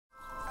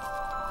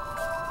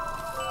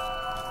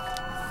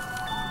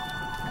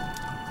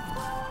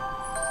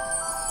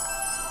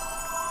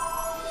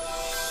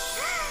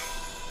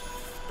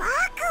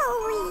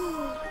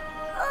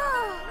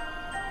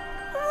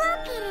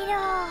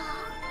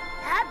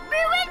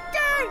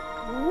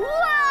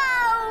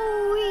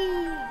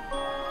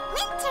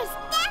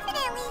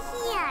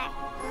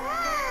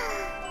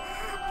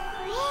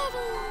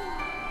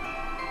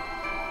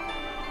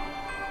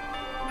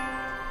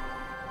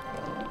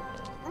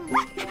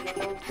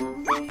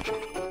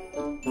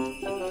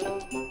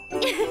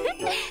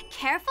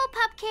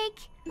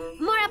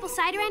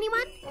cider,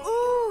 anyone?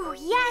 Ooh,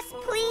 yes,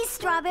 please,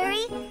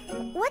 Strawberry.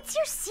 What's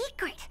your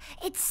secret?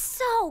 It's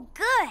so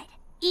good.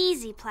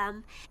 Easy,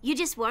 Plum. You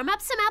just warm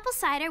up some apple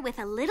cider with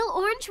a little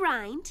orange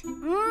rind.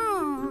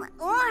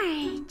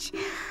 Orange.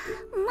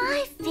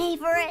 My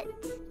favorite.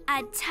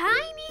 A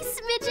tiny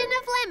smidgen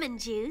of lemon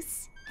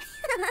juice.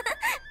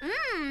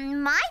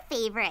 My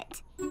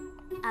favorite.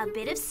 A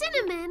bit of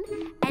cinnamon,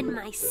 and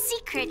my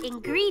secret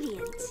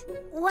ingredient.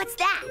 What's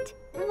that?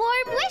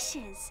 Warm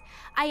wishes.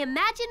 I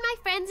imagine my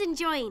friends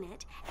enjoying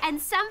it,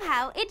 and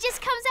somehow it just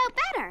comes out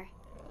better.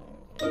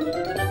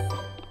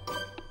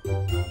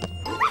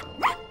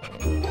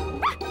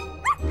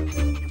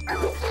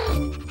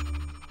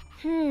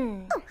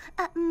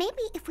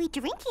 Maybe if we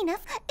drink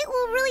enough, it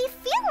will really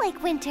feel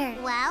like winter.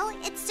 Well,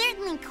 it's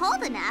certainly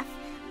cold enough,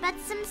 but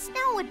some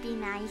snow would be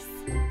nice.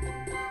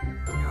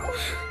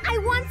 I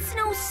want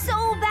snow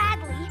so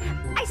badly.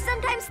 I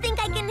sometimes think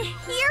I can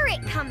hear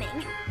it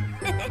coming.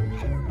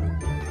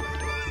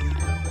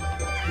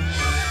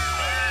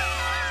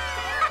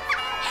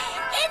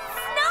 It's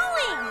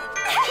snowing!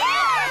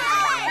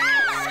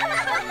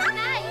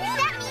 Nice.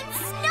 That means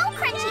snow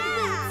crunching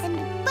boots and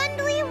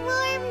bundly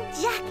warm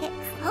jacket,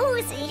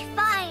 cozy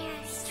fire,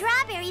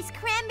 strawberries,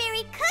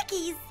 cranberry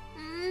cookies.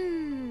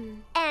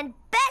 And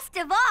best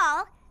of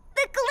all,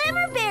 the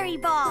Glimmerberry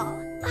Ball.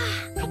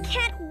 I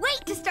can't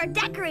wait to start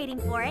decorating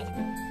for it.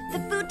 The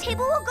food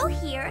table will go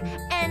here,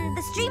 and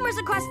the streamers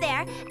across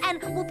there,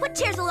 and we'll put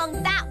chairs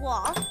along that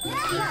wall.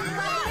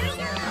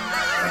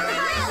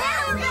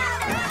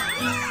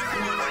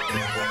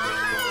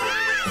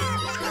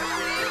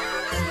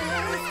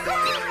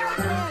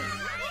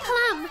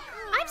 Plum,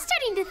 I'm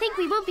starting to think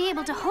we won't be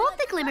able to hold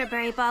the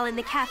Glimmerberry Ball in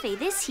the cafe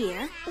this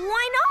year.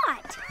 Why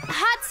not?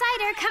 Hot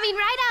cider coming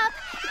right up.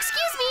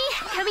 Excuse me,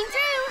 coming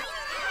through.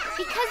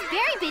 Because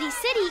Berry Bitty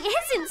City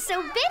isn't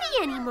so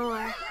bitty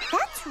anymore.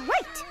 That's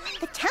right.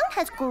 The town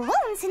has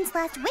grown since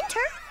last winter.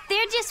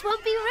 There just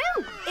won't be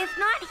room. If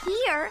not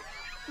here,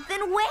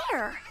 then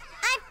where?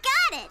 I've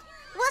got it.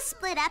 We'll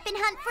split up and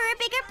hunt for a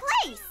bigger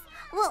place.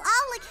 We'll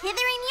all look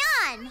hither and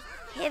yon.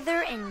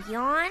 Hither and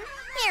yon?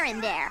 Here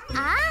and there.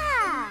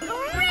 Ah!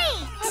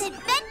 Great! An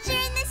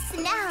adventure in the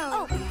snow.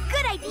 Oh,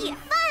 good idea.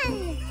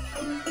 Fun!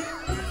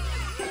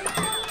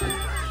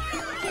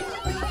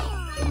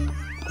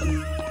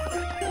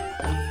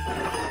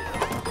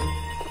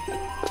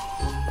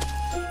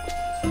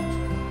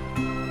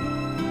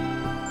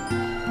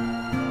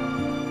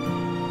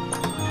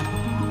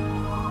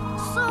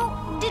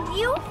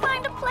 You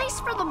find a place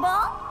for the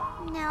ball?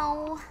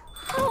 No.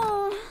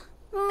 Oh,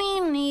 me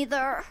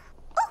neither.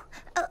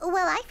 Oh,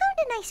 well, I found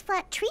a nice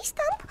flat tree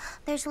stump.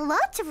 There's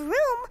lots of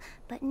room,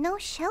 but no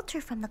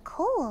shelter from the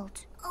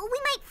cold. Oh, we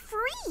might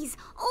freeze,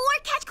 or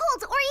catch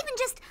colds, or even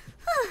just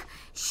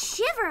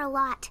shiver a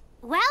lot.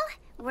 Well,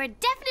 we're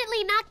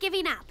definitely not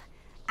giving up.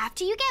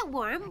 After you get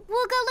warm,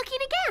 we'll go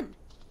looking again.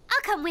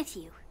 I'll come with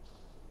you.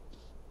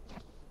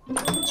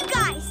 You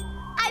guys,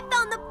 I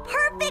found the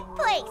perfect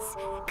place.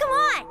 Come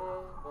on.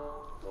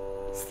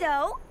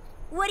 So,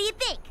 what do you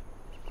think?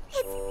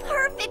 It's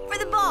perfect for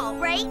the ball,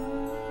 right?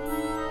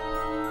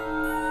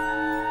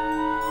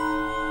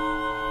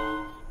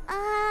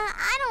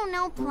 I don't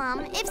know,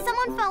 Plum. If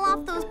someone fell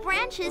off those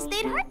branches,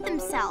 they'd hurt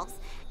themselves.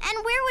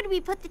 And where would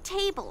we put the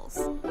tables?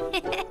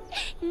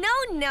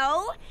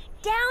 No.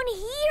 Down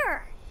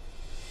here.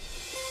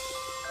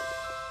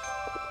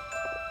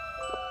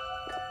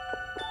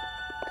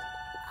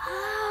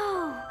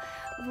 Oh,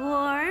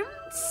 warm,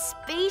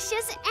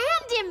 spacious,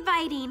 and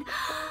inviting.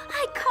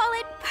 I call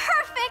it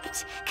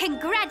perfect.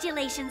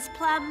 Congratulations,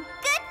 Plum.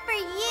 Good for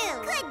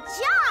you. Good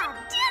job.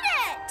 Did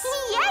it.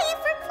 Yay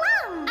for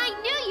Plum. I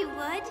knew you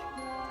would.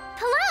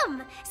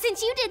 Plum,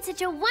 since you did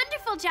such a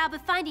wonderful job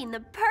of finding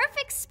the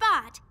perfect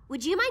spot,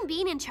 would you mind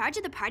being in charge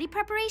of the party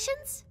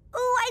preparations?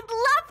 Oh, I'd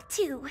love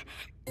to.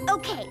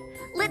 Okay,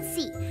 let's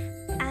see.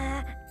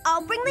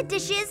 I'll bring the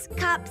dishes,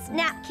 cups,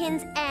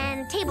 napkins,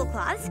 and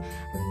tablecloths.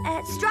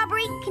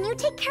 Strawberry, can you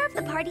take care of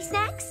the party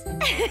snacks?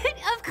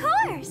 Of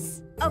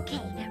course.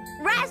 Okay,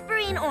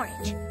 raspberry and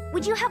orange.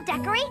 Would you help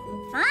decorate?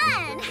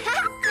 Fun!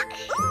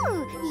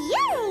 Ooh,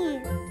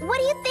 yay! What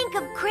do you think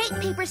of crepe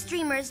paper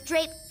streamers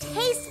draped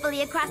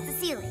tastefully across the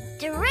ceiling?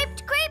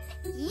 Dripped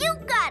crepe? You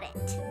got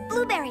it!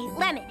 Blueberry,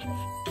 lemon,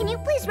 can you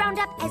please round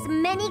up as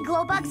many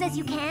glow bugs as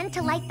you can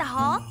to light the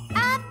hall?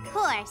 Of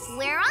course,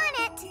 we're on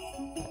it!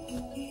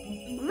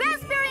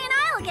 Raspberry and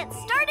I'll get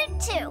started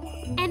too.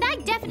 And I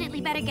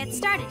definitely better get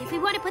started if we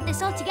want to put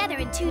this all together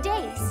in 2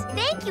 days.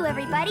 Thank you,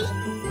 everybody.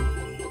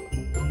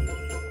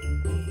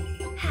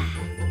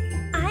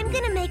 I'm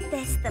gonna make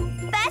this the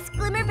best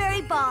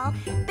Glimmerberry Ball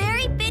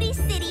Berry Bitty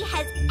City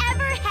has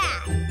ever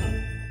had.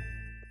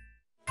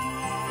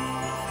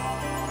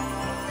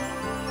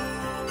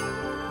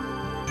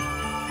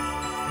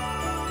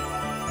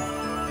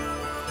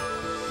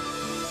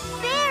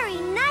 Very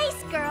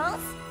nice,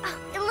 girls. Oh,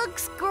 it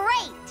looks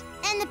great.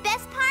 And the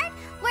best part,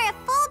 we're a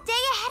full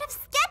day ahead of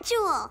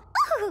schedule.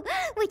 Ooh,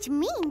 which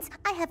means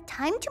I have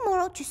time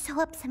tomorrow to sew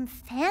up some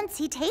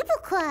fancy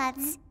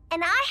tablecloths.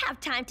 And I have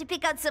time to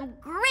pick out some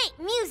great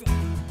music.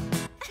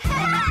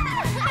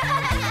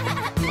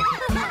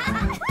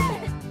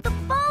 The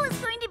ball is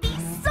going to be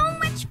so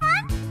much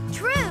fun.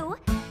 True,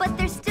 but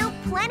there's still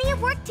plenty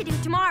of work to do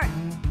tomorrow.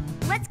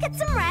 Let's get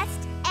some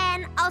rest,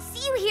 and I'll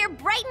see you here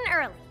bright and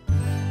early.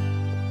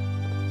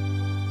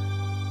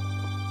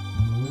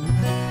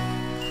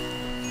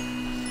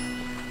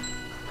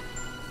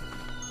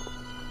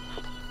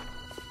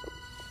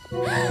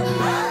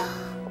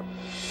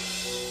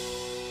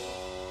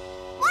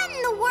 What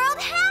in the world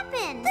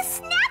happened? The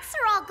snacks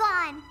are all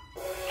gone.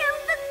 And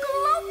the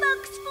glow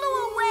bugs flew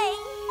away.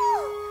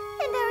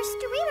 And our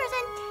streamers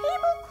and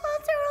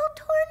tablecloths are all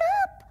torn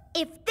up.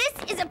 If this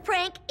is a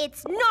prank,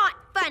 it's not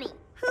funny.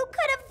 Who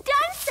could have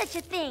done such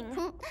a thing?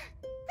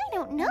 I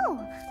don't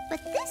know,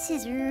 but this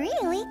is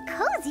really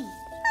cozy.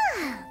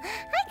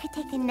 I could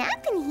take a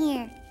nap in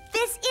here.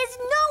 This is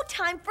no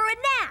time for a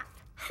nap.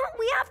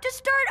 We have to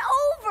start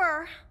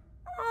over.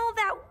 All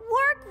that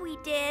work we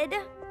did.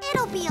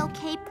 It'll be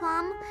okay,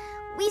 Plum.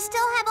 We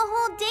still have a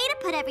whole day to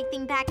put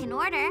everything back in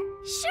order.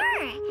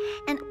 Sure,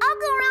 and I'll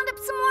go round up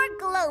some more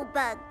glow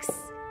bugs.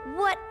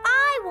 What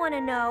I want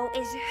to know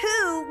is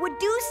who would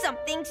do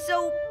something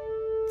so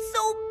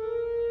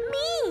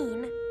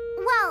mean.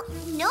 Well,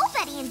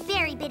 nobody in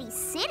Berry Bitty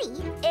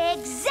City.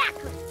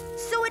 Exactly.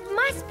 So it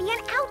must be an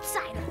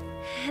outsider.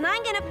 And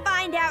I'm gonna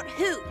find out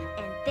who.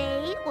 And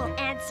they will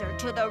answer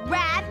to the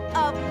Wrath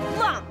of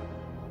Plum.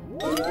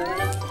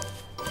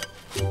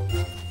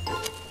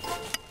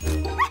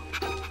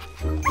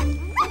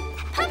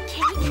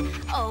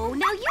 Cupcake? Oh,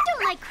 now you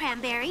don't like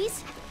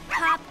cranberries.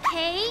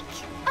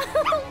 Cupcake?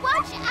 Oh,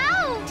 watch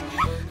out!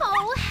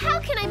 Oh, how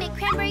can I make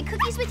cranberry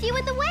cookies with you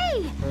in the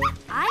way?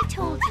 I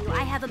told you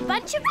I have a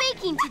bunch of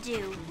baking to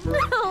do.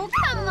 Oh,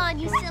 come on,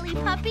 you silly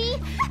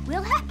puppy.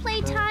 We'll have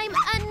playtime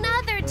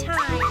another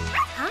time.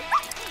 Huh?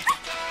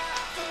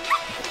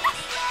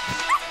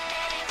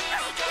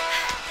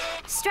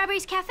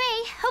 Strawberry's Cafe,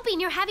 hoping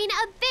you're having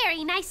a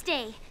very nice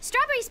day.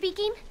 Strawberry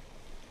speaking.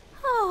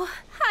 Oh,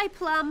 hi,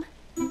 Plum.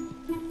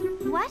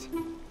 What?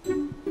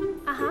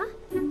 Uh-huh.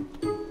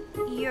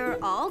 You're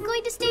all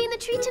going to stay in the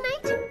tree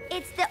tonight?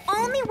 It's the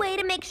only way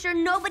to make sure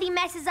nobody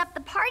messes up the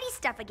party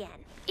stuff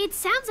again. It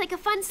sounds like a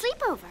fun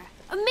sleepover.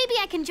 Maybe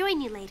I can join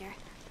you later.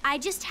 I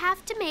just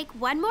have to make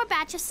one more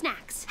batch of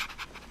snacks.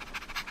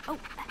 Oh,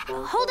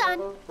 hold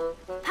on.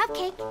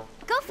 Cupcake,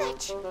 go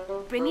fetch.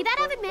 Bring me that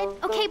oven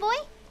mitt, okay, boy?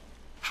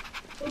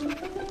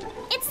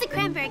 It's the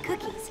cranberry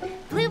cookies,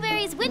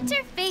 Blueberry's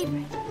winter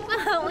favorite.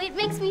 Oh, it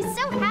makes me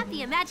so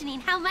happy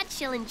imagining how much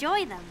she'll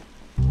enjoy them.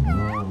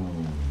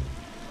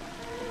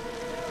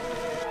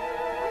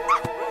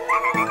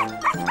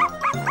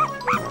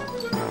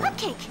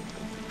 Cupcake!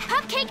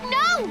 Cupcake,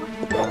 no!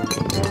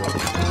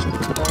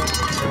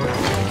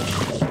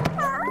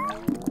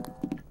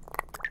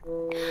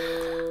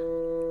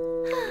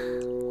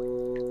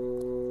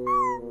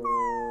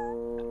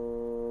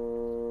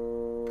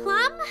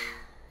 Plum?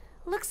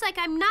 Looks like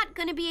I'm not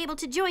going to be able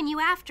to join you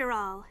after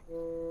all.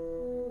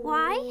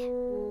 Why?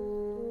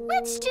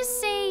 Let's just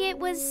say it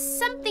was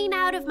something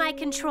out of my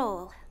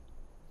control.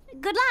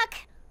 Good luck,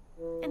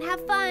 and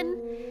have fun.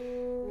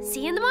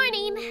 See you in the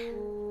morning.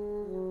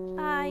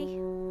 Bye.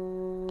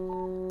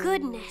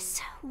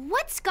 Goodness,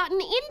 what's gotten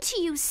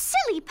into you,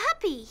 silly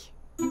puppy?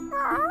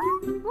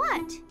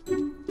 What?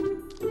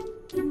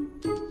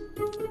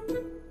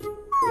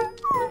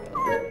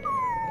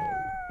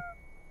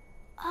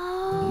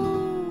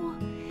 Oh,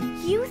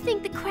 you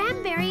think the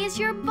cranberry is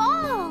your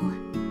ball.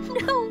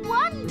 No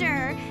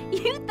wonder.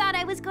 You thought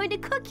I was going to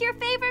cook your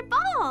favorite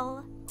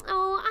ball.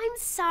 Oh, I'm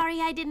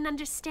sorry I didn't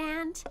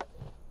understand.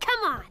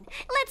 Come on,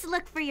 let's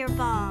look for your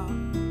ball.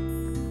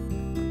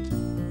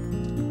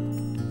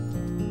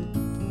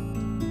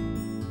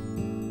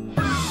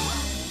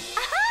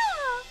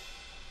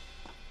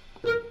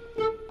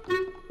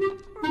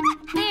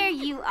 There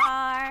you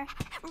are.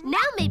 Now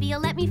maybe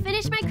you'll let me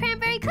finish my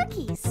cranberry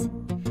cookies.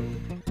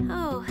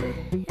 Oh,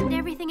 and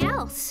everything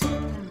else.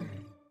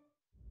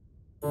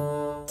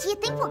 Do you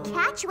think we'll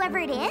catch whoever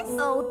it is?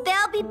 Oh,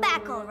 they'll be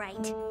back all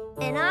right.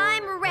 And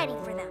I'm ready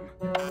for them.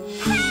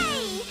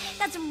 Hey!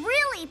 That's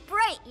really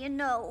bright, you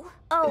know.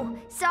 Oh,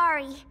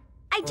 sorry.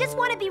 I just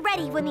want to be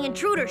ready when the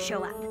intruders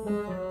show up.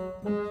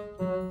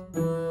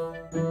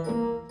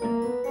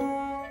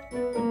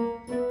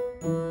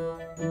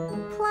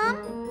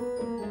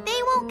 Plum?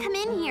 They won't come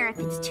in here if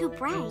it's too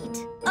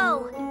bright.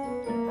 Oh,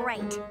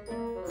 right.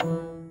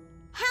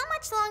 How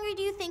much longer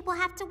do you think we'll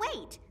have to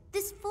wait?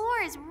 This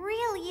floor is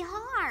really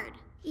hard.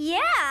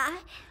 Yeah,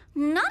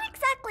 not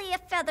exactly a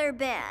feather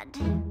bed.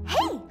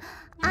 Hey,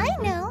 I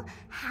know.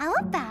 How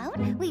about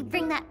we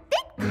bring that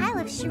big pile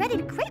of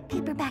shredded crepe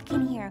paper back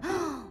in here?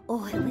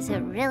 Oh, it was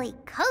a really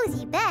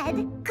cozy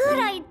bed. Good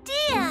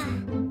idea.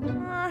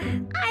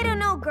 I don't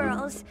know,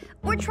 girls.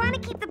 We're trying to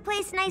keep the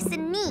place nice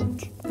and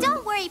neat.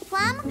 Don't worry,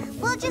 Plum.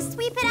 We'll just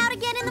sweep it out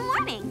again in the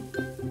morning.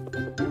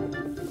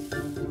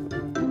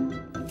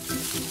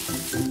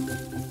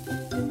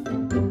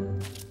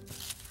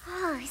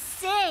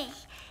 Say,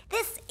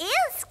 this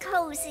is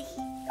cozy.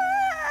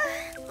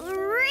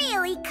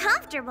 Really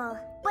comfortable.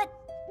 But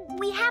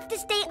We have to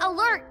stay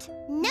alert.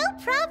 No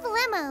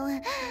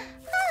problemo.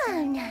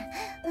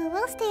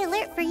 We'll stay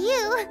alert for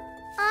you.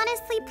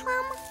 Honestly,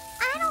 Plum,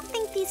 I don't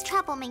think these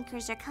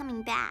troublemakers are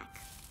coming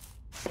back.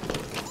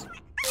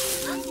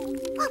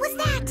 What was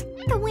that?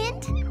 The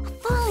wind? A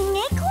falling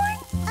acorn?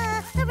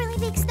 A really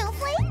big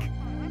snowflake?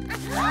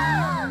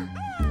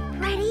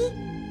 Ready?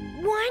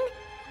 1,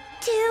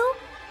 2,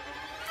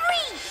 3!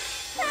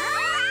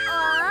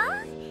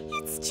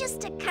 It's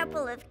just a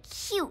couple of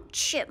cute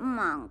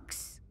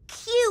chipmunks.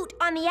 Cute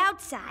on the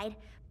outside,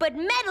 but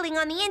meddling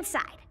on the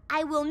inside.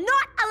 I will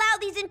not allow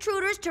these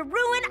intruders to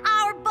ruin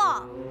our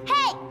ball.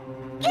 Hey,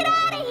 get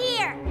out of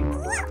here!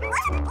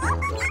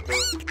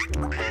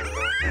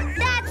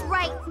 That's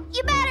right.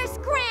 You better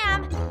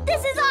scram.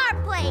 This is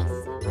our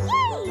place.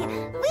 Yay!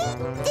 We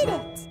did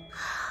it.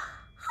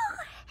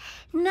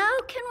 Now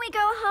can we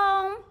go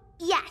home?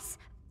 Yes,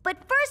 but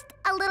first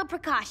a little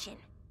precaution.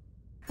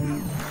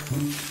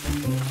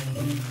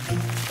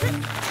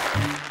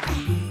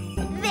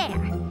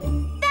 There.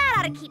 That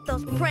ought to keep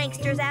those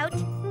pranksters out.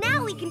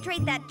 Now we can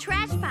trade that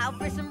trash pile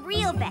for some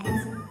real bets.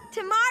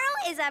 Tomorrow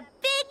is a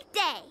big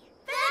day.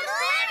 The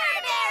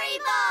Glimmerberry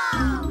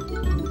Ball!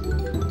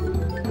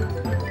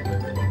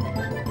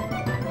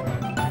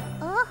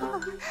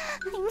 Oh,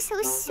 I'm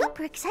so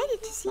super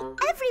excited to see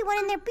everyone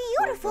in their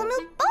beautiful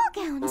new ball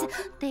gowns.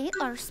 They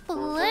are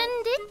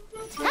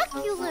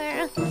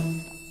splendid-tacular.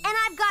 And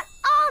I've got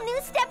all new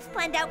steps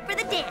planned out for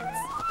the dance.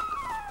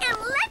 And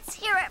let's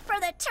hear it for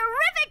the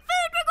terrific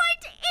food we're going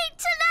to eat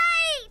tonight!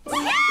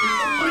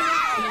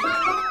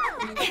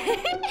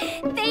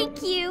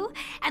 Thank you.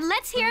 And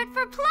let's hear it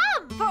for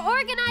Plum for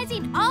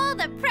organizing all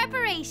the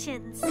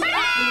preparations.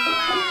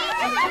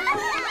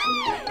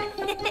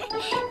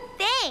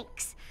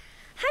 Thanks.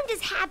 I'm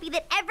just happy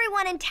that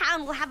everyone in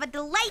town will have a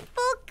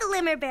delightful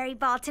Glimmerberry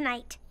Ball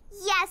tonight.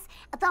 Yes,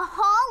 the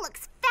hall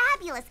looks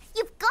fabulous.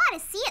 You've got to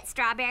see it,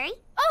 Strawberry.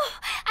 Oh,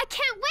 I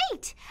can't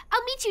wait.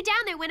 I'll meet you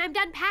down there when I'm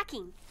done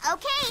packing.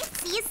 Okay,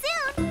 see you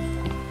soon.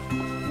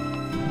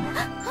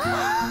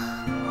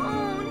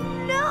 Oh,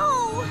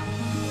 no!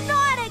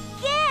 Not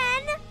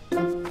again!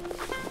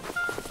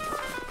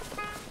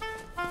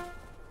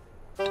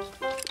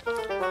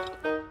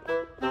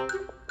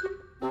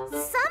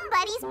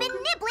 Somebody's been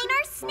nibbling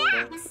our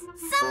snacks.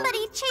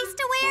 Somebody chased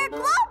away our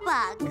glow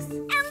bugs.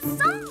 And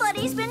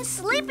somebody's been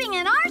sleeping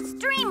in our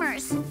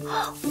streamers.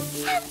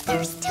 And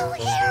they're still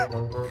here.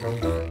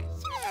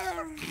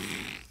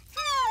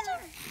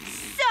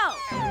 So,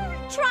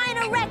 trying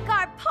to wreck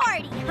our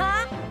party,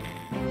 huh?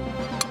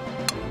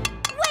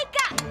 Wake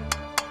up!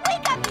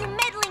 Wake up, you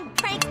meddling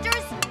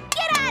pranksters!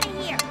 Get out of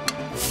here!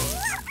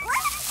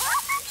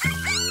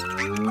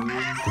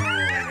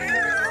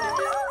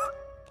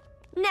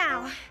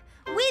 Now,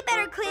 we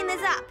better clean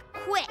this up,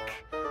 quick.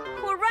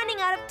 We're running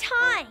out of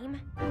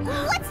time.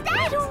 What's that?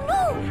 I don't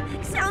know.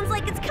 Sounds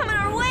like it's coming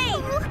our way.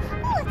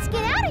 Let's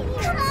get out of here.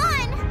 Come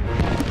on.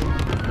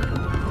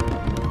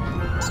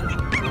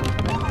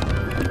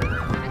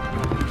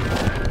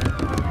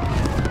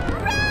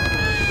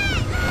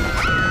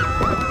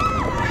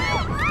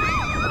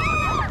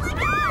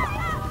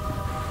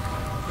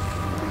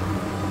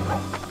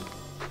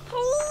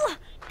 Oh,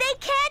 they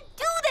can't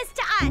do this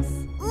to us.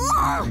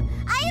 Ugh,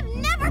 I have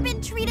never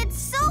been treated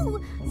so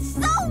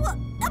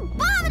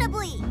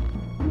abominably.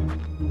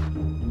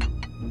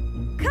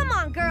 Come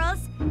on, girls.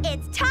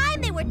 It's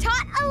time they were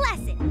taught a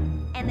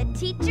lesson. And the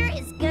teacher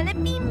is gonna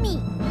be me.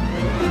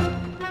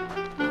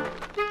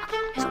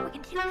 Here's what we're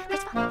gonna do.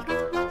 First of all, you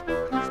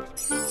guys...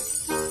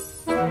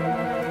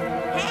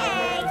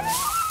 Hey!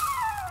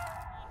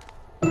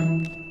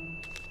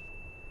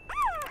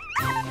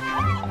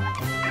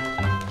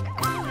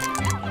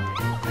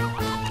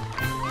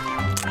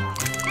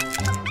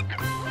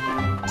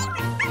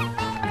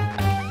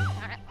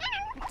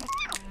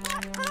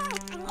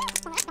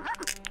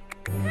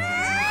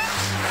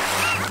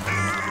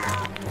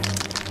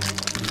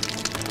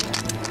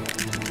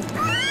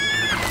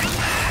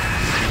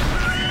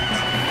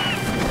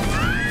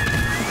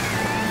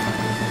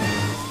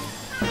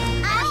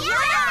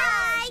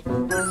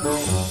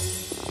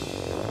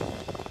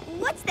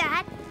 What's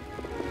that?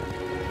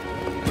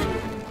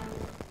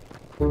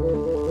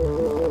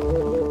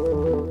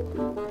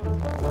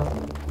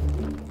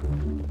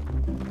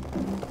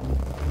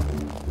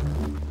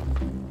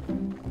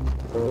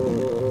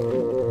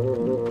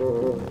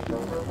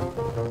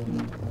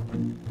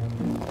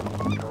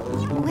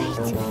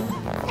 Wait,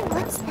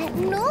 what's that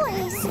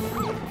noise?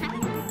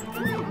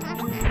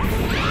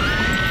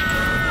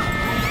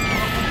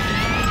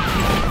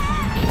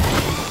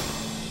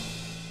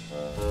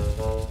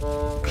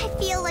 I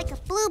feel like a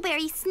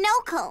blueberry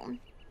snow cone.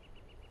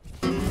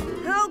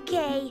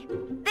 Okay,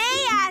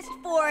 they asked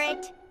for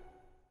it.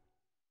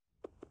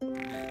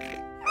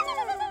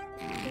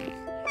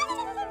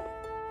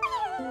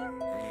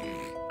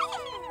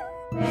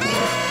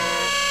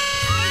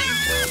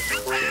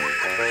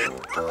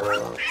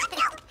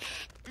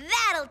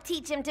 That'll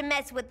teach him to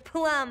mess with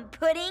plum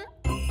pudding.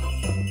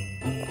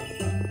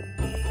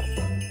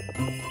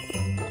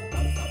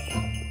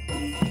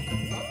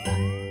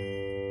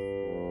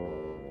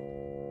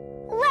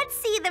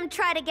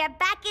 try to get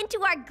back into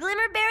our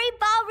Glimmerberry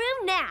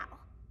ballroom now.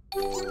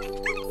 Not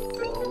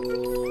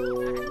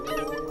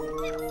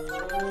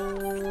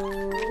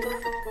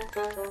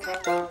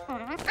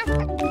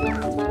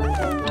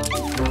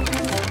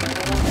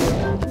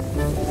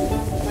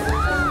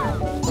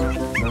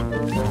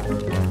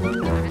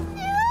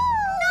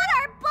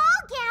our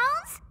ball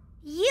gowns!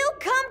 You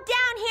come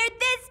down here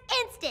this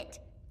instant!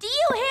 Do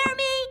you hear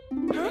me?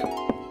 Huh?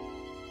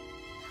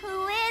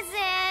 Who is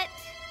it?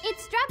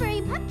 It's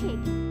Strawberry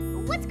Shortcake.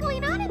 What's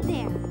going on in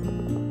there?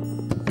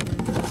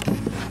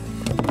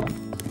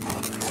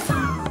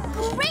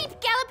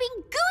 Great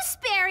galloping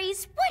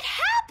gooseberries! What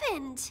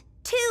happened?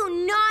 2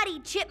 naughty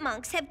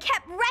chipmunks have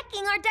kept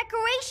wrecking our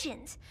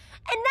decorations.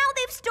 And now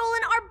they've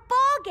stolen our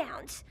ball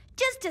gowns,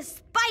 just to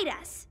spite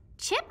us.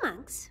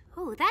 Chipmunks?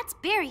 Oh, that's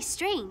very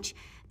strange.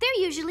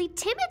 They're usually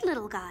timid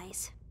little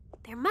guys.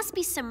 There must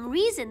be some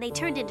reason they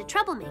turned into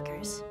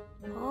troublemakers.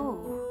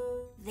 Oh,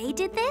 they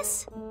did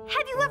this?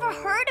 Have you ever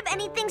heard of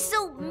anything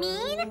so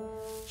mean?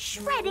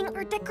 Shredding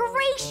our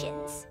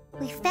decorations.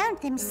 We found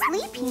them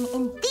sleeping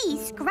in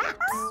these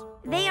scraps.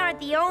 They aren't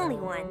the only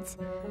ones.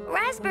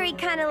 Raspberry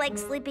kind of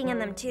likes sleeping in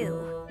them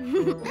too.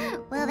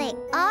 Well, they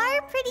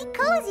are pretty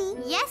cozy.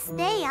 Yes,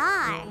 they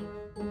are.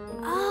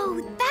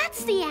 Oh,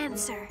 that's the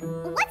answer.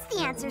 What's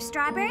the answer,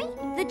 Strawberry?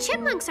 The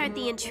chipmunks aren't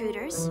the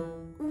intruders.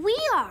 We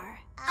are.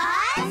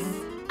 Us?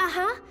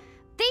 Uh-huh.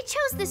 They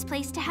chose this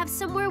place to have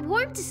somewhere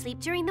warm to sleep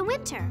during the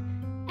winter.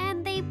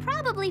 And they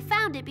probably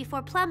found it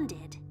before Plum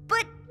did.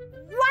 But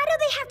why do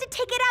they have to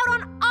take it out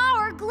on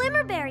our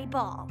Glimmerberry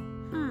ball?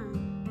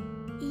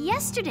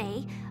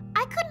 Yesterday,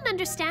 I couldn't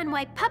understand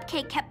why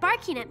Pupcake kept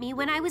barking at me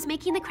when I was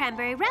making the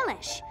cranberry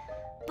relish.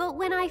 But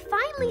when I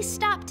finally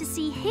stopped to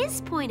see his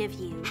point of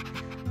view,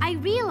 I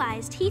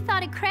realized he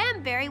thought a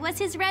cranberry was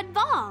his red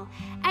ball,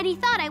 and he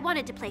thought I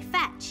wanted to play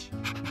fetch.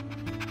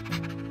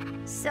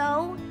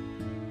 So,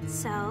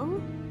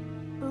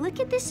 look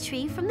at this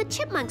tree from the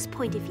chipmunk's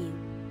point of view.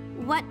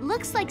 What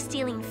looks like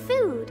stealing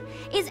food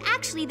is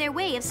actually their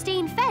way of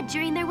staying fed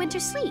during their winter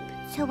sleep.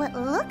 So what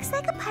looks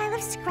like a pile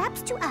of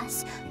scraps to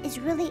us is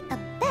really a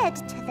bed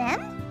to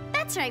them?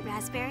 That's right,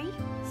 Raspberry.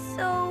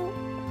 So,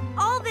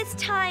 all this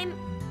time,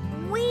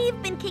 we've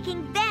been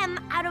kicking them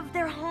out of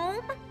their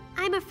home?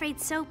 I'm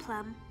afraid so,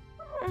 Plum.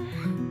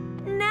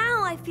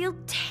 Now I feel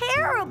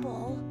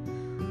terrible.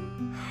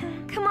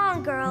 Come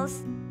on,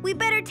 girls. We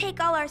better take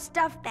all our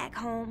stuff back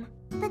home.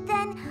 But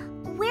then,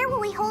 where will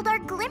we hold our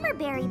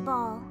Glimmerberry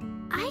ball?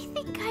 I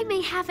think I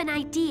may have an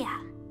idea.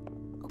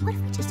 What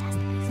if we just ask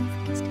them if we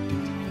can still do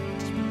it?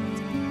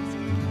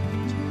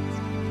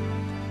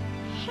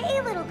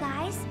 Hey, little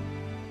guys.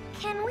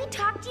 Can we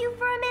talk to you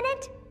for a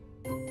minute?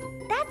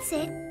 That's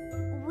it.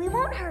 We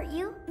won't hurt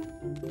you.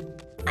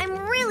 I'm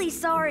really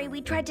sorry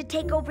we tried to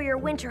take over your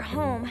winter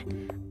home.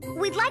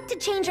 We'd like to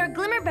change our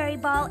Glimmerberry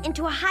ball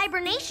into a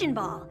hibernation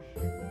ball.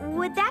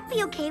 Would that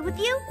be okay with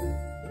you?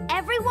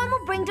 Everyone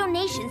will bring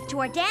donations to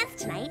our dance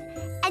tonight,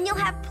 and you'll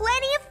have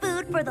plenty of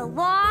food for the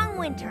long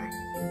winter.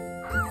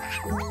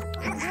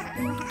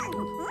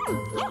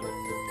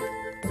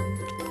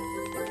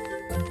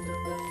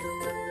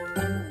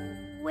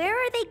 Where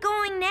are they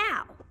going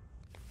now?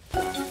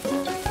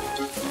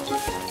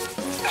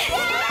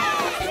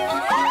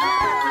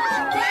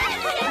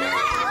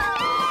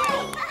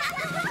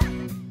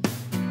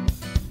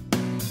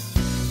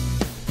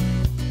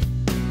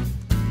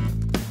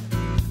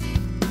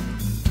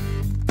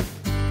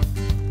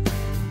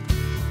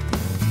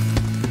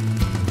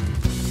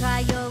 Try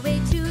your way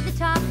to the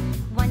top.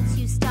 Once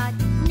you start,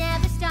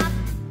 never stop.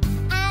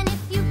 And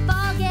if you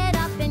fall, get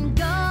up and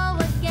go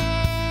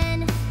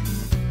again.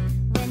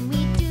 When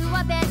we do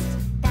our best,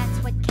 that's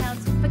what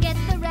counts. Forget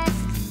the rest.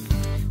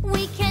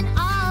 We can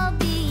all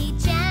be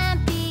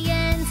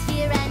champions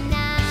here and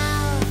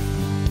now.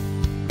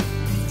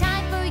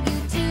 Time for you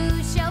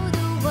to show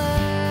the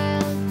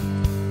world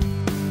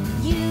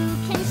you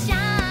can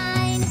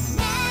shine.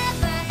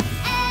 Never,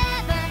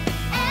 ever,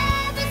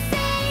 ever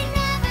say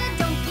never.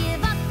 Don't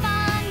give up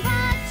on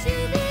what you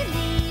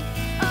believe.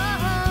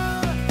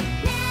 Oh,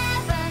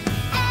 never,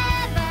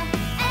 ever,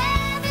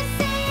 ever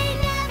say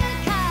never.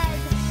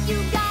 'Cause you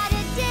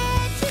gotta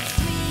dare to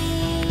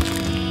dream.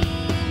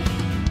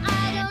 I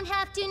don't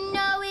have to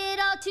know it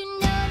all to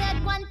know that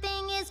one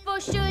thing is for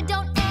sure.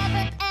 Don't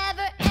ever,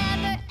 ever,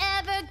 ever,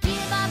 ever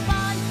give up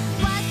on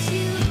what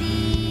you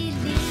believe.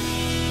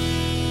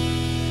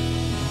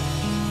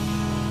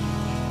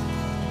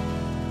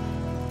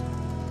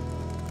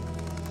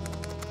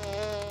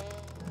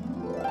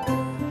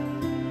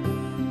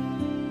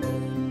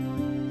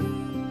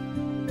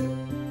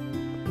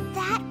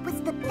 That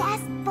was the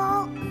best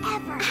ball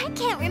ever. I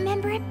can't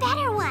remember a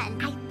better one.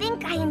 I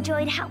think I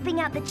enjoyed helping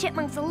out the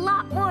chipmunks a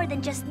lot more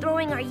than just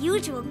throwing our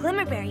usual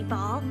Glimmerberry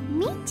ball.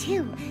 Me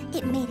too.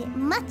 It made it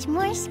much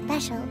more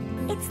special.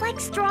 It's like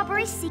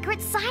Strawberry's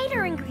secret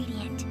cider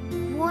ingredient.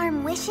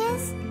 Warm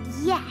wishes?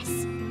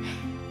 Yes.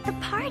 The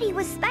party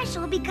was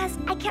special because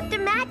I kept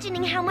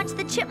imagining how much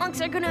the chipmunks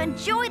are going to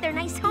enjoy their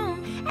nice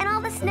home and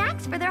all the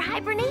snacks for their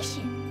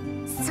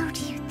hibernation. So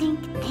do you think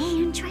they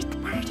enjoyed the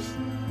party?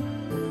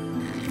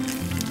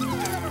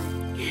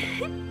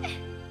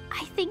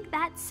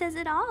 That says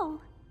it all.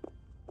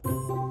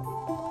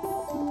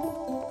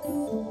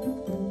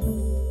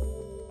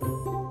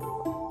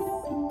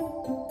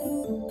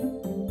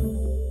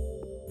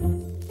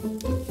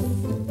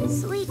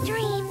 Sweet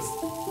dreams.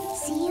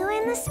 See you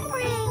in the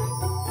spring.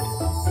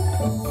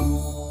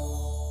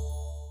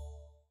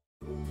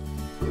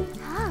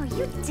 Oh,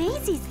 you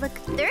daisies look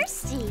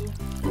thirsty.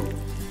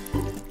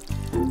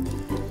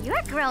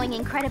 You're growing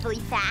incredibly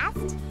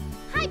fast.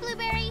 Hi,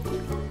 Blueberry.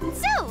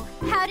 So,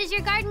 how does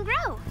your garden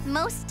grow?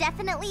 Most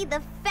definitely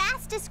the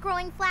fastest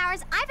growing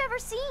flowers I've ever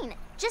seen.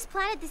 Just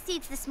planted the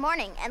seeds this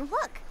morning, and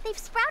look, they've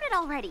sprouted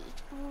already.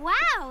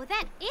 Wow,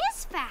 that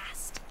is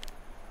fast.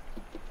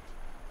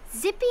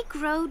 Zippy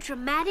grow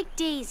dramatic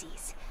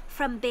daisies.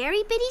 From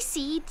berry bitty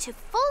seed to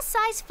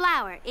full-size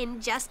flower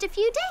in just a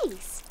few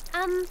days.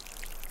 How big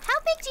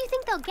do you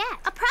think they'll get?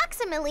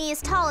 Approximately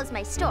as tall as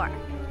my store.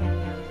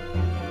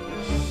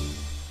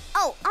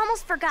 Oh,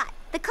 almost forgot.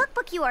 The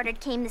cookbook you ordered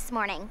came this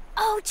morning.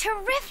 Oh,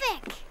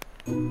 terrific!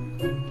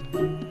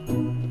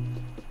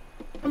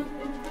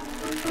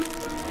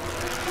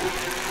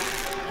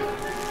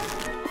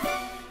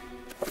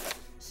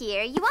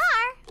 Here you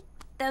are.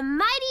 The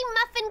Mighty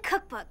Muffin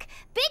Cookbook.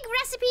 Big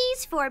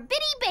recipes for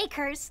bitty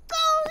bakers.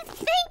 Oh,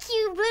 thank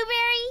you,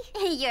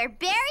 Blueberry. You're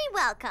very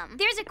welcome.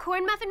 There's a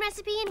corn muffin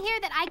recipe in here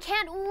that I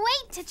can't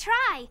wait to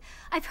try.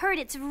 I've heard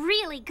it's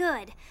really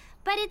good,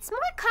 but it's more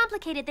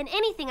complicated than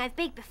anything I've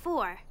baked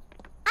before.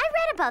 I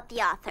read about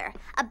the author,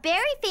 a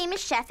very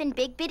famous chef in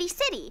Big Bitty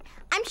City.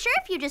 I'm sure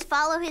if you just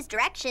follow his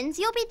directions,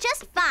 you'll be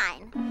just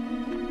fine.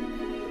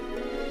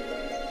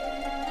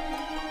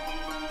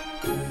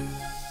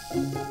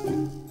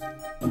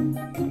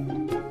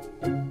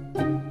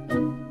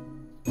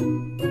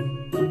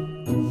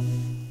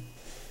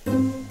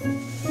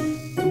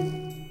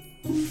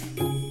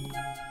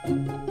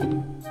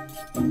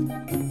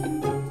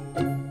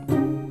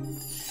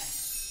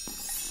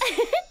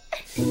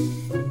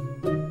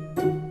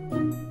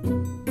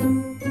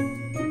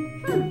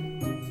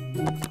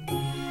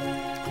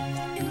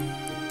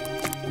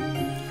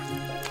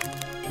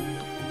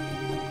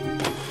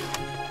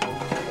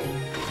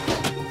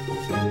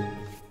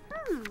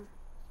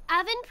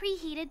 Oven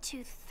preheated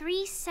to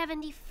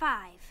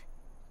 375.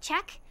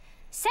 Check.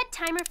 Set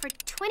timer for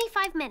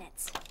 25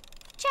 minutes.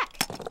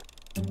 Check.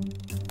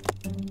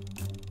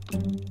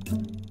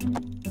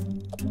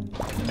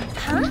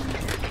 Huh?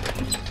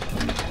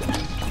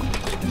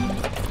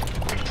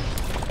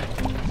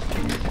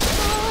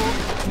 Oh,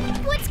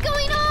 what's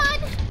going on?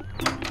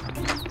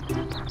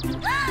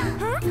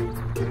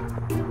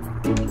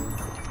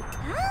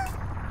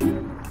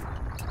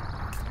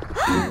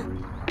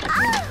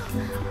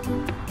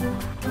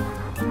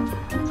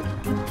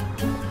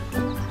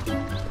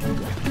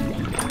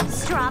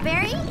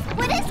 Strawberry?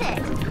 What is it?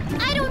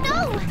 I don't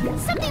know.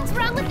 Something's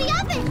wrong with the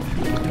oven.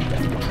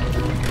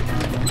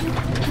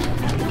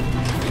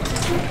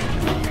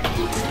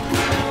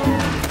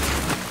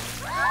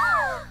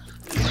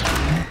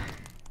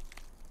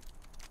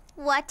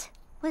 What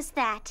was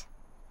that?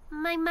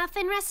 My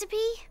muffin recipe?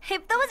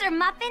 If those are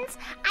muffins,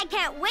 I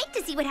can't wait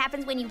to see what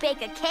happens when you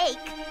bake a cake.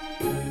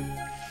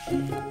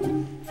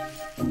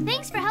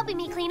 Thanks for helping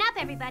me clean up,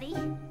 everybody.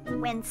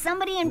 When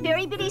somebody in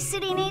Berry Bitty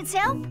City needs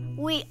help,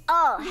 we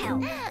all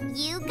help.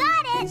 You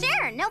got it.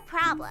 Sure, no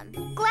problem.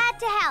 Glad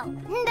to help.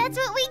 That's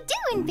what we do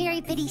in Berry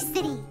Bitty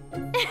City.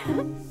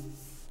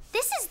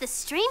 This is the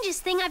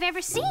strangest thing I've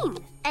ever seen.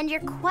 And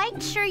you're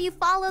quite sure you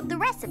followed the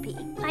recipe?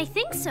 I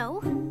think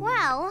so.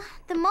 Well,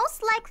 the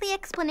most likely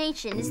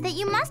explanation is that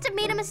you must have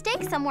made a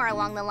mistake somewhere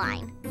along the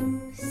line.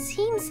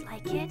 Seems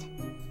like it.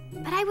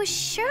 But I was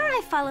sure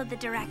I followed the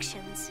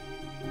directions.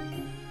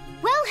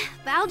 Well,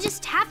 I'll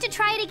just have to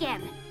try it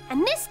again.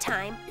 And this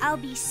time, I'll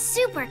be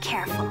super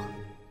careful.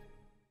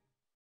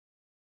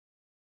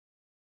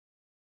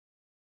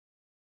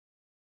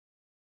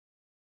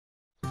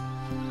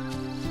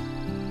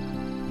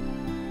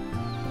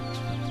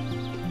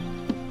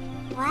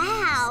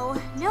 Wow,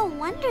 no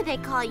wonder they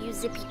call you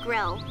Zippy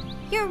Grow.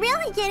 You're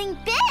really getting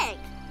big.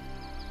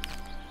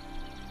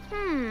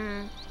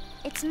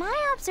 It's my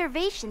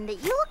observation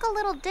that you look a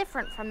little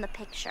different from the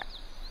picture.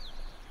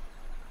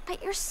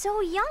 But you're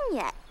so young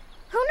yet.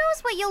 Who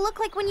knows what you'll look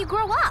like when you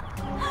grow up?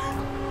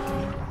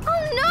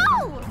 Oh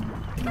no!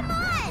 Come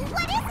on,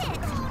 what is it?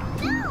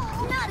 Oh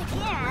no, not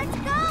again. Let's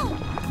go.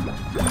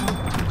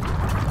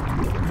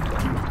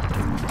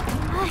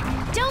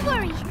 Don't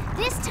worry.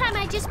 This time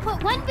I just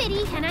put one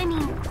bitty, and I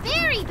mean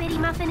very bitty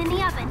muffin in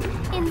the oven,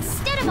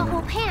 instead of a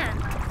whole pan.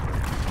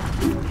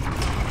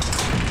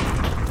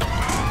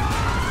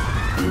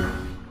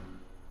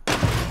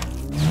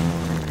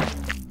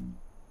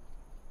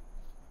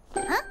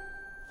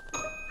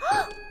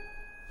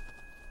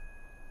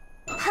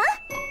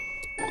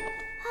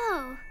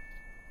 Oh.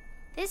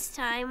 This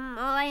time,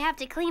 all I have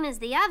to clean is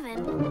the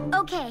oven.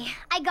 Okay,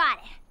 I got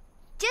it.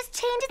 Just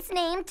change its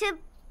name to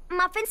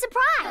Muffin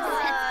Surprise.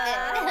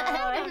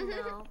 I don't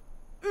know.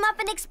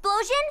 Muffin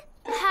Explosion?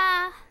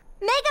 Ha.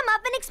 Mega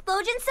Muffin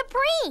Explosion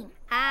Supreme.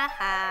 Ha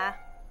ha.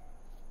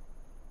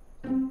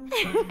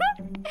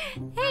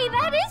 Hey,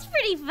 that is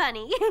pretty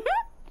funny.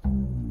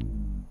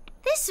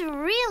 This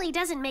really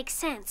doesn't make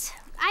sense.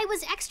 I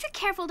was extra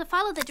careful to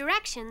follow the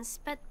directions,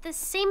 but the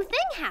same thing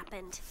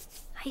happened.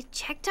 I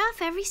checked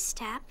off every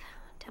step,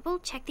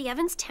 double-checked the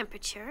oven's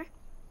temperature,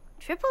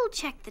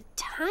 triple-checked the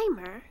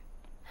timer.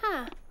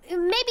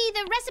 Maybe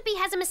the recipe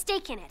has a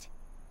mistake in it.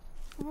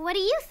 What do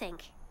you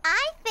think?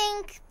 I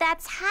think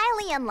that's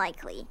highly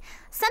unlikely.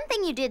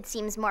 Something you did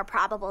seems more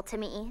probable to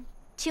me.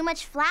 Too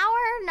much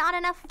flour, not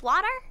enough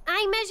water?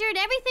 I measured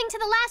everything to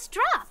the last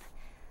drop.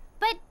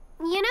 But,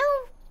 you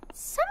know,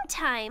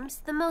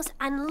 sometimes the most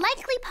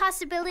unlikely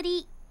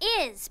possibility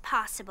is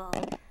possible.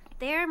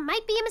 There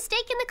might be a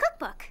mistake in the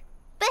cookbook.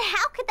 But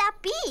how could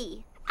that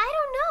be? I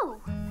don't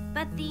know.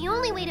 But the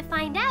only way to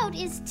find out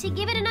is to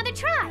give it another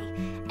try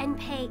and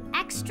pay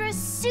extra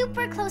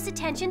super close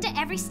attention to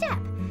every step.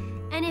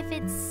 And if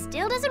it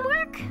still doesn't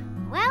work,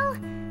 well,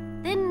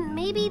 then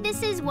maybe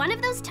this is one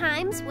of those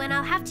times when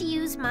I'll have to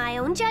use my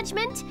own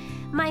judgment,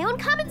 my own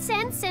common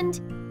sense, and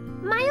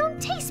my own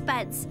taste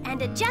buds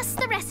and adjust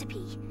the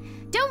recipe.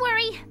 Don't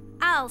worry,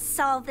 I'll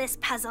solve this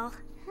puzzle.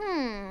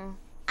 I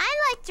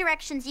like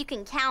directions you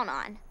can count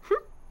on.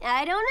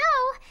 I don't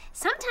know.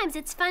 Sometimes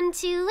it's fun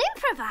to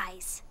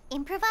improvise.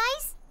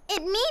 Improvise?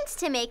 It means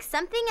to make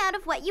something out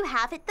of what you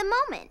have at the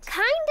moment.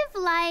 Kind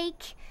of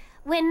like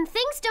when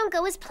things don't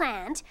go as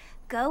planned,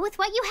 go with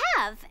what you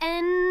have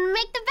and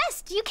make the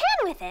best you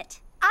can with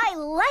it. I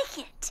like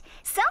it.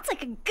 Sounds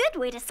like a good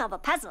way to solve a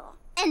puzzle.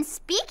 And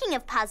speaking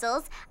of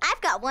puzzles,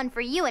 I've got one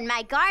for you in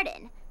my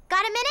garden.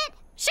 Got a minute?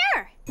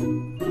 Sure.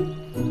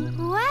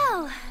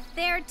 Well,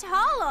 they're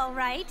tall, all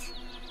right.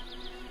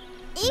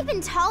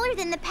 Even taller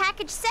than the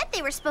package said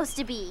they were supposed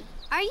to be.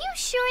 Are you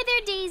sure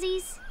they're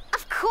daisies?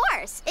 Of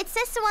course. It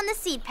says so on the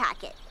seed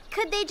packet.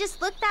 Could they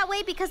just look that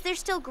way because they're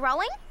still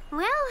growing?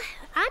 Well,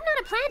 I'm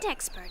not a plant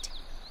expert.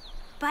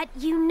 But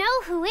you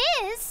know who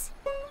is.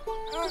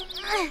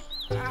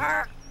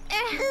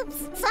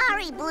 Oops,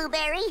 sorry,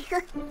 Blueberry.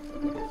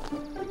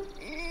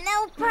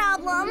 No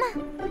problem.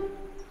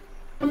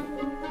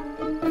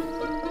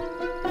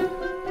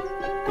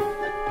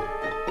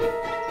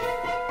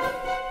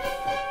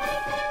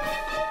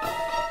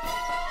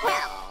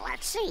 Well,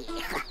 let's see.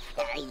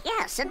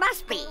 Yes, it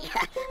must be.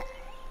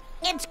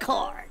 It's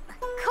corn.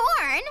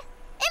 Corn?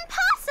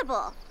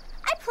 Impossible!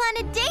 I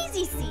planted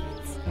daisy seeds.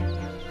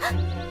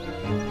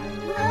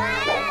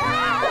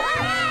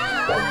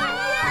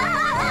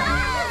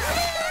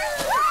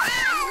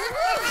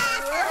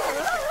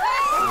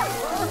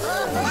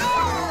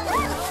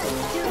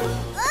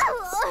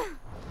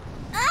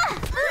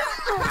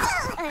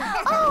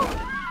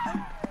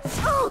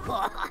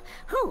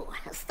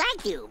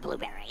 Thank you,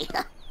 Blueberry.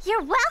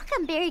 You're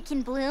welcome,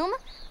 Berrykin Bloom.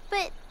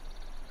 But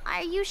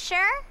are you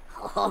sure?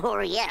 Oh,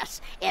 yes.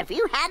 If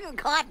you hadn't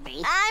caught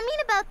me... I mean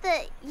about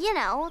the,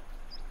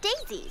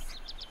 daisies.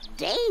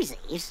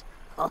 Daisies?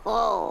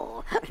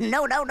 Oh,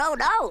 no.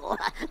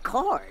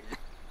 Corn.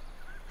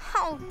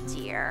 Oh,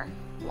 dear.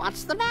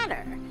 What's the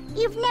matter?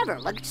 You've never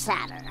looked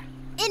sadder.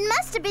 It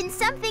must have been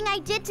something I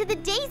did to the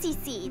daisy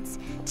seeds.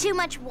 Too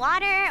much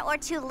water, or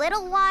too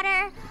little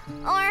water,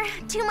 or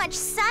too much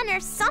sun or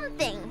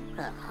something.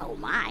 Oh,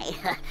 my.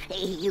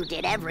 You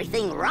did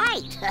everything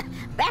right.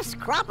 Best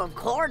crop of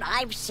corn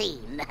I've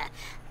seen.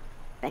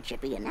 Bet you'd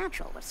be a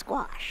natural with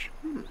squash.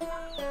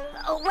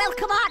 Oh, well,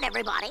 come on,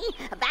 everybody.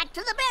 Back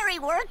to the berry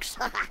works.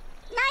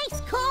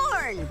 Nice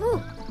corn.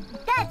 Ooh,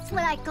 that's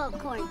what I call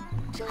corn.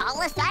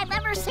 Tallest I've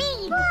ever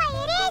seen. Boy,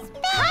 it is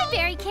big. Hi,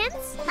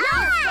 Berrykins.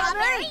 Hi,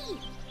 Strawberry.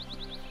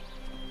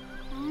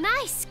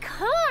 Nice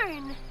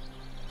corn.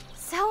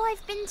 So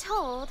I've been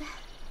told.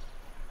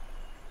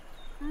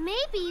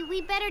 Maybe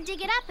we better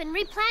dig it up and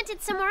replant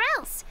it somewhere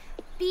else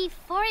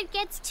before it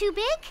gets too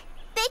big.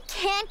 They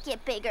can't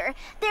get bigger.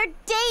 They're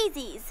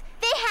daisies.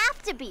 They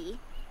have to be.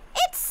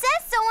 It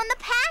says so on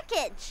the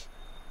package.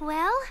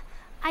 Well,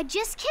 I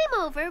just came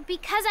over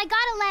because I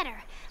got a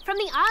letter from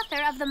the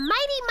author of the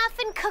Mighty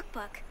Muffin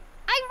Cookbook.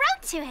 I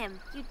wrote to him.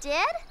 You did?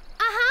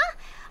 Uh-huh.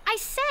 I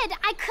said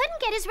I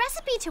couldn't get his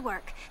recipe to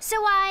work, so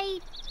I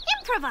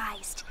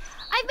improvised.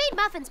 I've made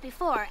muffins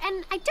before,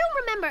 and I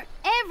don't remember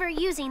ever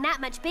using that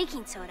much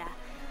baking soda.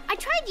 I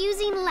tried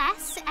using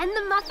less, and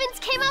the muffins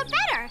came out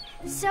better.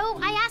 So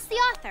I asked the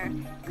author,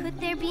 could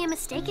there be a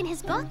mistake in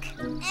his book?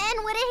 And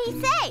what did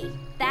he say?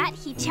 That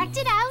he checked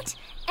it out,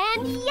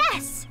 and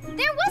yes,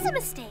 there was a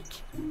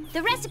mistake.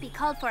 The recipe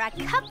called for a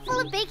cupful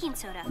of baking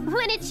soda,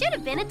 when it should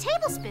have been a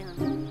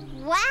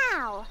tablespoon.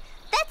 Wow,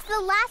 that's the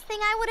last thing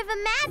I would have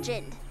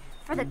imagined.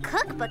 For the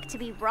cookbook to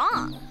be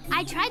wrong.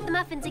 I tried the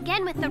muffins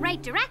again with the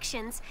right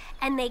directions,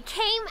 and they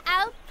came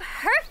out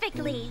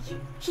perfectly.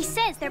 He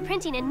says they're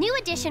printing a new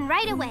edition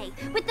right away,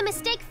 with the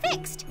mistake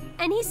fixed,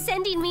 and he's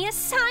sending me a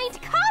signed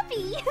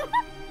copy.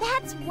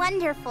 That's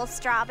wonderful,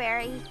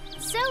 Strawberry.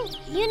 So,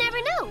 you never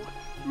know.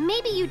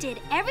 Maybe you did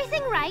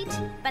everything right,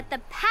 but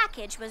the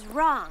package was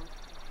wrong.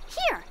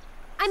 Here,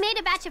 I made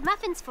a batch of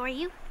muffins for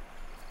you.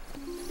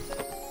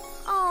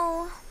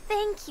 Oh,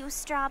 thank you,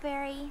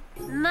 Strawberry.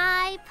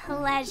 My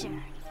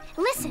pleasure.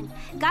 Listen,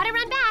 gotta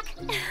run back.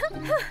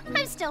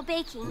 I'm still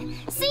baking.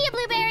 See you,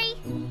 Blueberry.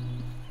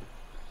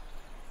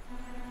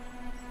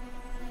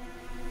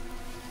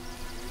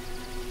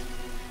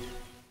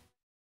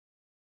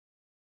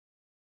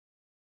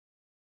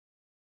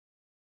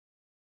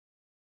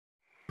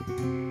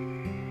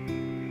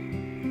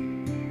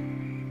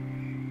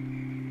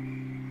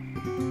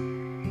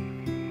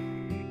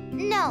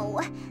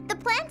 No, the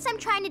plants I'm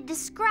trying to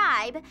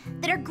describe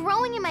that are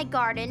growing in my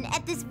garden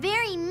at this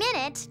very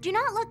minute do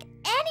not look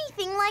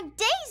anything like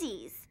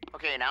daisies.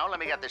 Okay, now let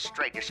me get this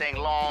straight. You're saying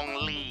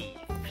long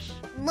leaves.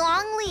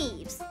 Long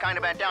leaves. Kind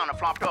of bent down and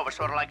flopped over,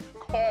 sort of like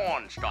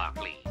cornstalk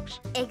leaves.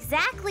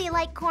 Exactly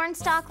like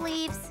cornstalk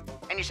leaves.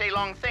 And you say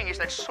long things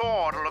that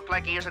sort of look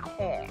like ears of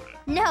corn.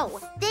 No,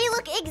 they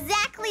look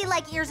exactly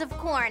like ears of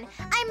corn.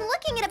 I'm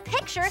looking at a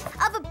picture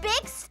of a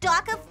big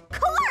stalk of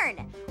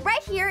corn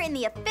right here in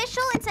the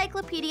official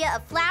encyclopedia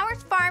of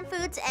flowers, farm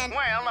foods, and...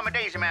 Well, I'm a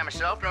daisy man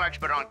myself, no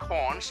expert on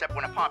corn, except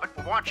when I pop it.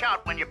 But watch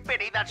out, when you're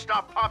bitty, that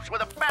stalk pops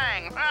with a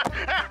bang.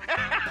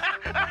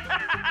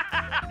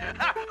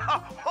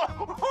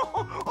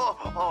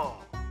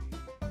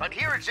 But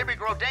here at Zippy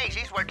Grow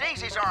Daisies, where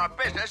daisies are our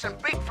business and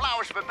big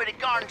flowers for bitty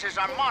gardens is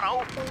our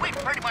motto, we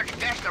pretty much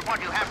guess that what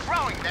you have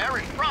growing there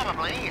is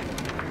probably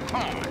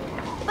corn.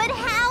 But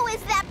how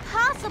is that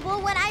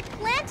possible when I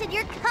planted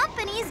your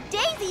company's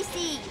daisy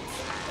seeds?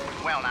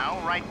 Well, now,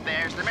 right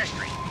there's the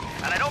mystery.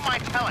 And I don't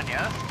mind telling you,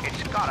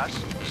 it's got us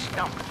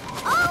stumped.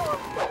 Oh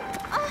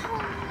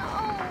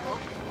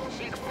no.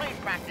 See, the plain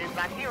fact is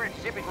that here at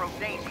Zippy Grow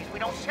Daisies, we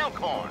don't sell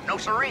corn, no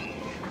siree.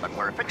 But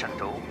we're fixing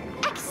to.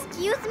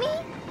 Excuse me?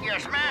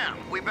 Yes, ma'am.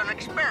 We've been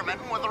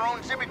experimenting with our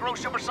own Zippy Grow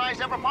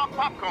supersized ever pop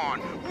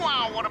popcorn.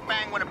 Wow, what a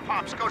bang when it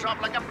pops. Goes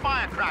off like a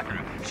firecracker.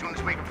 As soon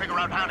as we can figure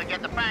out how to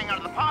get the bang out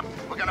of the pop,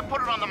 we're gonna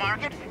put it on the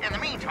market. In the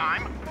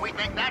meantime, we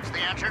think that's the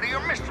answer to your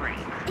mystery.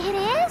 It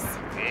is?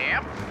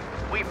 Yep.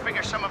 We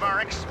figure some of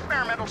our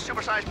experimental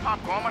supersized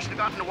popcorn must have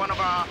gotten to one of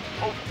our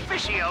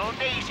official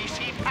daisy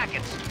seed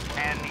packets.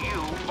 And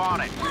you bought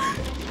it.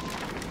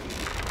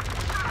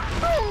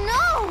 Oh,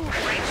 no!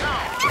 Great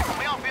so.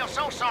 We all feel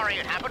so sorry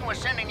it happened. We're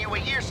sending you a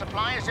year's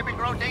supply of Zippy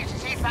Grow Daisy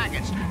seed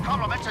packets.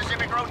 Compliments of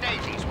Zippy Grow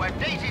Daisies, where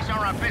daisies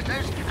are our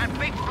business and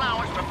big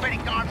flowers for pretty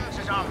gardens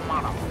is our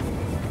motto.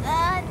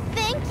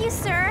 Thank you,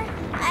 sir.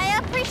 I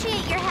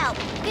appreciate your help.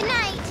 Good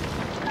night.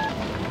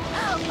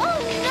 Oh,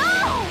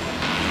 no!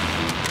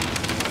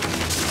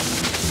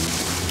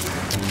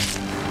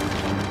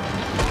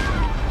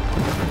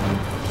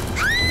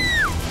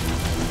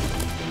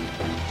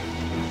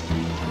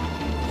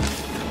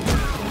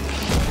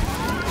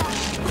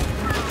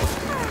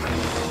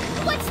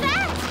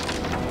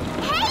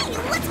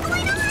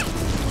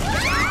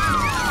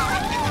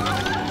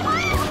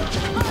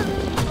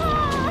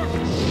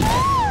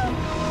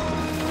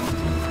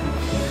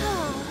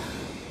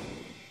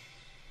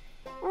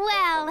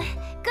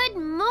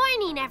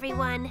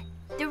 Everyone.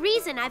 The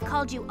reason I've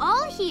called you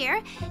all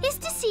here is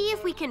to see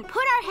if we can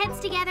put our heads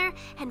together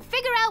and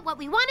figure out what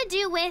we want to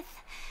do with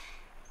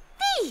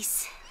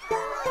these.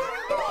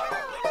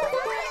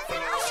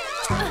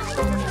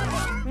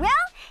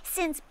 Well,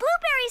 since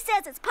Blueberry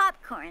says it's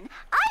popcorn,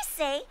 I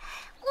say,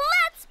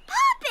 let's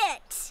pop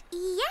it!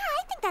 Yeah,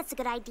 I think that's a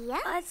good idea.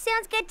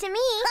 Sounds good to me.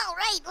 All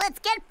right, let's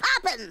get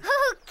poppin'.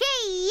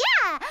 Okay,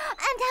 yeah!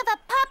 And have a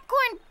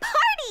popcorn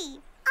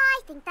party!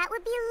 I think that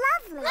would be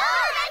lovely.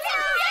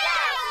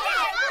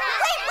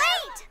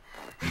 Wait!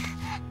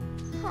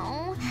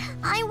 Oh,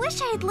 I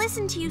wish I had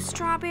listened to you,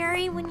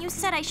 Strawberry, when you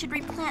said I should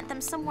replant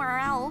them somewhere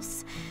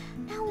else.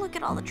 Now look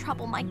at all the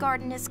trouble my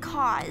garden has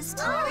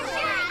caused.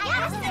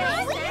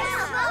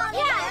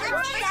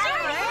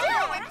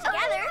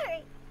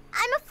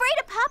 I'm afraid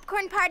a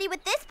popcorn party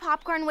with this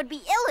popcorn would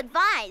be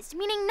ill-advised,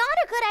 meaning not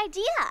a good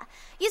idea.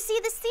 You see,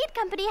 the seed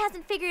company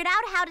hasn't figured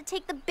out how to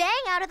take the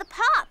bang out of the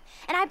pop,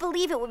 and I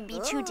believe it would be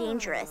too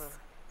dangerous.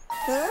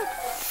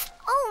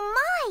 Oh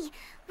my!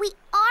 We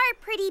are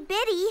pretty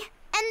bitty,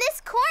 and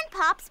this corn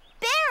pop's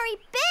very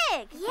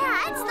big.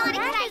 Yeah, it's not a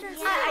good idea.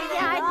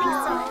 Yeah, I think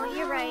so.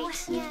 You're right.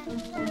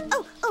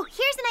 Oh,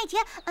 here's an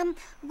idea.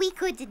 We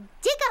could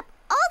dig up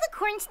all the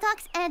corn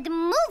stalks and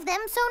move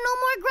them so no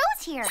more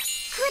grows here.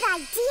 Good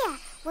idea.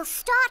 We'll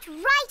start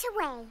right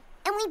away.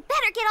 And we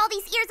better get all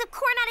these ears of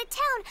corn out of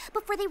town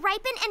before they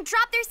ripen and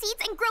drop their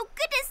seeds and grow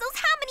goodness knows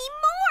how many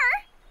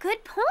more.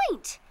 Good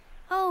point.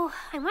 Oh,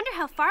 I wonder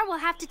how far we'll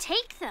have to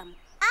take them.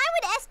 I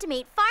would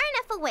estimate far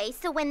enough away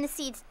so when the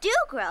seeds do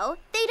grow,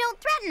 they don't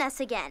threaten us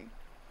again.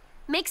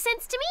 Makes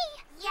sense to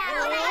me.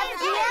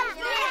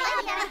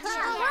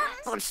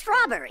 Well,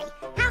 Strawberry,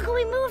 how can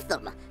we move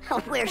them?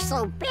 We're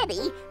so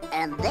bitty,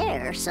 and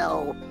they're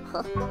so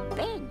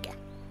big.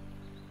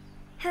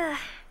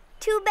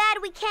 Too bad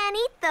we can't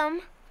eat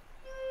them.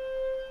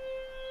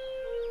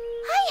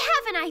 I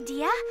have an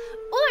idea.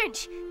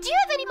 Orange, do you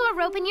have any more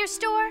rope in your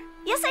store?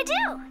 Yes, I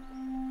do.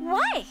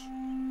 Why?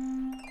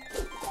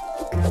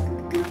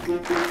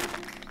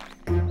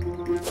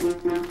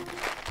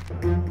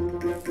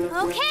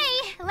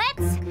 Okay,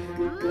 let's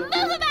move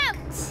about.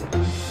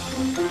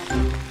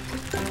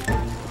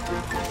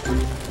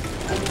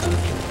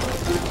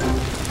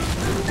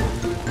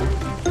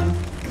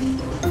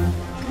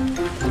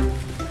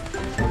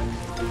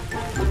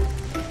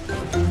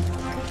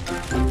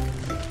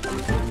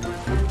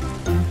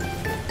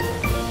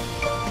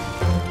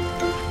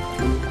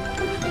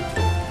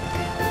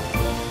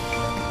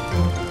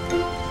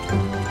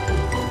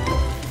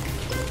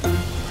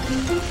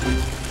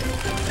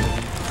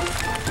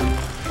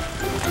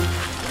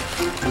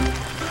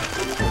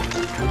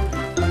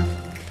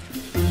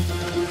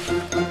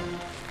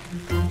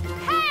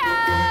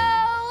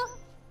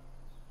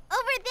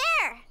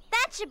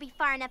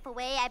 enough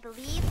away, I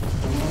believe.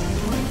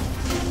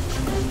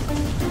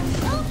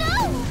 Oh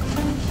no!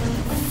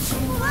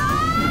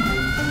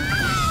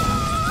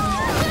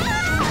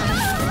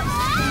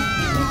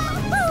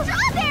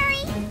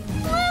 Strawberry!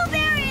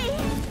 Blueberry!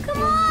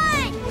 Come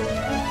on!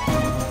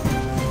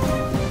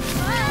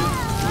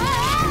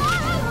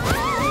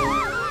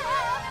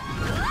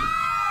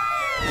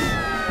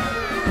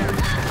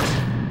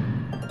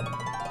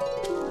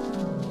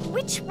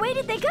 Which way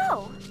did they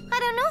go? I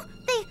don't know.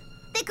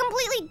 They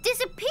completely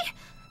disappeared.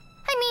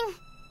 I mean,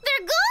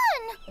 they're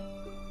gone!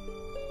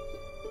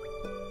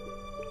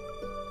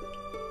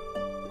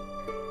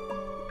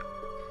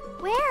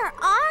 Where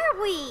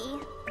are we?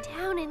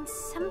 Down in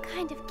some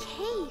kind of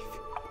cave.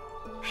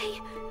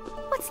 Hey,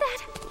 what's that?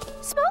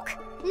 Smoke?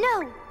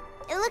 No,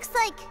 it looks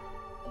like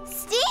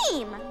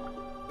steam.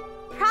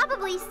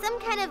 Probably some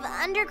kind of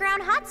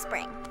underground hot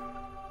spring.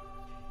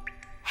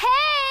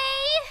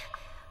 Hey!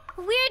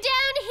 We're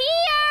down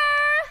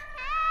here!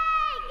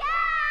 Hey,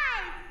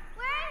 guys!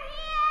 We're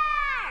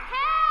here!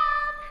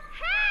 Help!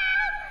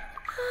 Help!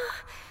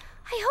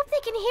 I hope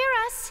they can hear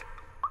us.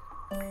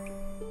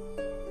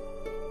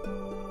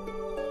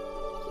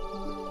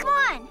 Come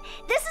on!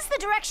 This is the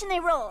direction they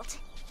rolled.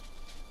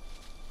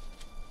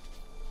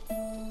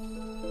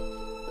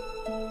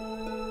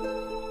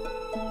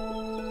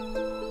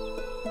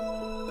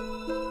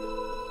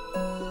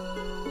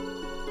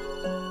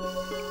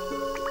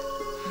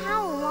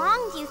 How long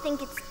do you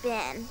think it's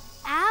been?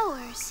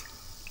 Hours.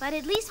 But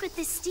at least with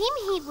this steam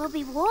heat, we'll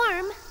be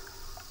warm.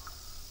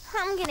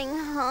 I'm getting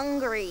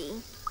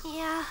hungry.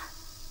 Yeah,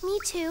 me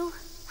too.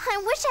 I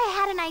wish I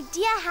had an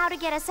idea how to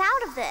get us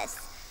out of this.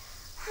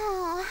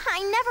 Oh, I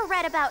never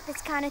read about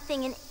this kind of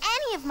thing in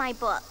any of my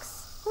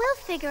books. We'll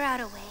figure out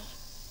a way.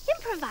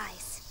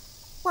 Improvise.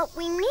 What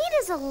we need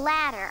is a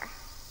ladder.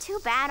 Too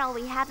bad all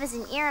we have is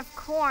an ear of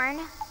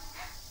corn.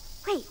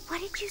 Wait,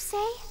 what did you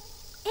say?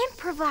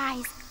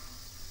 Improvise.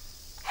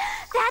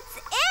 That's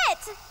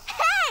it!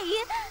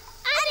 Hey!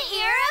 An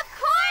ear of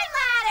corn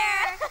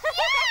ladder!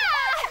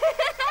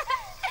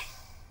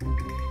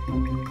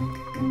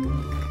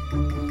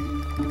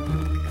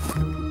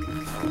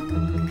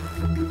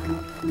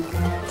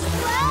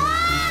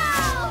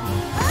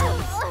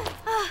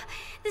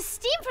 The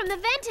steam from the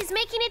vent is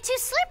making it too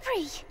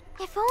slippery.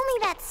 If only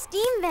that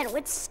steam vent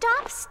would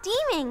stop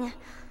steaming.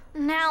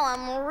 Now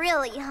I'm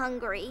really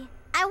hungry.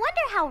 I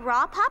wonder how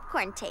raw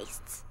popcorn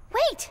tastes.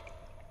 Wait,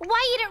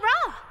 why eat it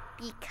raw?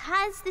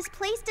 Because this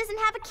place doesn't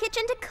have a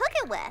kitchen to cook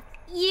it with.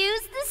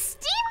 Use the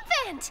steam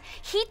vent.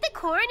 Heat the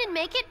corn and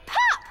make it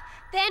pop.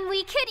 Then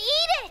we could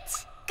eat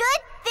it.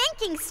 Good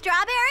thinking,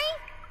 Strawberry.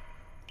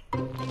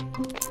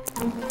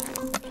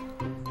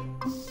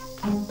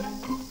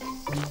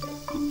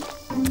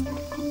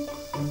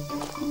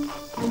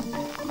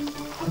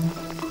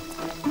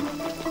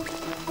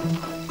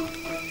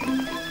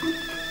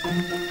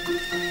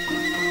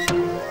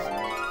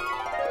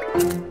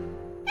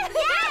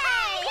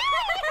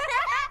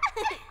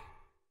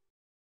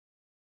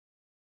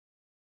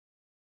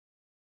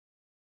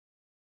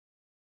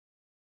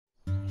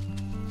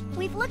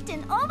 We've looked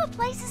in all the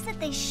places that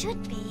they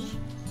should be.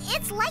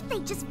 It's like they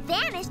just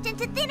vanished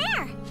into thin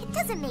air. It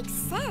doesn't make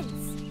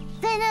sense.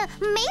 Then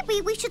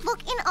maybe we should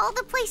look in all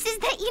the places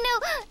that,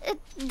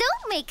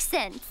 don't make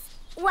sense.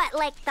 What,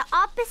 like the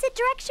opposite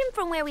direction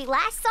from where we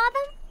last saw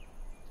them?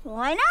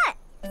 Why not?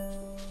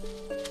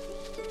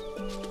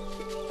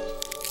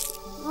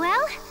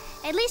 Well,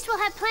 at least we'll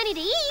have plenty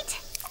to eat.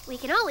 We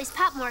can always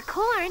pop more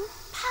corn.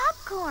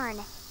 Popcorn.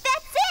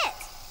 That's it.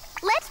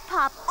 Let's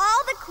pop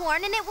all the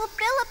corn and it will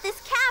fill up this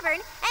cavern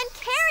and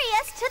carry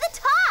us to the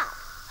top.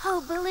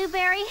 Oh,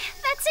 Blueberry,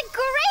 that's a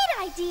great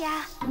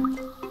idea.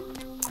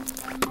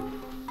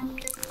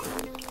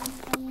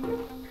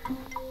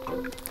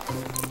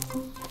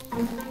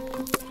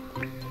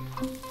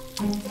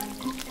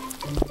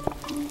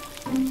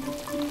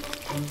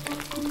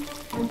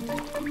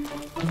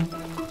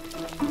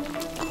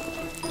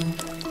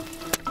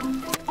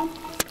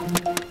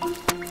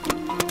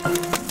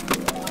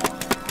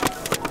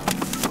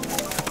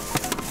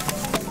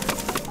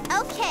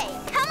 Okay,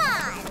 come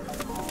on.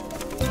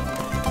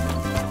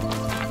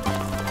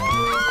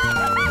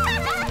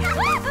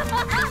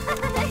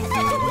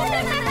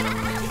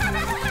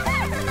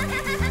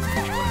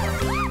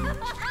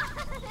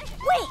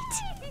 Wait!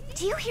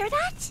 Do you hear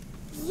that?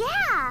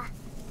 Yeah.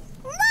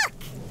 Look!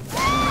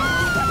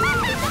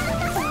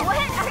 What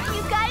are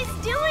you guys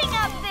doing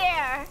up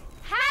there?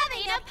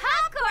 Having a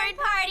popcorn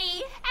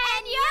party,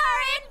 and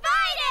you're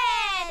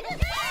invited!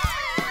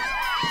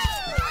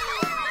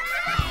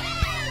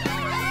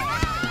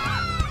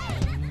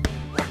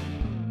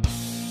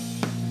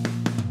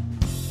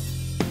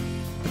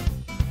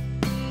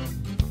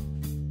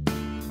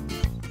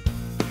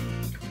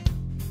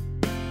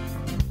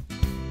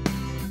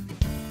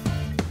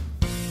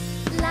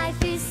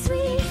 Life is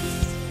sweet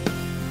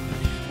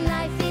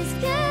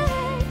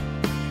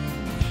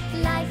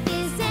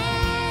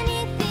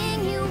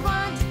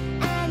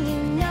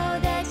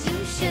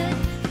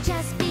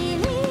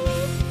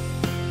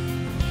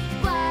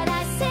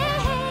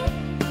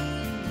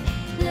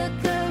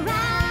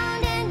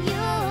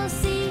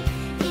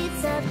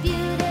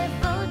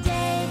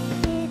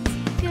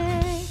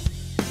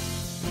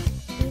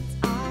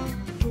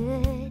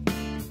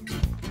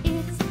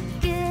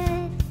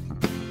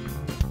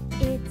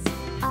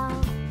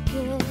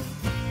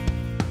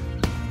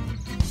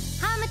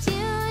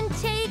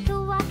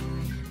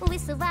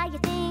whistle while you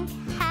think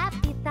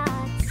happy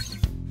thoughts.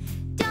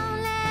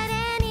 Don't let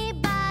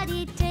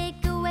anybody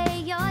take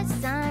away your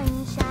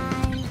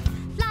sunshine.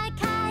 Fly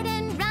kite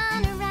and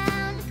run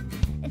around,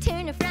 and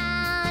turn a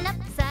frown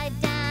upside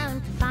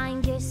down.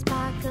 Find your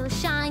sparkle,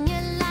 shine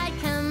your light,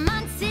 come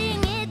on,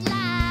 sing it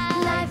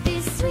loud. Life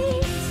is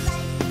sweet,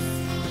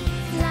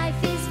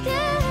 life is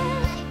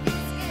good,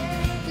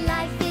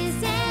 life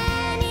is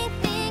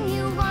anything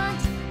you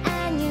want,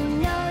 and you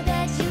know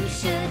that you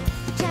should.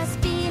 Just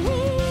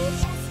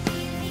believe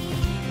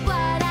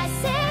what I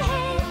say.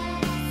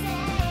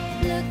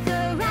 Look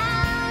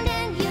around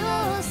and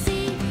you'll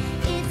see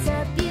it's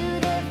a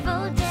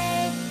beautiful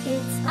day.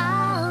 It's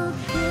all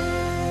good.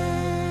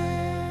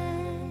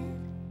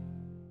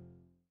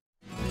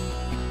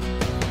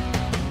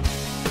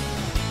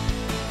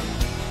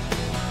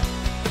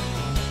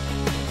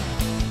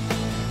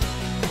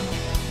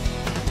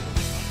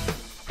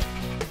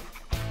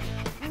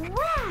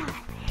 Wow!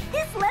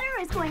 This letter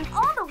is going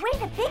all the way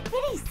to Big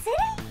Bitty City?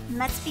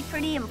 Must be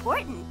pretty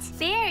important.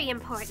 Very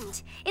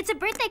important. It's a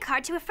birthday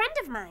card to a friend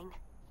of mine.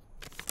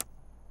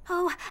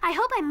 Oh, I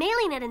hope I'm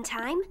mailing it in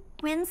time.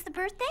 When's the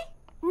birthday?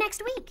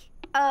 Next week.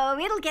 Oh,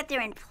 it'll get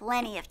there in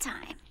plenty of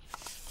time.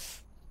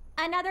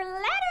 Another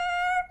letter!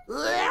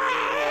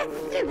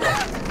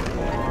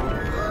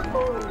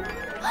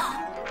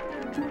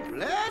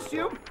 Bless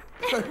you.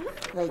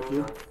 Thank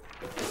you.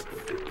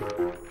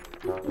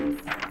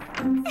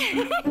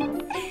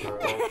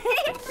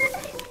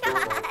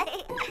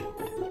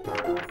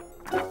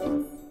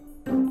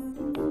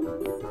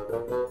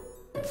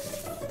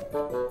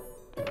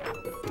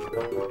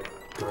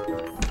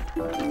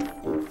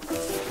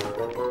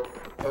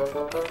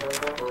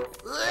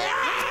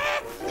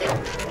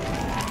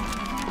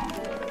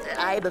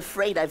 I'm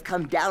afraid I've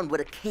come down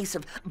with a case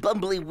of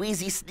bumbly,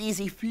 wheezy,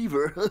 sneezy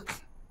fever.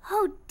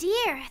 Oh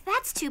dear,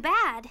 that's too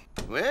bad.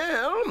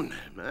 Well,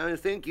 I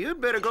think you'd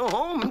better go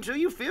home until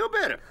you feel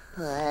better.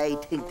 I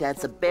think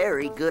that's a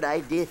very good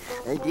idea.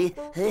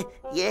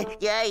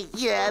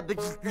 Yeah,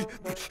 but...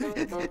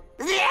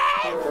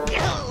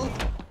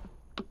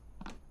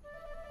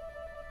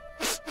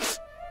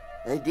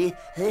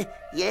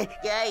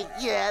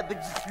 Yeah, but...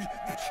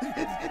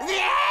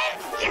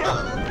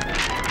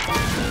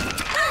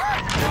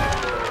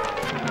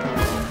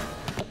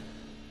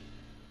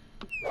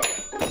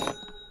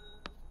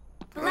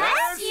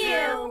 Bless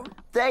you!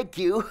 Thank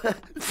you.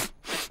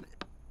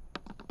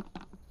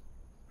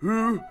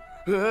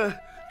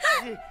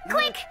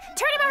 Quick,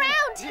 turn him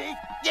around!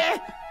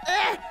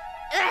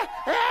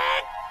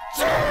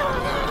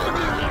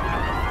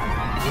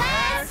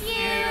 Bless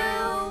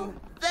you!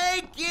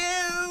 Thank you!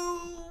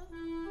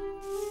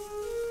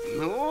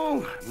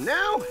 Oh,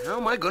 now how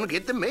am I going to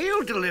get the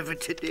mail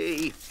delivered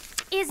today?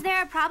 Is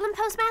there a problem,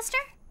 Postmaster?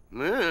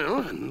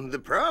 Well, the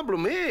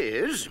problem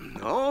is,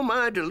 all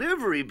my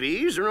delivery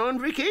bees are on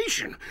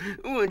vacation,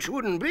 which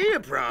wouldn't be a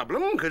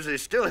problem because they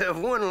still have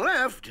one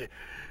left.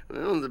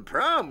 Well, the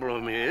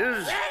problem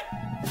is...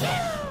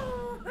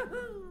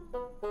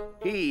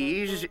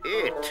 he's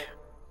it.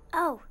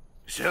 Oh.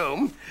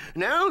 So,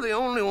 now the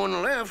only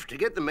one left to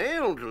get the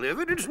mail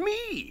delivered is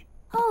me.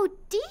 Oh,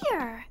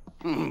 dear.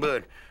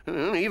 But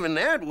even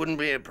that wouldn't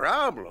be a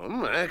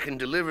problem. I can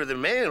deliver the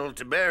mail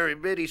to Berry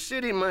Bitty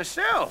City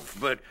myself,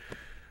 but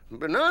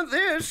not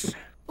this.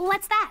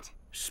 What's that?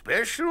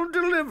 Special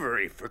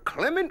delivery for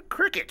Clement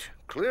Cricket,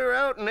 clear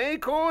out in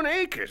Acorn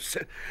Acres.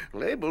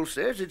 Label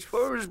says it's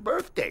for his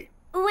birthday.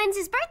 When's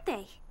his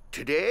birthday?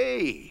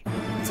 Today.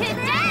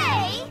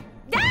 Today?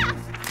 Ah!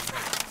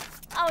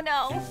 Oh,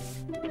 no.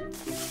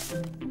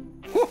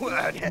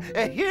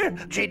 Here,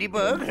 J.D.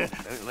 Bug,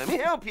 let me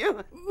help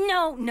you.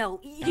 No,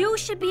 you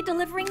should be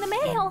delivering the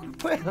mail.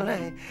 Well,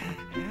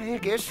 I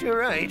guess you're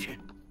right.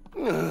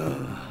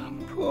 Oh,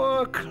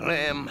 poor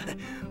Clem.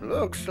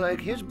 Looks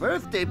like his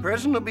birthday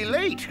present will be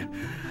late.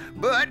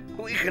 But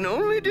we can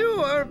only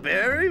do our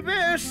very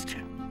best.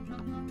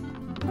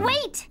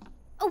 Wait!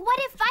 What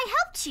if I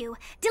helped you?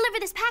 Deliver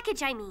this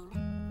package, I mean.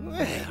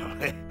 Well,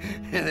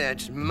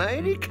 that's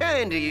mighty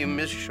kind of you,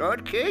 Miss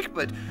Shortcake,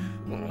 but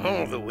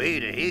all the way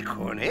to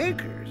Acorn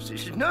Acres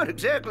is not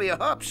exactly a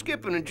hop,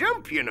 skip, and a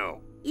jump, you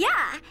know.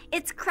 Yeah,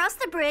 it's across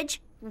the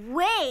bridge,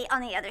 way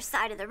on the other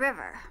side of the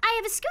river. I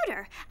have a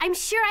scooter. I'm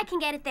sure I can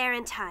get it there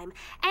in time.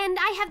 And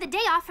I have the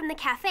day off from the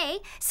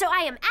cafe, so I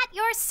am at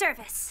your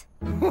service.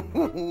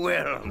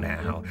 Well,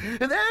 now,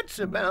 that's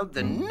about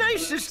the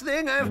nicest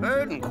thing I've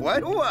heard in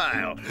quite a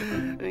while.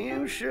 Are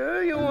you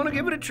sure you want to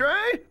give it a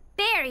try?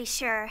 Very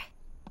sure.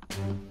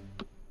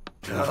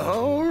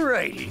 All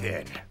righty,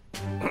 then.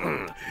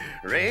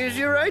 Raise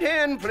your right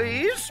hand,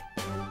 please.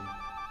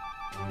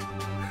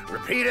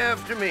 Repeat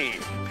after me.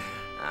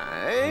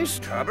 I,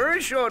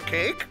 Strawberry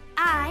Shortcake.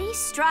 I,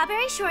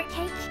 Strawberry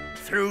Shortcake.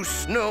 Through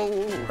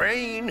snow,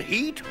 rain,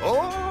 heat,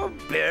 or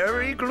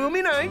very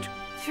gloomy night.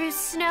 Through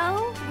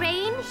snow,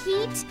 rain,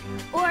 heat,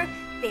 or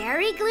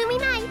very gloomy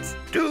night.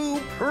 Do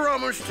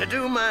promise to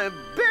do my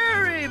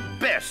very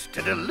best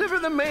to deliver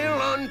the mail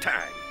on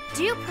time.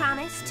 Do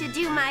promise to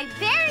do my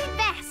very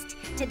best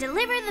to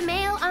deliver the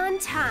mail on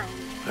time.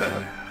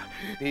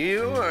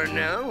 You are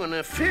now an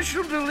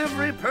official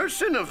delivery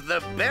person of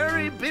the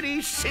Berry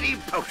Bitty City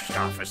Post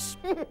Office.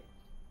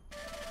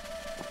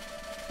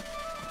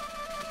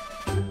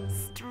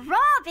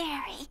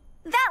 Strawberry!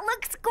 That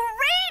looks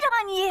great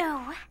on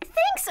you!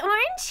 Thanks,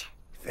 Orange.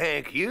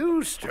 Thank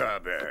you,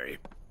 Strawberry.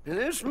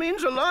 This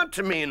means a lot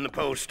to me in the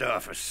post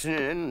office,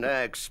 and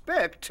I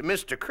expect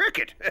Mr.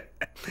 Cricket.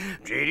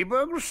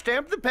 Jadybug will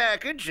stamp the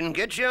package and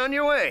get you on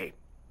your way.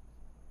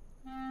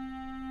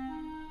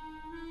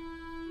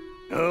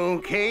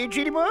 Okay,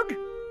 Jadybug?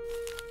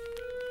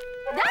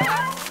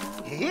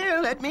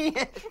 Here, let me...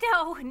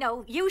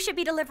 No, you should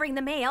be delivering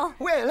the mail.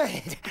 Well,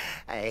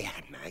 I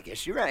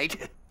guess you're right.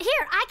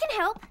 Here, I can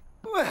help.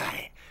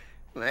 Why,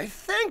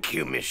 thank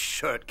you, Miss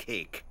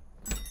Shortcake.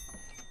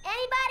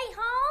 Anybody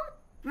home?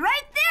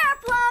 Right there,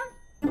 Plum!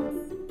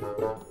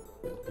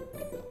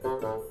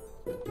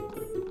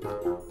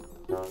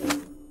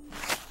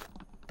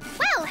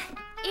 Well,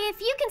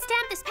 if you can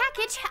stamp this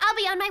package, I'll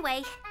be on my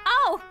way.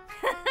 Oh,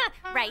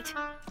 right.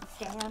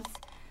 Stamps.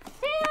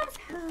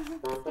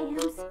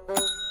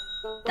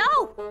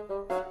 Oh!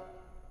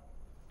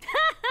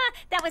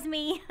 That was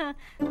me.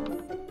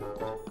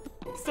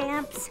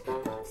 Stamps.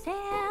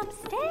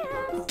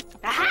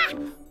 Aha!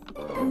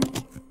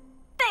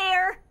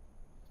 There!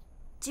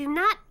 Do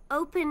not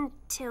open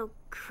till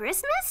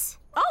Christmas?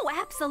 Oh,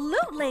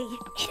 absolutely.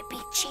 It'd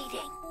be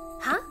cheating.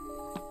 Huh?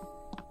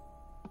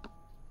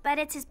 But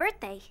it's his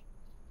birthday.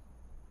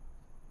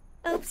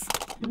 Oops.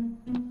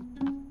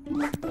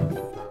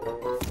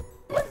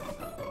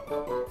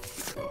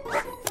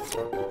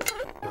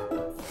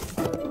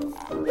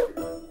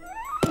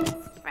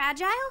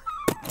 Fragile?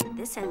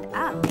 This end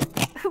up.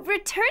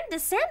 Return to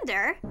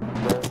sender?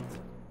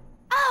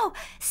 Oh,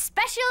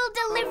 special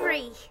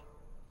delivery.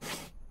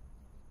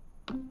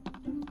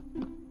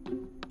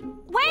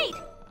 Wait!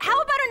 How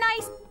about a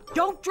nice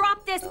 "don't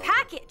drop this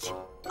package"?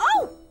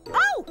 Oh!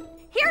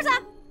 Here's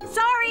a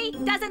 "sorry,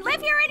 doesn't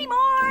live here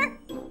anymore."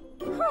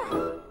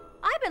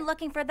 I've been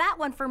looking for that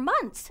one for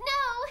months.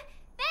 No,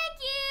 thank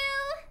you.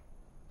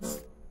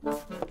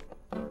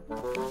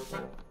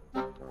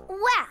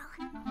 Well,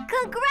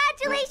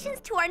 congratulations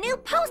to our new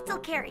postal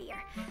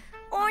carrier.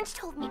 Orange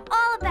told me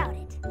all about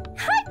it.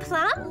 Hi,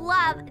 Plum.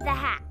 Love the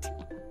hat.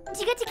 Do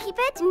you get to keep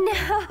it?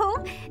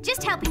 No,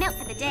 just helping out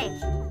for the day.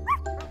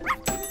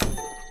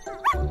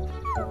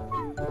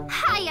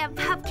 Hiya,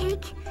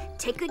 Pupcake.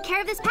 Take good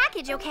care of this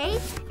package, okay?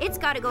 It's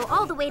got to go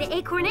all the way to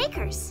Acorn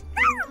Acres.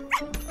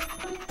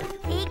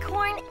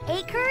 Acorn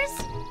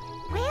Acres?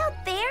 Way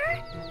out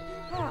there?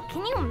 Oh,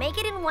 can you make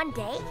it in one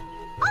day?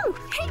 Oh,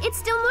 it's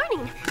still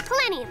morning.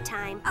 Plenty of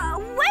time.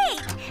 Wait!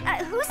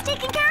 Who's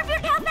taking care of your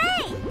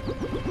cafe?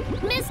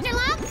 Mr.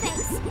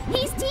 Longface.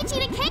 He's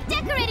teaching a cake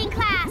decorating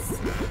class.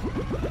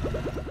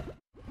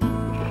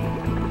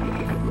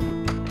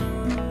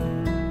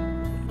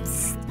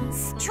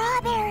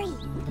 Strawberry!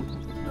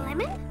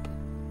 Lemon?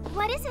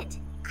 What is it?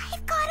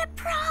 I've got a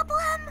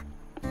problem!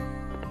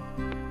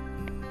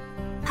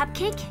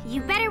 Pupcake,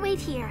 you better wait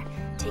here.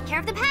 Take care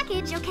of the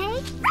package,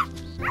 okay?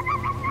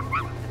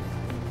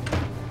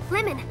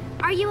 Lemon,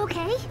 are you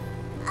okay?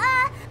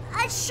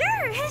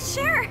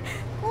 Sure.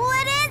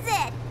 What is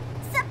it?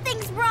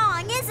 Something's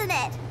wrong, isn't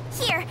it?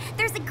 Here,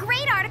 there's a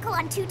great article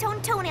on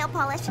two-tone toenail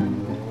polish.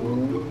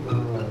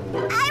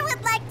 I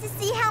would like to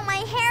see how my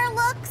hair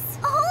looks.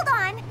 Hold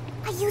on.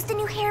 I used a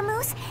new hair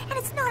mousse, and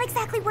it's not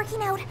exactly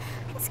working out.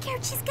 I'm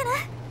scared she's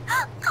gonna...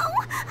 Oh,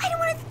 I don't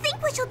want to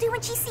think what she'll do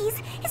when she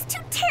sees. It's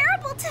too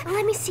terrible to...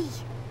 Let me see.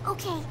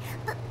 Okay,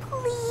 but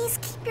please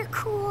keep your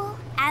cool.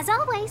 As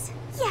always.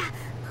 Yeah,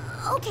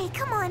 okay,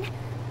 come on.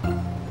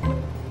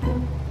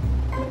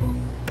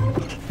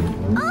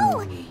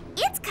 Oh,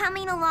 it's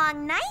coming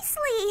along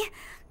nicely.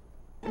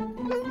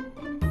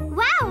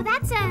 Wow,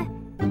 that's a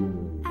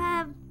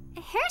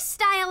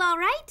hairstyle, all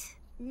right.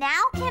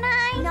 Now can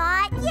I?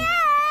 Not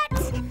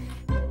yet.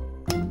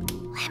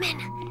 Lemon,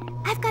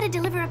 I've got to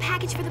deliver a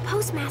package for the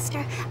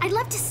postmaster. I'd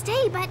love to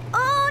stay, but...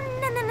 Oh,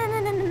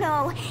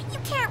 no. You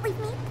can't leave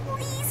me.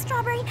 Please,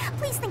 Strawberry.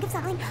 Please think of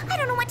something. I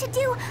don't know what to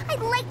do.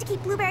 I'd like to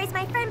keep Blueberry as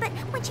my friend, but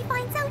when she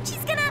finds out,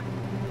 she's gonna...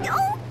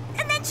 Oh,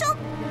 and then she'll...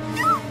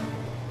 Oh,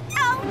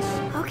 ouch.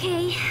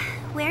 Okay,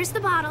 where's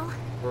the bottle?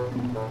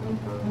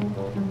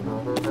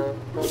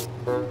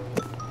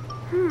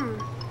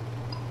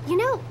 You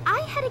know,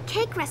 I had a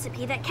cake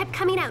recipe that kept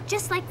coming out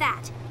just like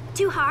that.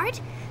 Too hard?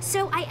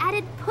 So I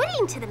added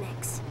pudding to the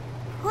mix.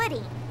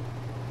 Pudding?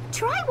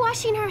 Try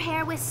washing her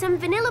hair with some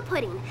vanilla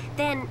pudding,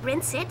 then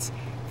rinse it,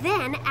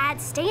 then add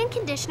stay-in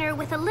conditioner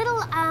with a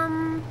little,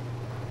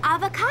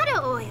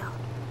 avocado oil.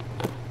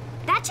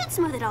 That should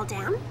smooth it all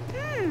down.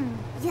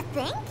 You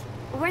think?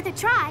 Worth a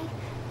try.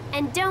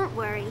 And don't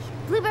worry,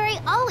 Blueberry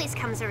always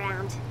comes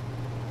around.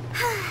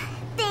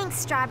 Thanks,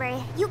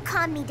 Strawberry. You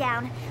calmed me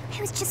down.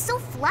 I was just so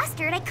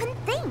flustered I couldn't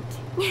think.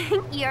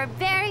 You're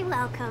very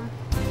welcome.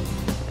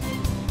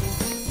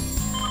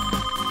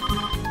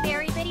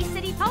 Berry Bitty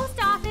City Post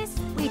Office.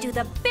 We do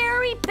the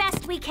very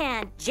best we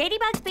can.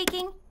 Jadybug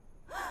speaking.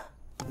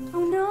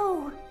 Oh,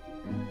 no.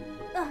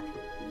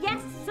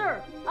 Yes,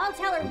 sir. I'll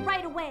tell her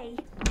right away.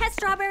 Has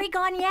Strawberry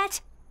gone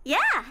yet? Yeah.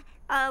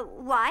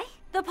 Why?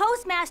 The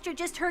postmaster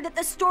just heard that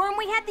the storm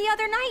we had the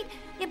other night,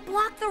 it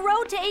blocked the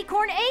road to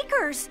Acorn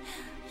Acres.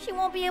 She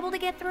won't be able to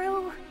get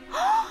through.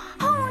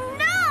 Oh,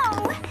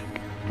 no!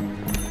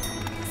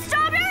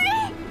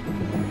 Strawberry!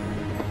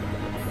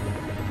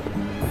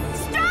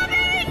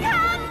 Strawberry,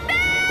 come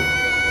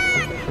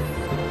back!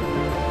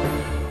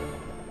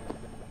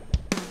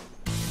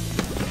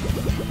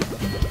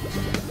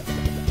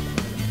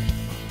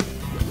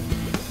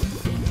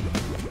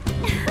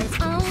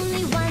 There's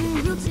only one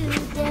rule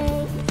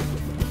today.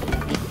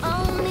 The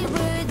only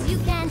words you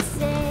can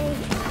say.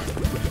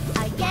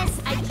 I guess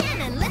I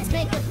can, and let's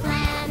make a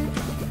plan.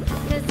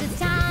 'Cause it's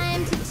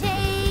time to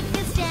take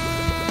a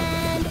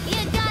stand.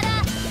 You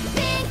gotta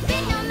think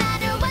big no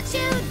matter what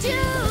you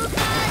do.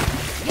 'Cause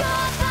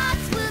your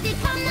thoughts will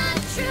become the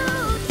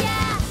truth.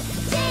 Yeah,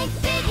 think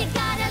big, you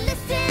gotta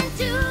listen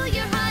to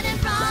your heart, and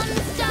from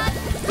the start,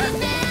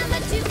 remember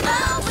to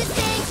always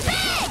think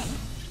big.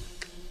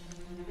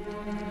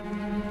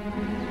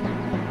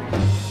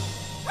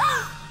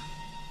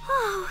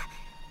 Oh,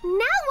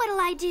 now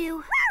what'll I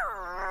do?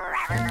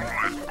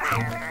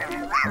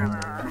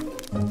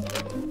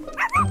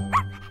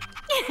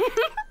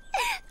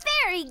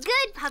 Very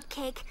good,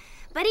 Pupcake.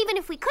 But even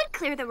if we could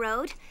clear the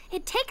road,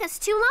 it'd take us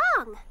too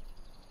long.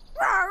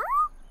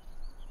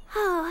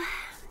 Oh,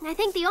 I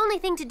think the only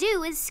thing to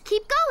do is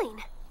keep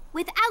going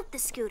without the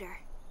scooter.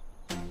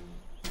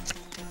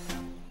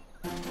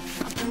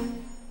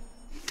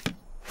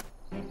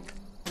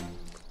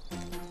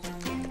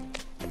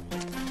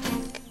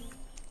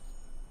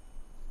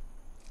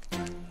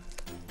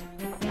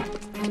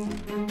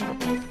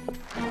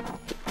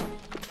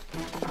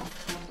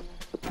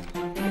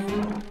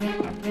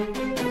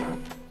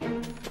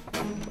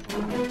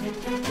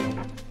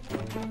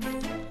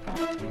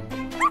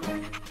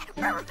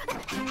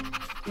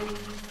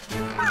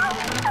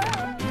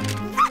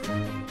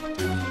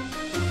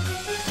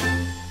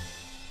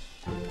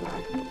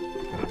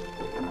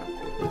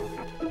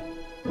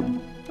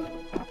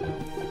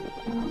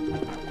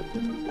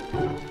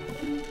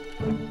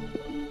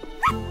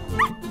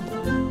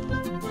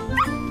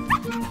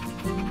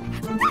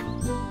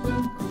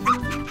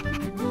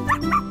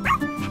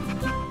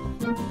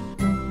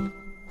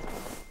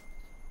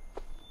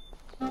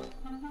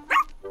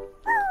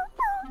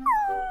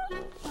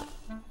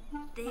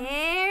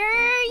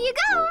 There you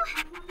go.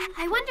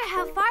 I wonder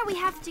how far we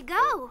have to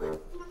go.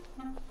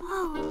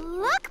 Oh,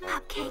 look,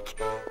 Pupcake.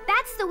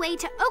 That's the way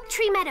to Oak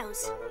Tree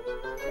Meadows.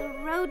 The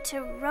road to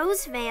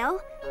Rosevale,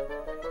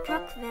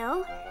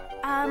 Brookville,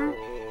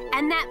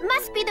 and that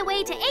must be the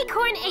way to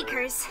Acorn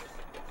Acres.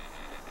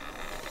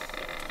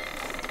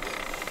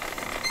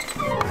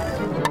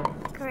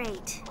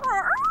 Great.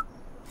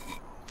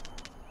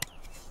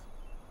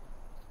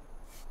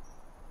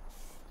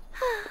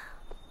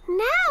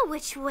 Now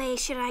which way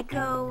should I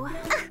go?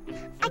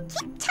 I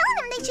keep telling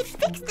them they should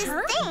fix this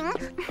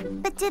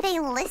thing. But do they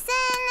listen?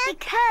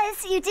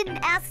 Because you didn't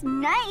ask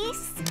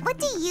nice. What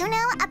do you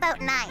know about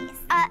nice?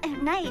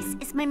 Nice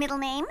is my middle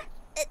name.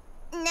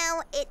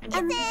 No, it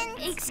isn't.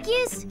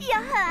 Excuse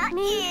Yeah,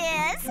 me.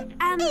 yes.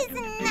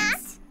 Isn't that?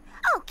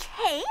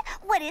 Okay,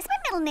 what is my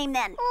middle name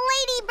then?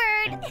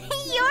 Ladybird.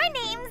 Your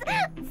name's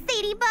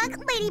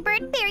Sadybug,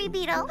 Ladybird, Berry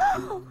Beetle.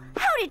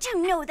 How did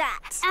you know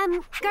that?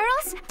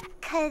 Girls?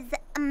 'Cause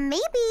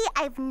maybe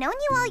I've known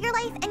you all your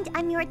life and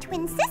I'm your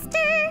twin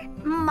sister.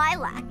 My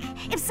luck.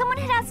 If someone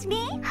had asked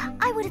me,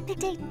 I would have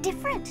picked a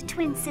different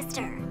twin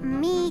sister.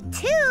 Me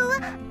too.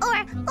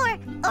 Or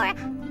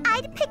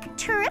I'd pick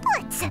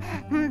triplets.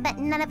 But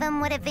none of them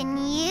would have been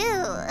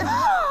you.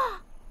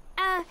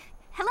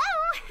 Hello?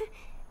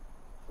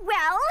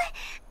 Well,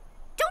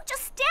 don't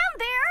just stand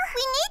there.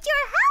 We need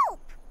your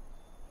help.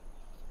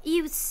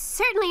 You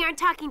certainly aren't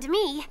talking to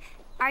me,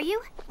 are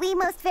you? We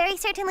most very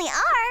certainly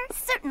are.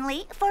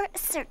 Certainly for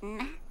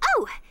certain.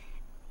 Oh,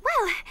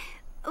 well,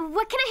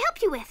 what can I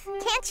help you with?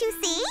 Can't you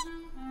see?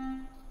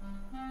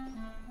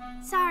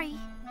 Sorry,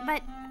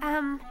 but,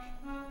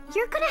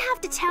 you're gonna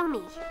have to tell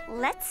me.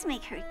 Let's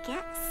make her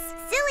guess.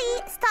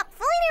 Silly, stop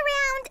fooling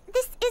around.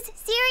 This is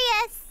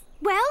serious.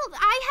 Well,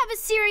 I have a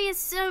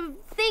serious,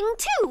 thing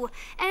too,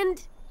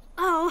 and,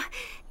 oh,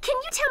 can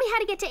you tell me how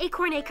to get to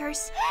Acorn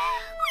Acres?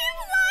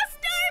 We've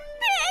lost our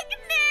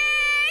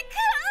picnic!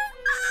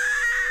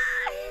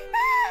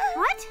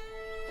 What?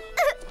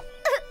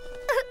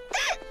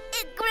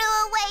 It grew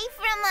away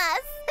from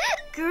us.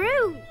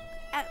 Grew,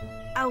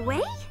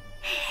 away?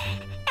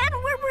 And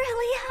we're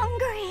really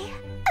hungry.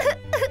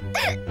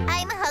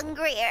 I'm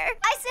hungrier.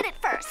 I said it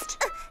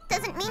first.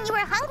 Doesn't mean you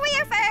were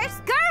hungrier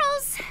first.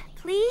 Girls,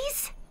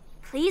 please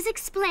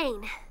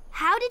explain.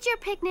 How did your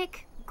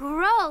picnic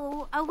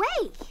grow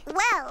away?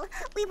 Well,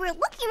 we were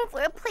looking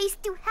for a place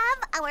to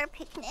have our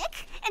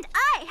picnic. And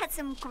I had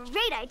some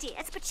great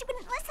ideas, but she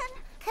wouldn't listen.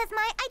 'Cause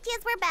my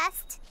ideas were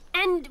best.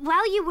 And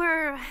while you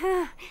were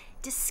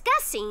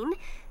discussing,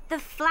 the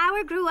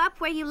flower grew up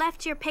where you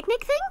left your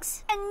picnic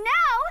things? And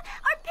now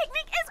our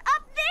picnic is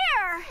up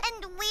there.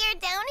 And we're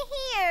down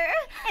here.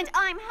 And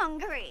I'm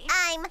hungry.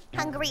 I'm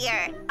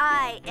hungrier.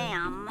 I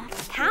am.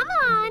 Come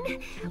on.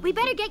 We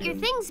better get your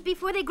things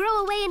before they grow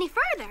away any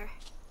further.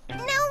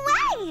 No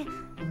way!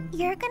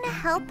 You're gonna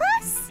help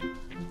us?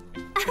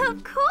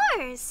 Of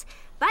course.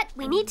 But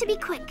we need to be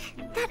quick.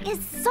 That is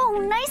so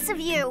nice of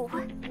you.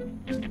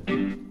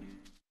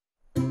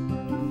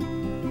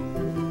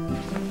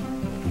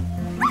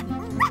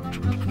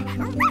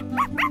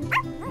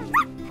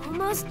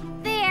 Almost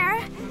there.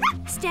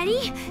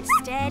 Steady,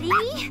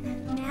 steady.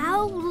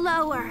 Now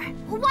lower.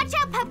 Watch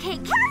out,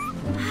 Cupcake.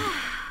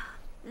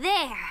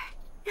 There.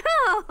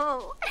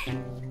 Oh.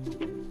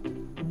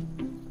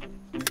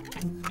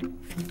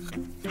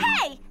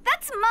 Hey,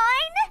 that's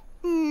mine.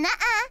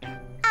 Nuh-uh.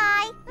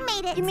 I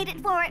made it. You made it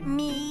for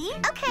me?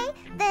 Okay,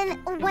 then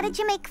what did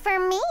you make for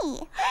me?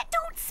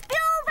 Don't spill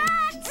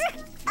that.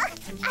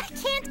 I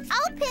can't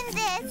open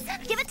this.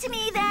 Give it to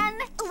me then.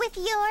 With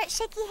your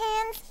shaky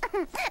hands?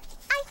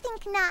 I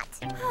think not.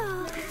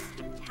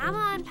 Come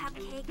on,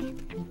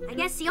 Cupcake. I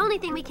guess the only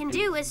thing we can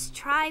do is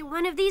try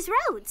one of these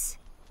roads.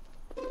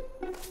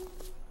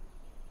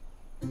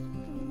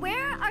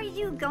 Where are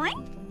you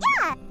going?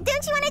 Yeah,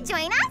 don't you want to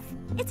join us?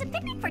 It's a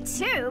picnic for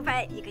two,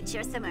 but you could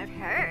share some of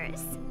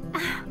hers.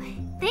 Oh,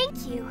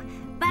 thank you,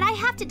 but I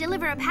have to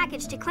deliver a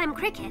package to Clem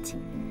Cricket.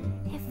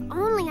 If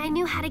only I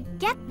knew how to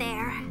get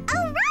there.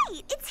 Oh,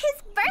 right! It's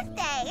his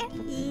birthday!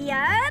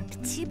 Yup.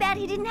 Too bad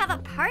he didn't have a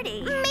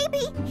party. Maybe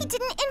he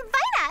didn't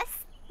invite us.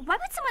 Why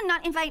would someone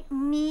not invite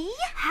me?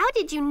 How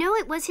did you know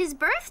it was his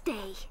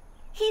birthday?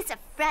 He's a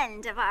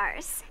friend of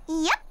ours.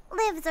 Yep,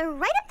 lives right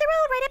up the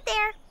road, right up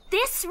there.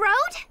 This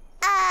road?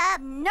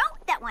 No,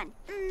 that one.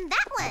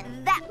 That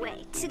one. That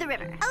way, to the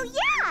river. Oh,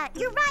 yeah,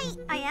 you're right.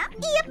 I am?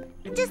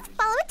 Yep, just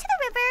follow it to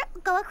the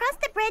river, go across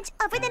the bridge,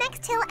 over the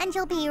next hill, and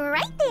you'll be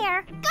right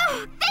there.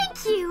 Oh,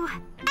 thank you!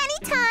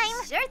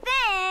 Anytime. Sure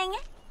thing.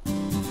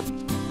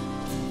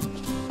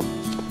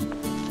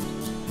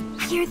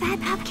 Hear that,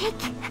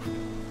 Cupcake?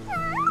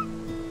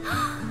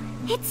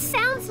 It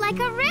sounds like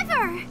a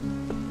river.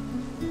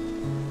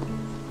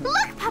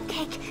 Look,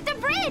 Cupcake, the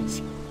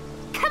bridge!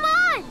 Come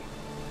on!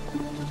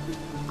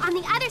 On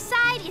the other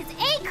side is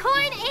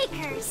Acorn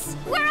Acres.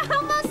 We're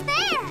almost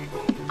there.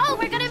 Oh,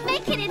 we're gonna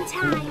make it in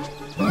time.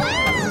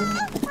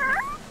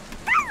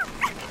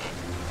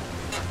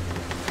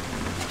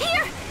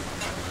 Here,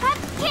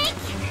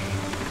 Cupcake,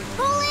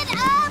 pull it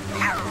up.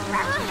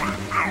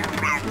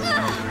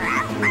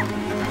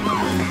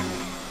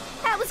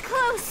 That was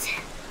close.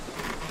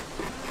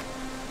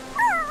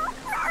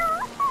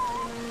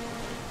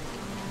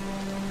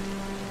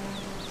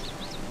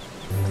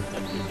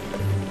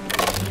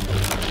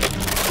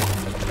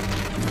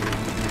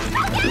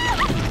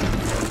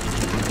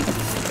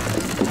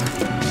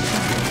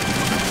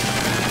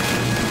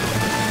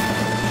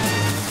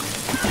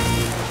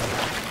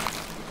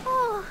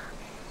 Oh,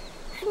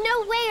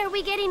 no way are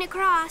we getting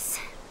across.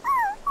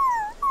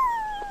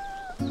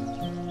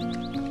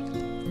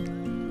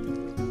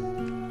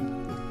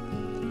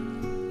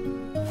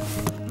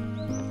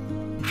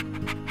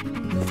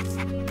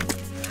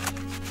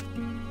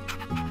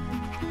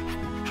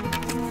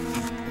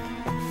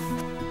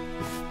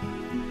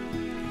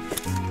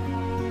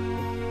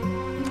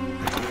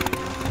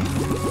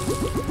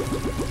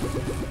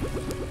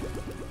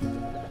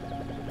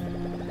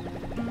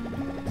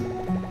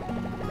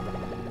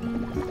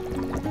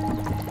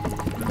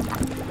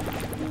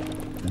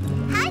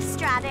 Hi,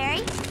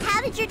 Strawberry.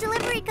 How did your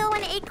delivery go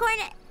in Acorn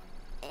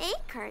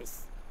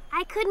Acres?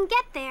 I couldn't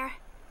get there.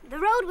 The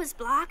road was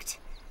blocked.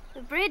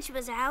 The bridge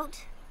was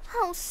out.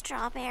 Oh,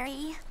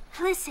 Strawberry.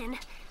 Listen,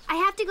 I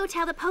have to go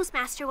tell the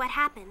postmaster what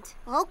happened.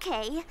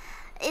 Okay.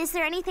 Is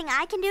there anything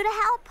I can do to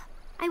help?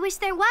 I wish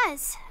there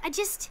was. I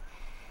just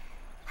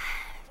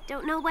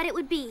don't know what it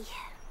would be.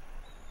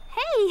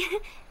 Hey,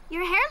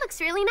 your hair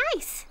looks really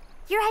nice.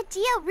 Your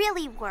idea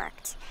really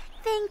worked.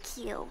 Thank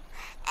you.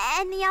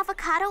 And the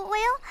avocado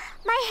oil?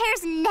 My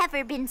hair's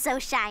never been so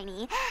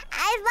shiny.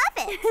 I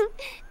love it.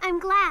 I'm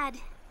glad.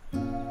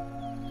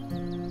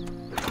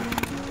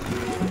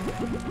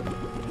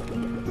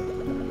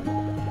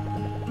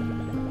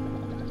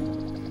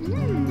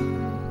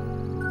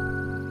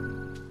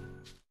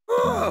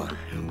 Oh,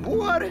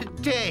 what a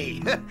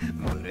day.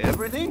 But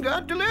everything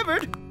got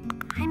delivered.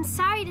 I'm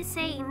sorry to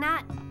say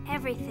not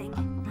everything.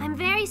 I'm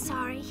very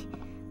sorry.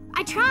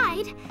 I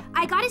tried.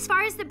 I got as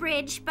far as the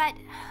bridge, but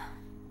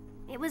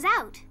it was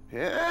out.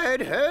 Yeah,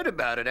 I'd heard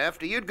about it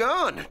after you'd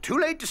gone. Too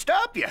late to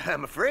stop you,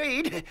 I'm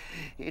afraid.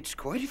 It's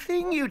quite a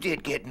thing you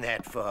did getting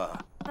that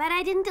far. But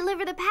I didn't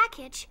deliver the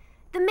package.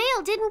 The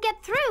mail didn't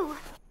get through.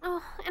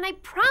 Oh, and I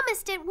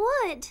promised it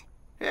would.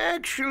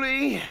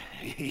 Actually,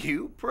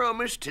 you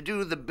promised to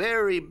do the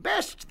very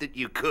best that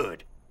you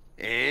could.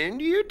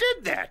 And you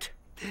did that.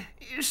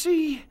 You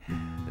see,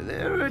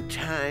 there are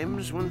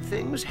times when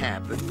things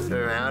happen that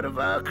are out of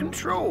our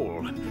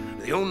control.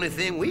 The only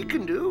thing we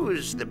can do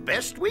is the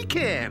best we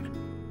can.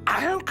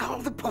 I'll call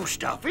the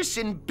post office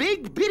in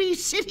Big Bitty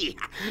City.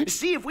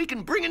 See if we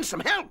can bring in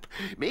some help.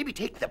 Maybe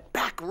take the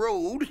back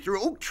road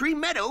through Oak Tree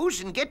Meadows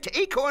and get to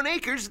Acorn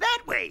Acres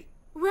that way.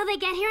 Will they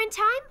get here in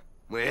time?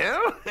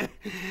 Well,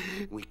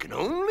 we can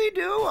only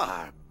do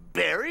our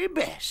very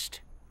best.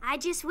 I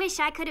just wish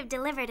I could have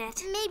delivered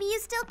it. Maybe you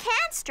still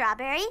can,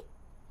 Strawberry.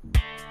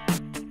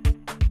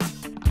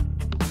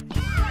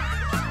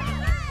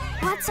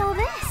 What's all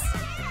this?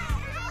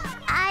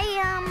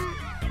 I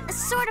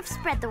sort of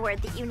spread the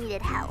word that you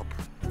needed help.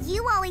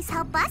 You always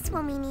help us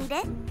when we need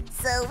it.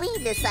 So we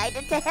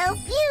decided to help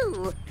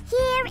you.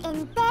 Here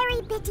in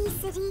Berry Bitty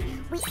City,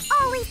 we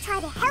always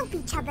try to help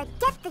each other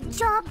get the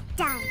job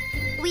done.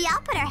 We all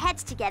put our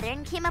heads together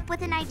and came up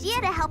with an idea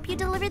to help you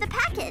deliver the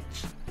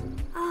package.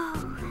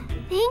 Oh,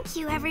 thank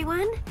you,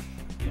 everyone.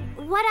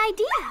 What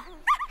idea?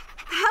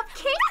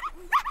 Cupcake?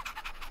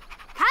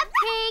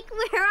 Cupcake,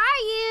 where are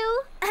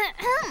you?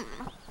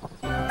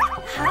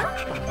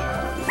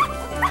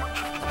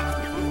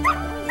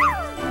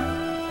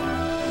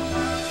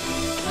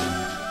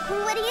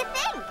 What do you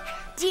think?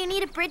 Do you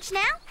need a bridge now?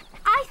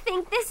 I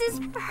think this is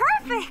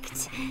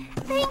perfect.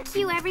 Thank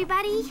you,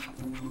 everybody.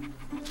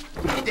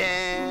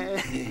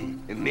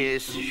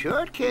 Miss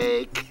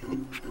Shortcake.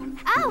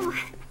 Oh.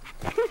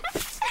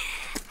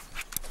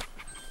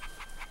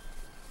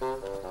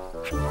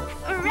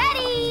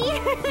 Ready!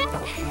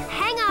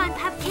 Hang on,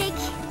 Cupcake.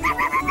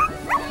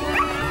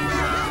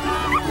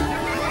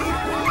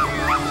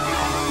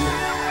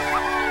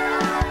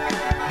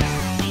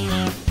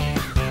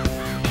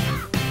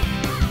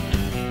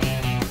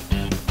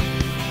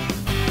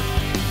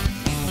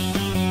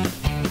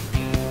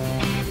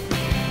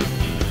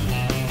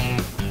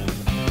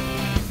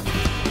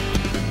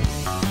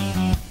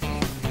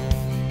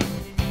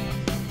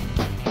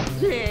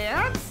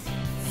 Yes?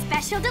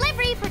 Special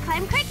delivery for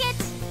Clem Cricket.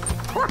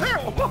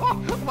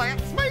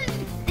 That's me.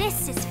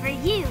 This is for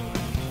you.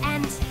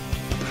 And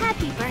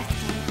happy birthday.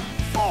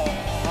 Oh,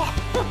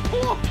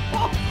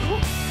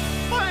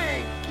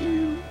 thank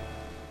you.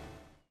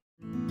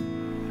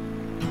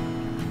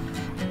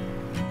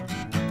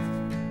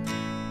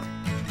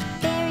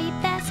 Very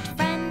best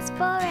friends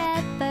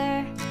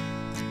forever.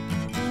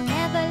 We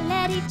never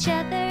let each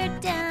other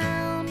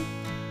down.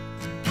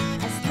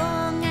 As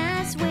long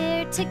as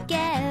we're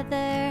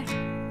together,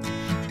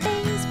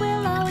 things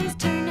will always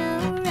turn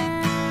around.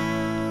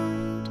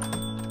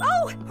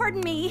 Oh,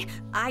 pardon me.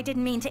 I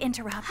didn't mean to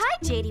interrupt. Hi,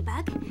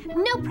 Jadybug.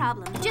 No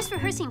problem. Just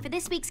rehearsing for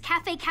this week's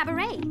Cafe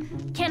Cabaret.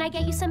 Can I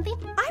get you something?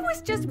 I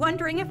was just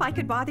wondering if I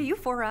could bother you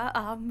for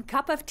a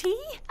cup of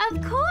tea?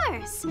 Of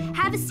course.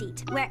 Have a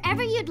seat,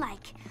 wherever you'd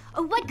like.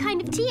 What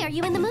kind of tea are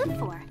you in the mood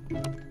for?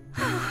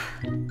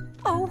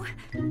 Oh,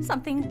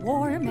 something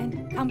warm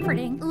and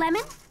comforting.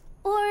 Lemon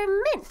or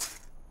mint?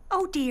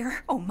 Oh,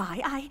 dear. Oh,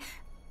 my. I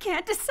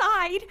can't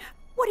decide.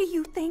 What do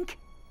you think?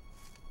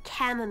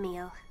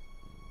 Chamomile.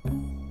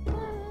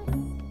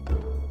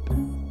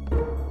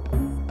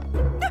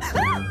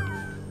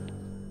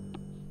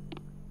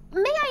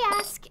 May I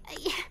ask,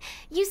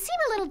 you seem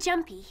a little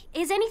jumpy.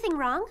 Is anything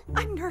wrong?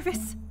 I'm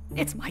nervous.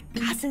 It's my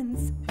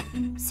cousins.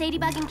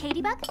 Sadybug and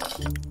Katybug?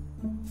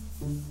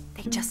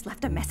 They just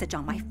left a message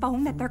on my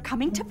phone that they're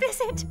coming to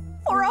visit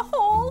for a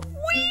whole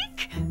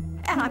week.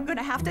 And I'm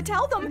gonna have to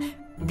tell them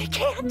they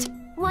can't.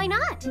 Why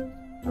not?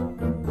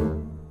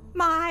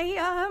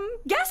 My,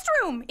 guest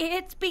room,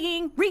 it's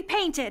being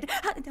repainted.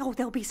 Oh,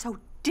 they'll be so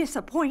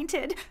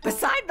disappointed,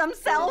 beside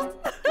themselves.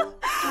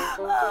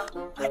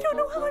 I don't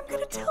know how I'm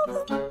gonna tell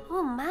them.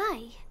 Oh,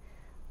 my.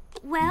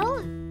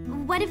 Well,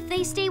 what if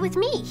they stay with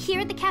me here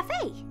at the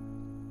cafe?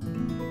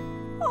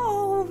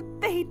 Oh,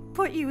 they'd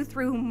put you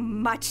through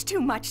much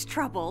too much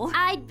trouble.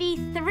 I'd be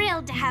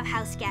thrilled to have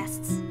house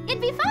guests.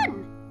 It'd be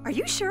fun. Are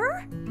you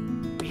sure?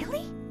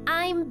 Really?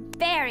 I'm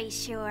very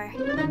sure.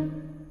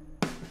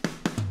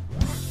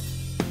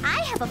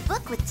 I have a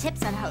book with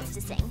tips on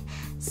hostessing.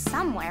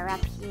 Somewhere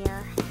up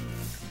here.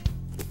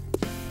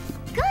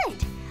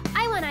 Good.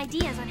 I want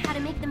ideas on how to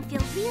make them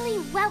feel really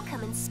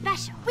welcome and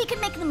special. We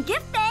could make them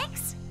gift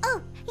bags.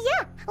 Oh,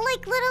 yeah,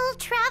 like little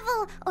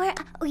travel or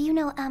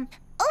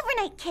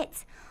overnight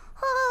kits.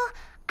 Oh,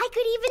 I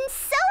could even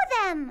sew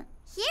them.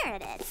 Here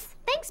it is.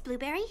 Thanks,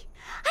 Blueberry.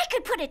 I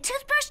could put a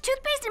toothbrush,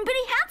 toothpaste, and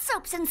bitty hand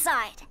soaps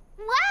inside.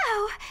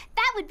 Wow,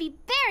 that would be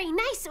very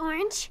nice,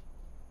 Orange.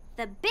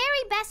 The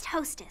very best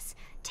hostess.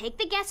 Take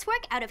the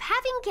guesswork out of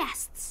having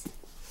guests.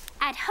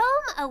 At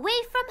home,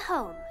 away from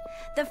home.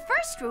 The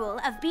first rule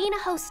of being a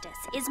hostess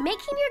is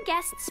making your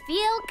guests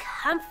feel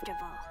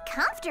comfortable.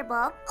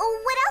 Comfortable?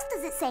 Oh, what else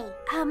does it say?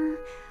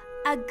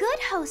 A good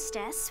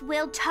hostess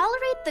will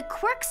tolerate the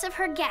quirks of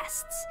her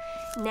guests.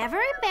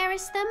 Never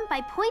embarrass them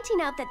by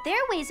pointing out that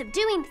their ways of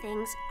doing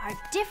things are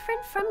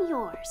different from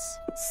yours.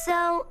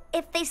 So,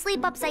 if they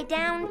sleep upside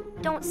down,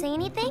 don't say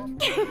anything?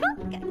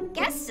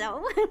 Guess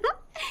so.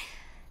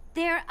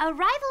 Their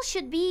arrival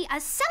should be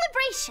a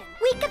celebration.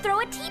 We could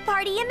throw a tea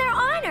party in their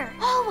honor.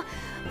 Oh,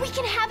 we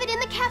can have it in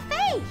the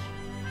cafe.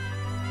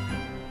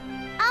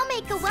 I'll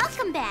make a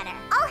welcome banner.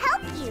 I'll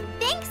help you.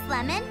 Thanks,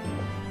 Lemon.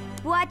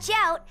 Watch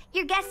out.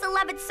 Your guests will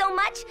love it so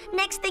much,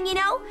 next thing you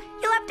know,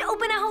 you'll have to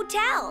open a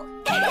hotel.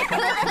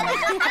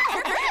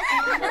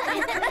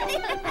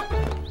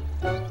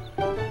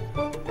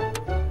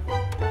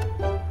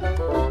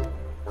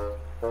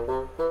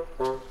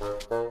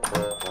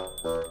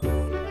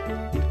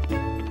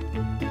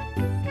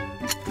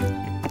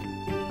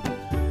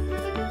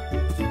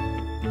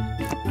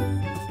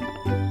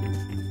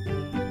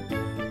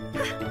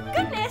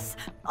 Goodness!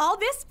 All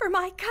this for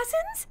my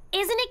cousins?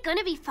 Isn't it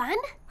gonna be fun?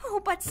 Oh,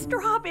 but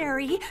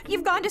Strawberry,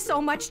 you've gone to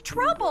so much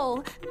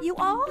trouble. You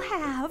all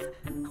have.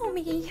 Oh,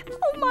 me.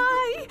 Oh,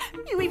 my.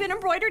 You even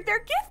embroidered their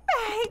gift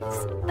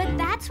bags. But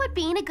that's what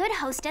being a good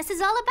hostess is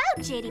all about,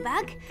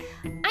 Jadybug.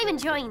 I'm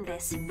enjoying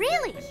this,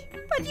 really.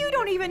 But you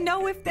don't even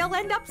know if they'll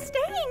end up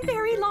staying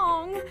very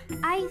long.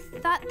 I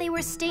thought they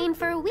were staying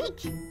for a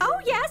week. Oh,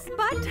 yes,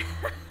 but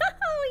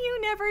you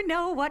never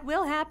know what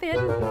will happen.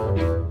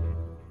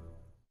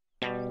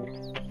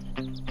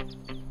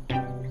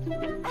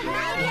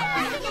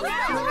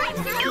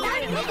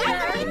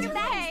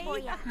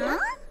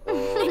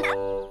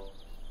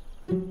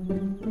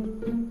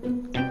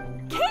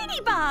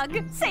 Katybug,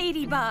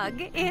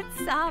 Sadybug,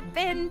 it's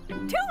been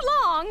too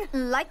long.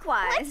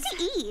 Likewise. What's to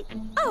eat?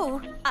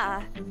 Oh,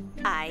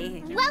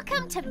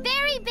 Welcome to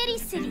Berry Bitty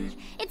City.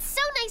 It's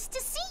so nice to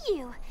see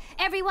you.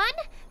 Everyone,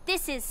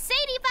 this is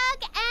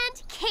Sadybug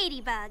and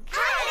Katybug.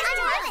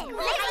 Hi,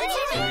 Nice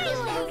to meet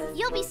you.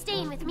 You'll be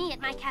staying with me at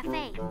my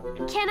cafe.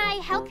 Can I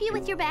help you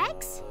with your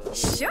bags?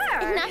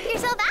 Sure. Knock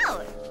yourself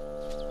out.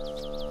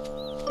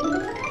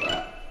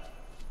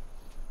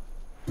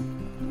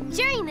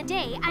 During the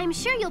day, I'm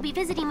sure you'll be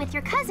visiting with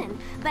your cousin,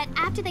 but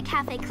after the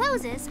cafe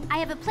closes, I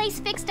have a place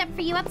fixed up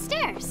for you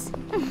upstairs.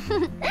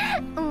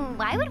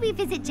 Why would we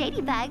visit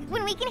Jadybug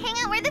when we can hang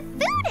out where the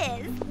food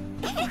is?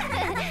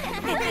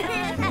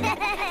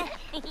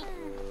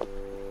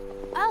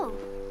 Oh,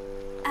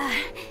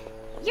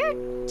 you're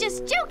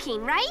just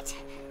joking, right?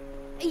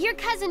 Your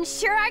cousins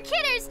sure are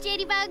kidders,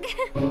 Jadybug.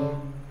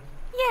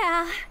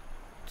 yeah,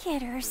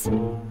 kidders.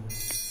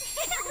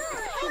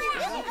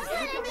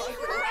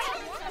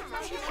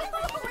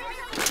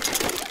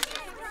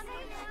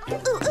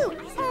 Ooh,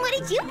 what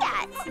did you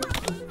get?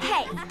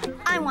 Hey,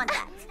 I want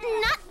that.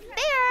 Not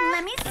fair.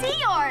 Let me see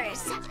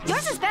yours.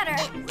 Yours is better.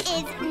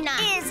 Is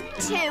not. Is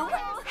too.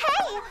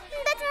 Hey,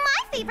 that's my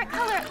favorite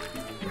color.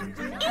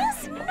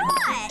 Is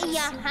not.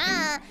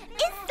 Yeah,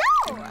 it's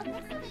so.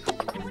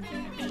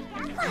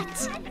 What?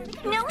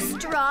 No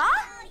straw?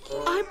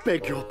 I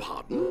beg your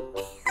pardon?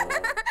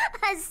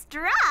 A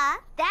straw?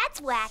 That's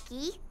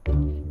wacky.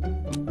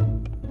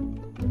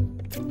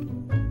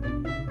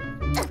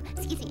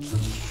 Excuse me.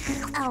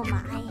 Oh,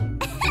 my.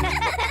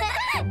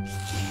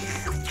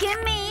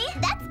 Gimme.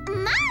 That's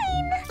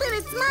mine. But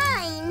it's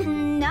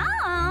mine. No.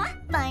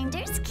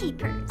 Finders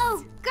keepers.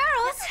 Oh,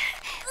 girls,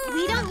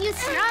 we don't use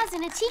straws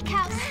in a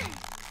teacup.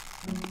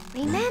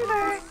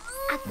 Remember,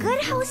 a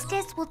good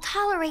hostess will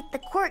tolerate the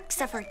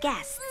quirks of her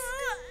guests.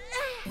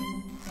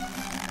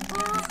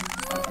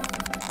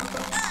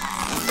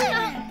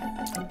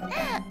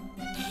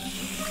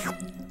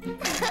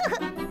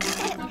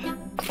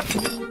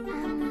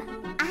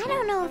 I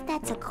don't know if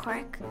that's a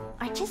quirk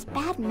or just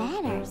bad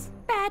manners.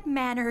 Bad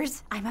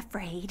manners, I'm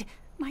afraid.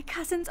 My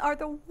cousins are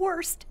the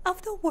worst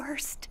of the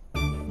worst.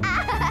 Oh,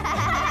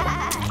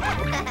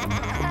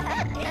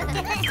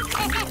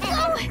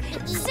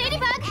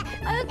 Sadybug!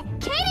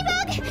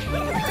 Katybug!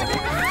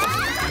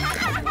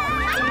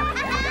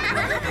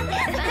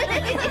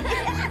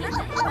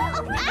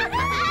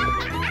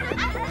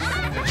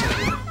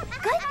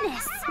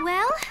 Goodness!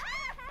 Well,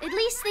 at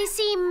least they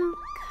seem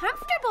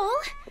comfortable,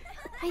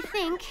 I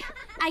think.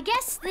 I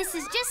guess this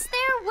is just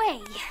their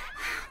way.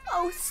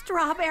 Oh,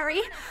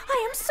 Strawberry,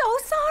 I am so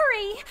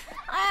sorry.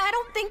 I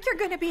don't think you're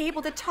going to be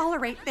able to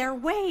tolerate their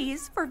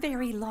ways for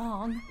very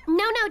long.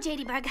 No,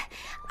 Jadybug.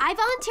 I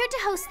volunteered to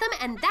host them,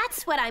 and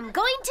that's what I'm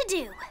going to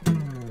do.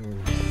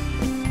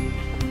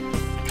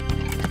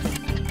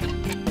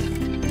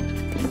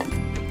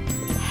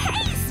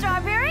 Hey,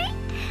 Strawberry!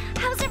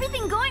 How's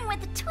everything going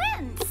with the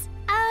twins?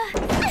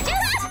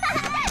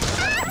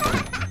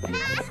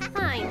 Just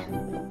fine.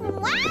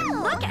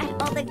 Wow! Look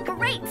at all the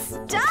great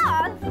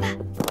stuff!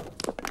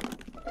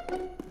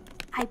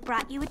 I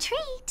brought you a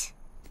treat.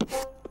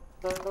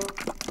 Ooh,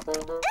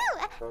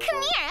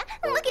 come here.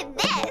 Look at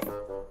this.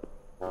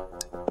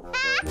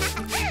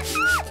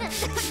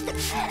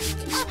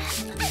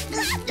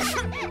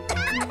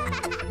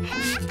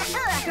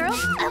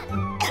 Girls,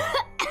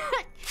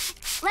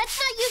 let's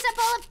not use up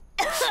all of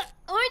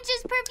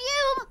Orange's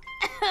perfume.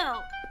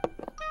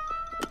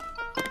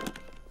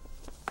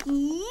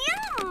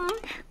 Yum!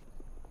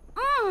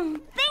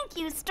 Thank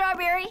you,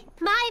 Strawberry.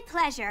 My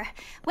pleasure.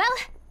 Well,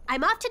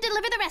 I'm off to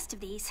deliver the rest of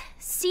these.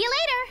 See you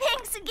later.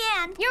 Thanks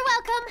again. You're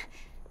welcome.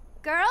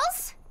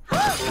 Girls?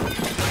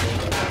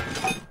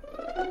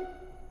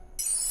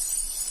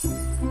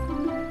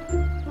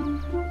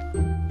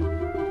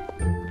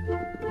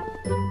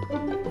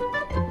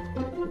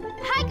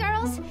 Hi,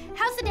 girls.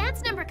 How's the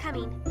dance number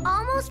coming?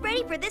 Almost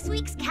ready for this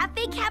week's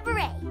Cafe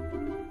Cabaret.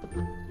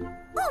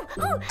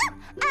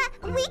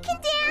 We can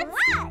dance.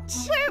 Watch.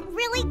 We're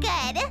really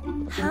good.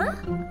 Huh?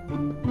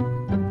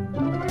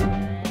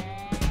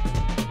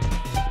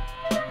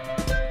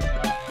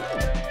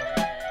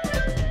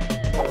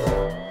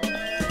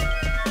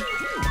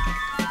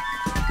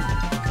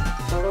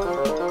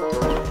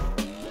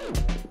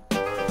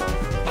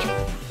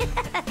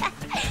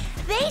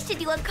 They should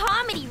do a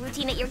comedy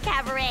routine at your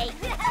cabaret.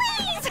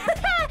 Please!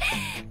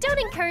 Don't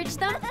encourage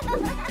them.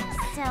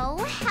 So,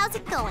 how's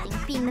it going,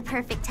 being the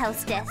perfect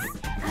hostess?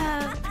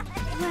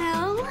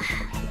 Well...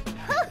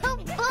 Oh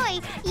boy,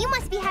 you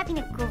must be having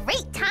a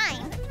great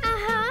time.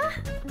 Uh-huh.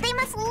 They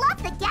must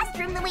love the guest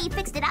room the way you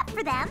fixed it up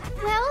for them.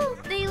 Well,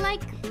 they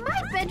like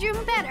my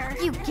bedroom better.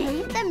 You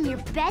gave them your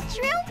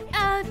bedroom?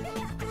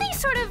 They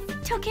sort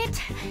of took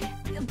it.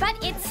 But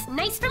it's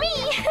nice for me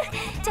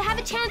to have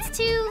a chance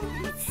to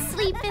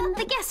sleep in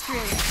the guest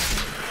room.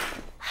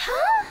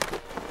 Huh?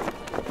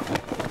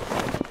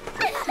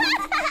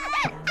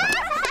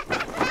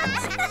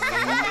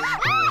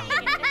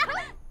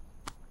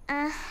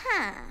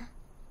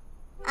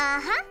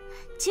 Uh-huh.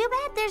 Too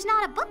bad there's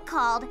not a book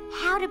called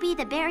How to Be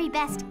the Very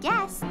Best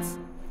Guests.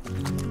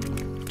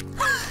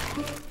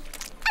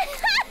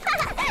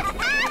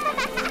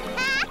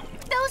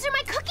 Those are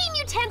my cooking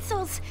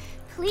utensils.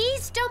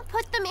 Please don't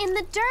put them in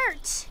the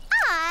dirt.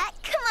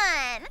 Come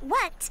on.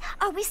 What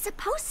are we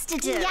supposed to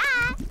do?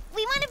 Yeah,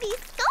 we want to be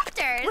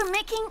sculptors. We're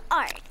making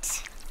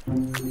art.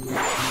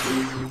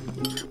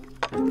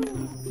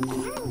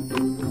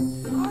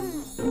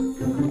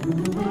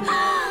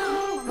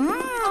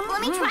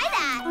 Let me try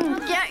that.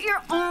 Get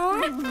your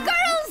own.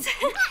 Girls!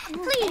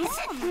 Please,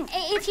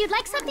 if you'd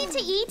like something to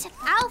eat,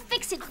 I'll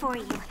fix it for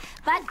you.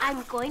 But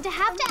I'm going to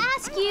have to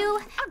ask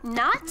you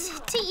not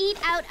to eat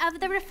out of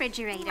the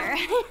refrigerator.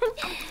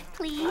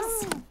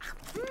 Please.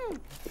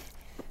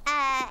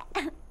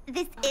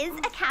 This is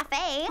a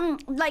cafe.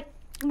 Like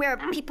where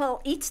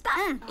people eat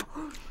stuff?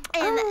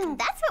 And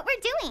that's what we're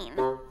doing.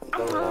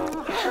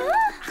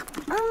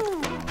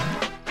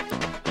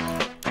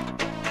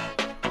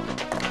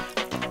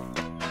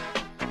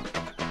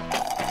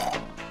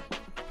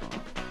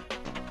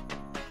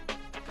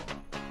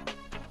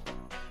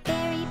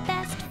 Very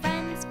best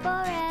friends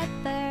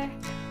forever.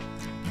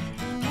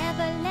 We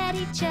never let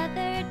each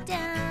other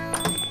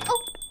down.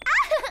 Oh,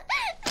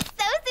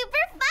 so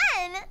super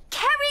fun.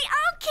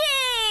 Karaoke!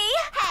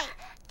 Hey,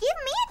 give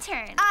me a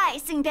turn. I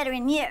sing better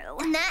than you.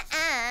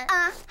 Nuh-uh.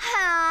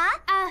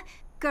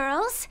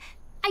 Girls,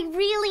 I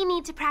really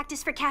need to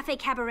practice for Cafe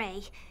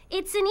Cabaret.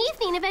 It's an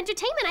evening of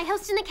entertainment I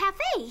host in the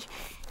cafe.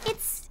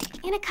 It's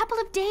in a couple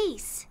of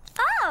days.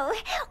 Oh,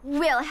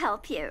 we'll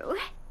help you.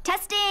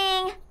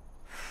 Testing.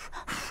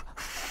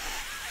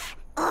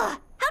 How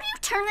do you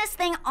turn this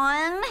thing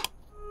on?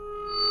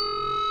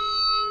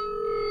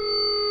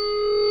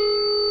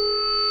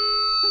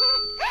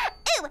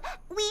 Ooh,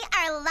 we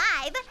are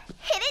live.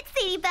 Hit it,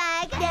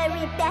 Sadybug.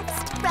 Very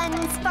best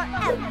friends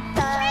forever.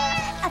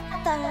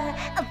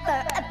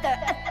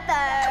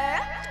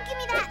 Give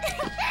me that.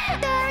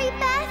 Very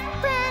best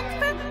friends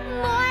for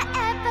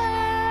forever.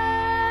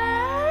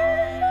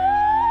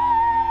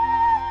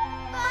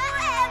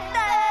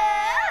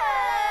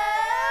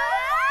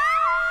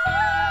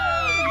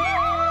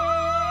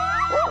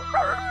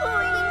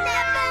 We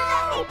never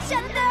let each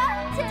other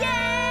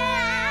down.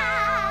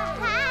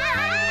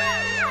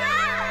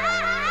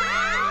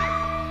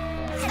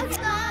 As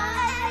long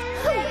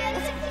as we're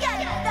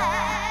together.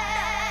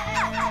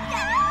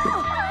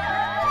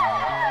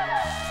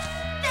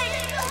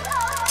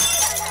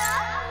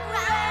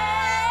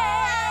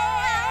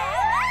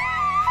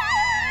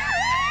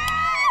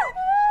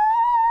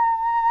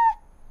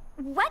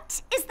 What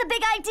is the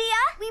big idea?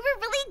 We were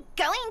really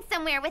going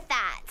somewhere with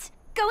that.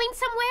 Going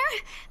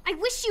somewhere? I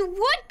wish you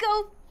would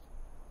go.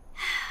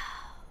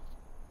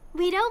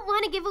 We don't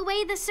want to give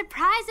away the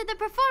surprise of the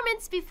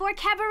performance before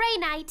cabaret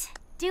night,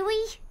 do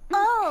we?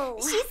 Oh.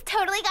 She's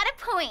totally got a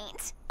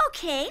point.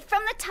 Okay,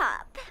 from the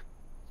top.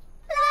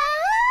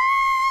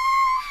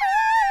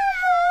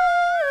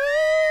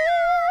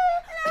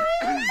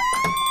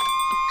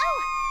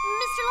 Oh,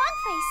 Mr.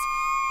 Longface,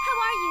 how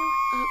are you?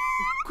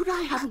 Could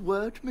I have a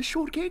word, Miss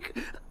Shortcake?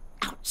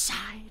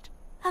 Outside.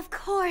 Of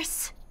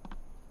course.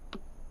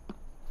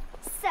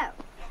 So,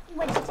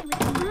 what'd you do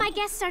with My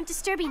guests aren't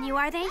disturbing you,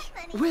 are they?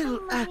 Well,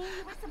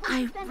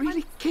 I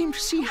really came to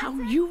see how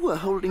you were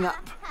holding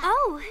up.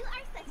 Oh,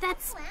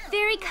 that's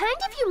very kind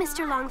of you,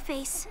 Mr.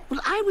 Longface. Well,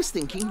 I was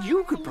thinking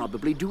you could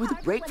probably do with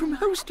a break from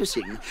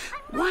hostessing.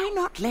 Why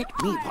not let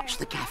me watch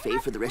the cafe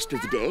for the rest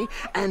of the day,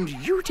 and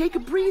you take a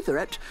breather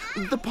at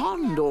the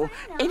pond or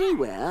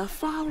anywhere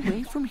far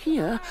away from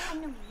here,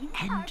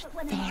 and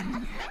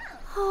then...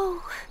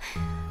 Oh,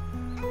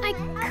 I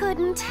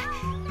couldn't.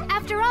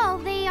 After all,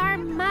 they are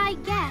my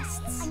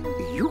guests.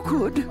 You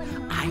could.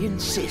 I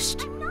insist.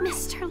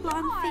 Mr.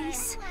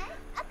 Longface,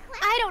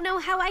 I don't know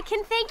how I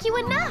can thank you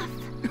enough.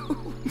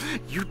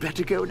 You'd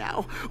better go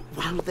now,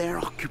 while they're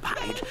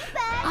occupied.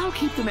 I'll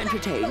keep them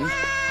entertained.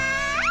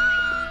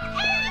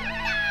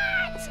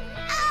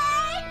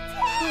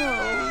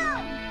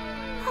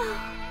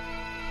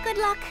 Good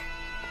luck.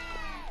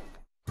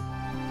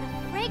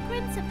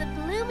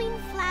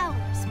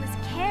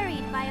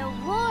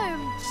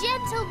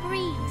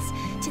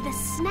 to the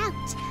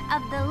snout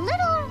of the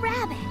little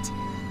rabbit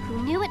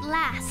who knew at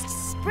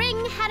last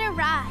spring had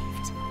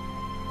arrived.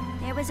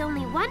 There was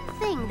only one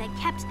thing that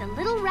kept the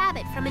little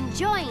rabbit from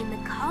enjoying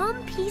the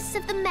calm peace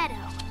of the meadow.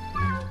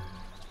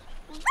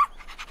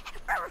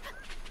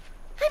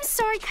 I'm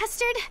sorry,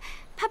 Custard.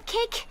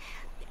 Pupcake.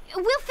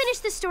 We'll finish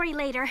the story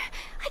later.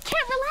 I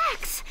can't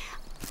relax.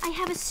 I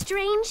have a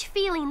strange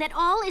feeling that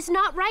all is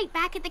not right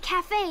back at the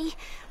cafe.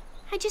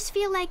 I just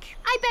feel like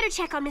I better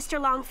check on Mr.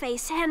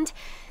 Longface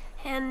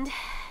and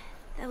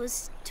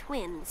those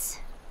twins.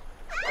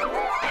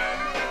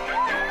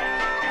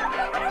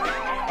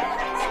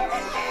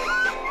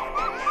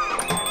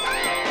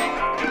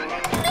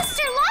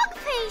 Mr.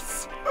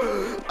 Longface!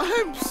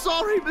 I'm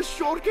sorry, Miss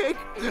Shortcake.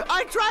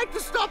 I tried to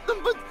stop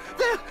them, but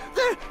they're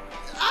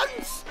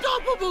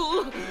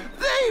unstoppable.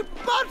 They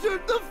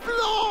buttered the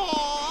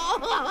floor.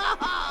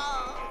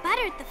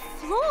 Buttered the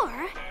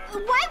floor?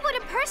 Why would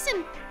a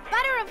person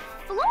butter a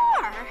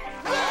floor?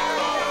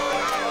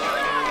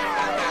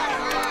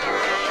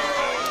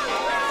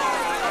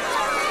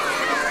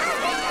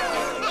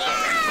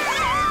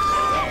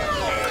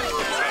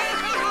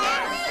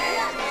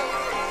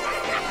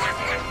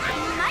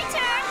 My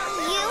turn.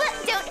 You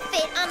don't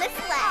fit on the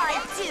sled. I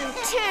do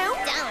too.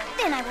 Don't.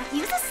 Then I will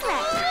use a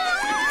sled.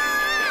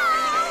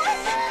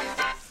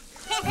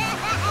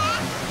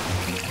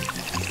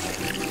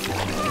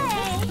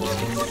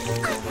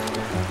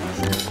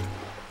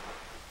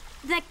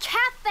 The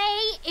cafe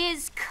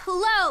is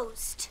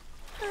closed.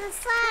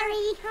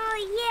 Sorry. Oh,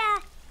 yeah.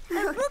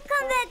 We'll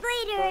come back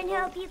later and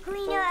help you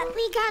clean up.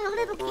 We got a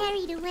little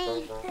carried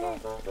away.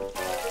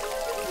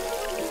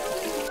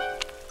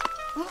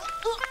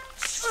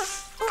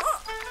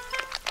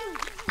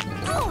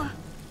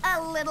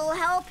 A little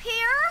help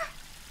here?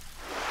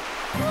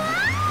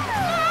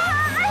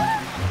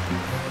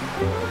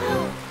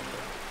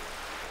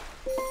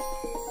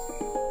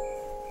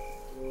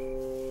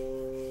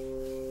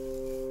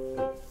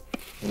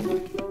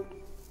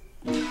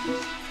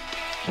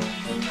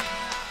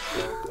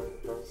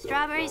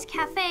 Strawberry's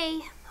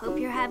Cafe. Hope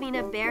you're having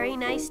a very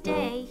nice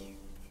day.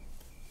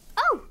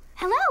 Oh,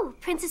 hello,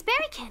 Princess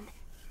Berrykin.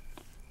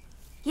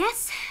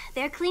 Yes,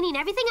 they're cleaning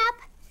everything up,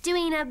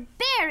 doing a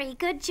very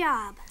good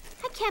job.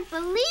 I can't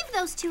believe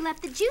those two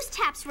left the juice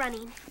taps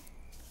running.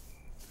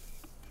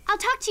 I'll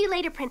talk to you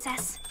later,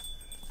 Princess.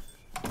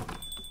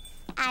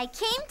 I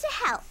came to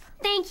help.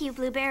 Thank you,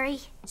 Blueberry.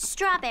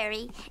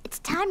 Strawberry, it's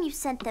time you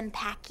sent them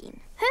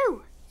packing.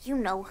 Who? You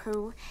know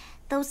who.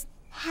 Those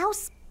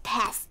house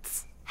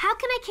pests. How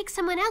can I kick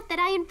someone out that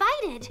I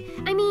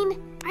invited? I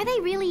mean, are they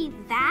really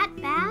that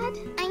bad?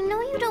 I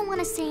know you don't want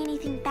to say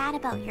anything bad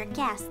about your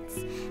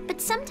guests, but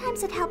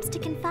sometimes it helps to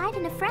confide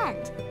in a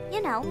friend.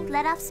 You know,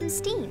 let off some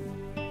steam.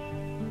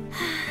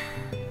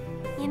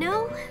 You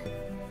know,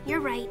 you're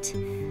right.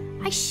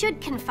 I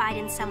should confide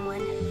in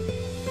someone.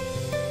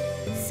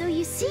 So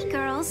you see,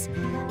 girls,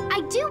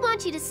 I do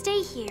want you to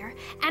stay here,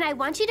 and I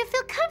want you to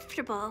feel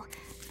comfortable,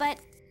 but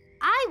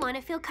I want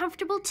to feel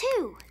comfortable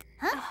too.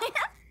 Huh?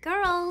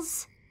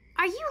 Girls,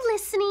 are you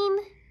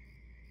listening?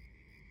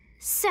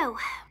 So,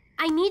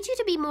 I need you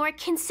to be more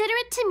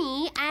considerate to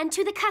me and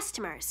to the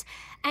customers,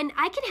 and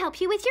I can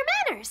help you with your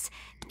manners,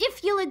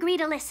 if you'll agree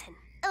to listen.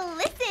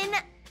 Listen,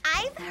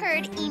 I've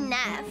heard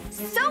enough.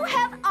 So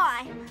have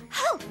I.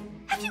 Oh,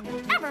 have you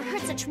ever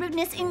heard such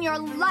rudeness in your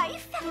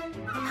life?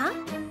 Huh?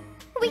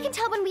 We can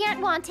tell when we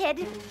aren't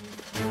wanted.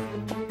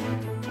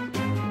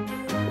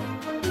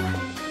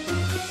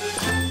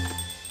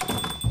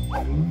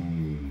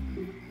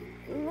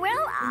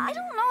 Well, I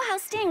don't know how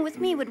staying with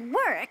me would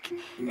work.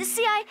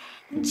 See, I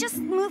just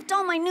moved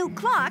all my new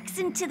clocks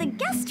into the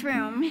guest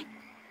room.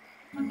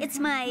 It's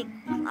my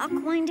clock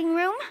winding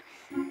room.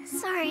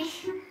 Sorry.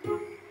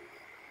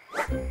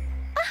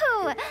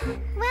 Oh,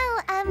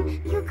 well,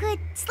 you could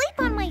sleep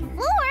on my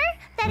floor.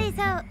 That is,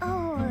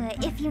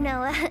 if you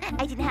know,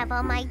 I didn't have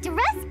all my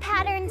dress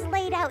patterns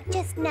laid out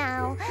just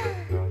now.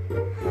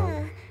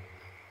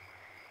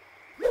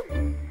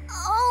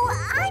 Oh,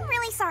 I'm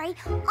really sorry.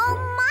 All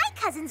my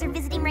cousins are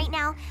visiting right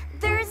now.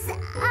 There's,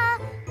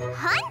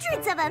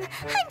 hundreds of them.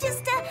 I'm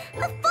just,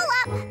 full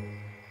up.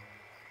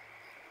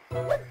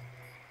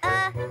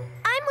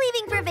 I'm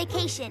leaving for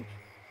vacation.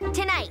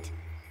 Tonight.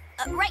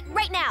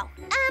 Right now.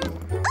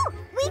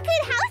 We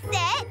could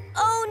house it.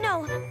 Oh,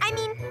 no. I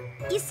mean,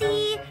 you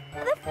see,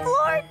 the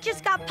floor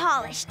just got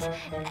polished.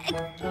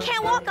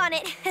 Can't walk on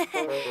it.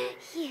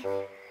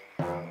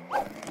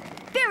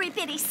 Very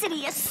bitty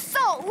city is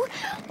so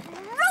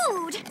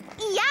rude.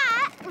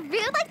 Yeah,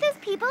 rude like those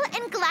people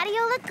in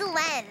Gladiola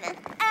Glen.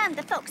 And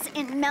the folks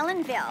in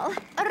Melonville.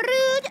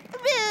 Rude,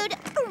 rude,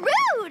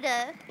 rude.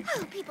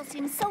 Oh, people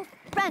seem so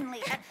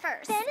friendly at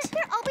first. Then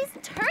they're always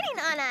turning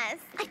on us.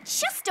 I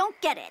just don't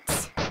get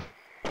it.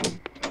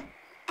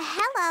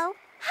 Hello.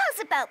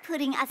 How's about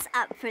putting us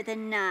up for the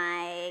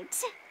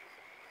night?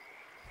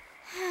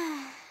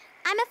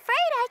 I'm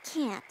afraid I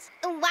can't.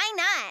 Why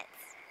not?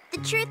 The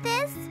truth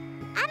is,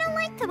 I don't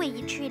like the way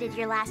you treated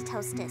your last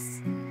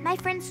hostess. My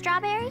friend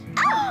Strawberry?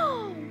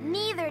 Oh!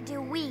 Neither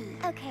do we.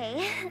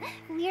 Okay,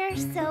 we're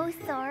so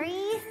sorry,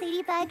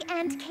 Sadybug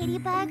and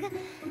Katybug.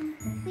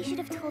 We should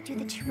have told you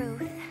the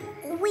truth.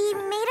 We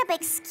made up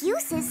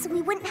excuses so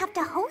we wouldn't have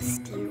to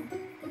host you.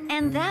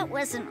 And that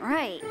wasn't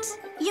right.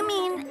 You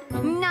mean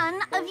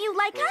none of you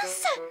like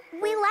us?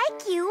 We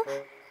like you,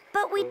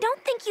 but we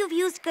don't think you've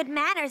used good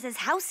manners as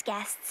house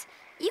guests.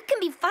 You can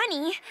be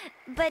funny,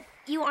 but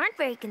you aren't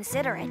very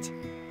considerate.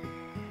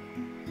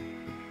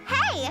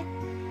 Hey!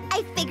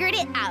 I figured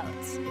it out.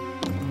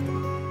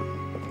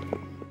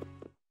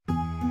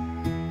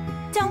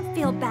 Don't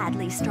feel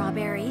badly,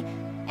 Strawberry.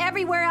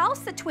 Everywhere else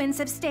the twins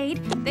have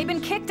stayed, they've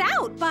been kicked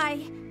out by...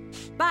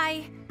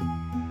 Why,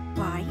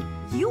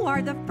 you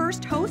are the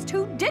first host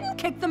who didn't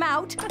kick them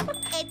out.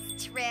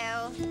 It's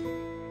true.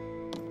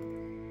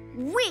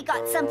 We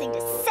got something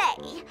to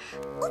say.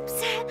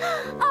 Oops.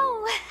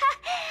 Oh,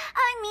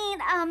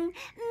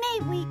 may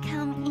we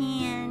come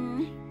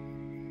in?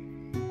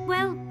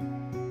 Well,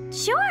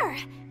 sure.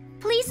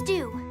 Please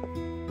do.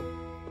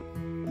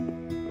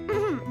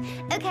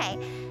 Okay,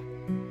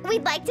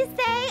 we'd like to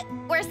say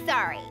we're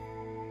sorry.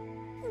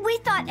 We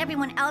thought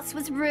everyone else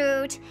was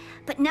rude,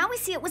 but now we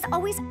see it was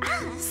always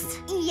us.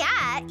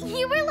 Yeah,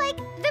 you were like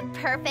the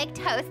perfect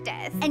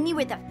hostess. And you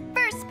were the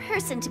first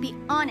person to be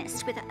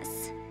honest with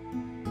us.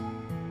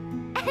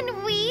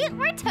 And we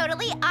were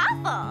totally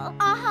awful.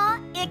 Uh-huh,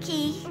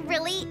 icky.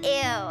 Really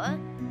ew.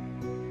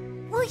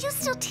 Will you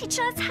still teach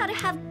us how to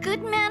have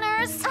good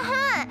manners?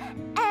 Uh-huh,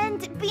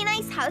 and be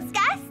nice house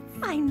guests?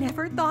 I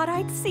never thought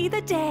I'd see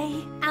the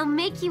day. I'll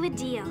make you a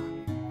deal.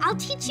 I'll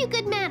teach you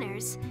good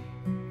manners.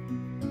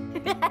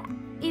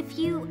 If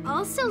you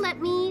also let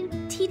me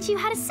teach you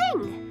how to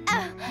sing.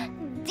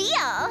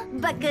 Deal.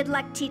 But good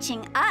luck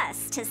teaching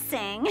us to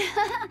sing.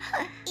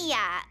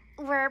 Yeah,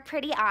 we're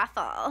pretty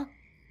awful.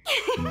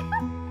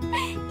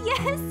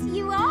 Yes,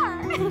 you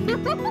are.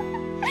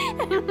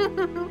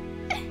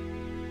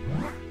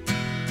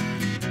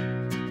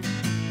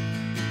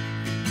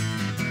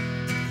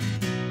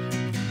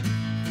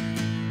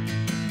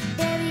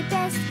 Very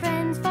best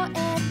friends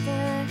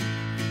forever.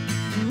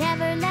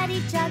 Never let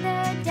each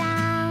other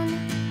down.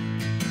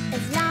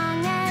 As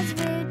long as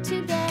we're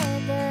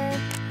together,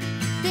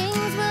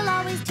 things will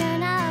always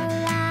turn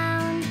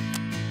around.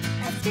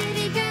 As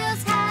city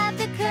girls have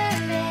the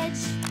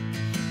courage,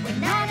 we're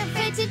not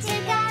afraid to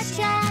take our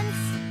chance.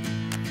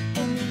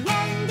 In the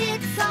end,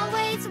 it's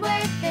always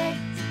worth it.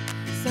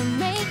 So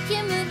make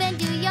your move and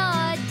do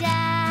your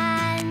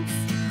dance.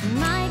 You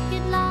might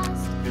get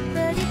lost,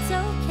 but it's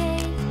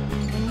okay.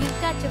 When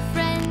you've got your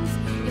friends,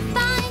 you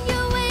find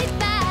your way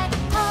back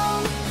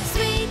home,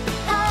 sweet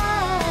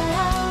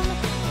home.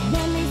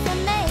 Memories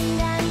are made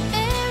and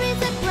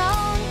berries are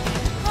grown.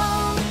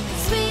 Home,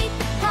 sweet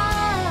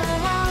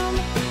home.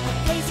 A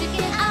place you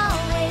can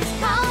always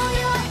call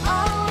your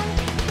own.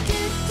 Do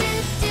do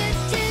do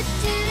do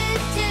do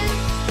do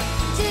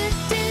do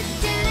do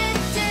do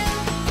do.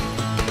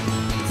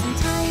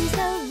 Sometimes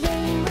the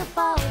rain will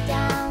fall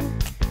down.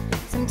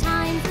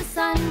 Sometimes the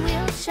sun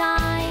will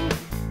shine.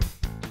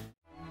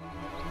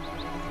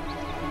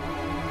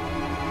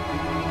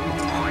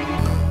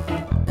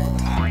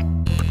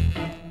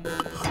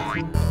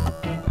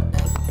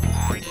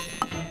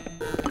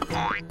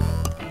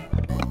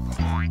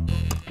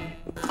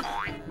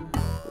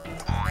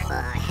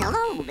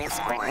 Hello, Miss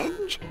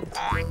Orange.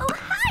 Oh,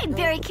 hi,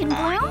 Berrykin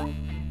Bloom.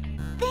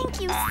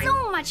 Thank you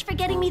so much for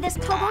getting me this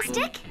pogo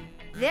stick.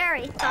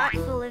 Very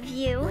thoughtful of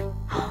you.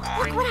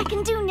 Look what I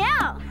can do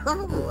now.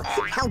 Oh,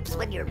 it helps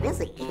when you're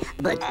busy.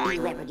 But do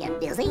you ever get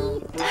busy?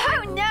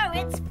 Oh, no,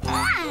 it's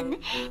fun.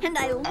 And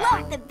I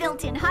love the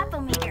built-in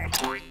hopometer.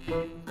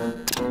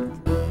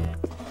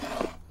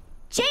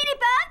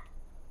 Jadybug,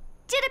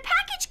 did a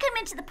package come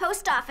into the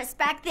post office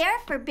back there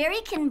for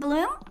Berrykin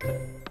Bloom?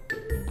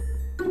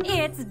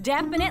 It's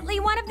definitely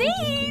one of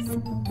these.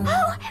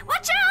 Oh,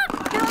 watch out!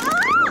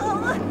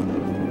 Oh!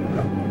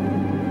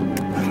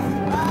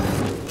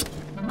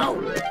 Oh,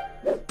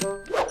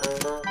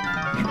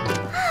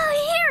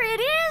 here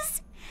it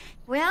is.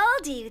 Well,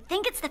 do you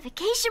think it's the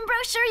vacation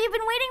brochure you've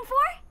been waiting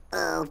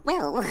for?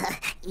 Well,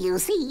 you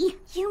see.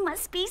 You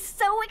must be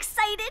so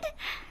excited.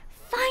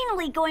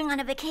 Finally going on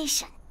a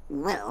vacation.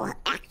 Well,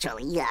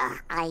 actually,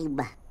 I'm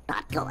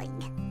not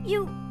going.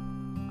 You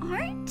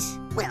aren't?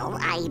 Well,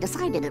 I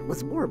decided it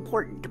was more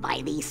important to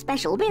buy these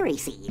special berry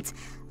seeds,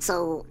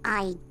 so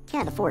I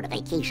can't afford a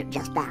vacation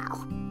just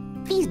now.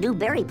 These new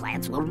berry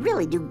plants will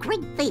really do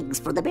great things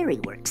for the berry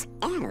works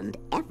and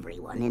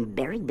everyone in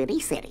Berry Bitty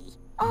City.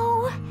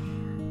 Oh,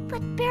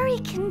 but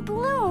Berrykin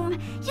Bloom,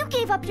 you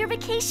gave up your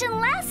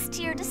vacation last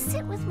year to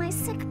sit with my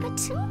sick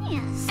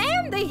petunias.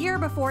 And the year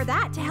before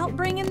that to help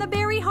bring in the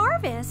berry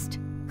harvest.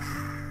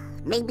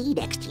 Maybe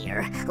next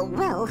year.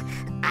 Well,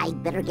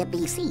 I'd better get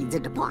these seeds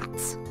into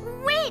pots.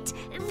 Wait!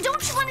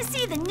 Don't you want to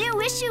see the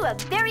new issue of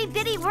Berry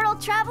Bitty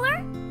World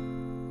Traveler?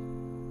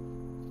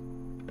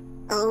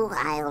 Oh,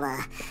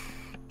 I'll,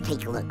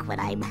 take a look when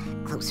I'm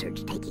closer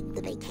to taking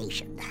the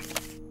vacation.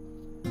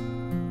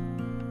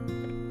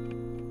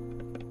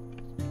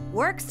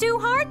 Works too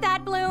hard,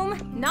 that Bloom.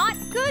 Not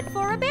good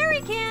for a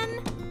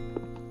berrykin.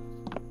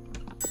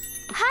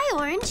 Hi,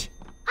 Orange.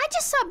 I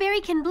just saw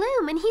Berrykin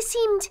Bloom, and he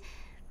seemed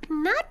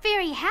not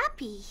very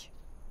happy.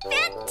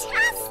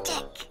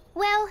 Fantastic!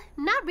 Well,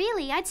 not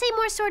really. I'd say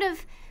more sort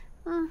of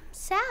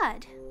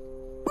sad.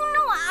 No,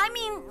 I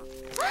mean,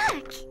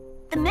 look.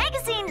 The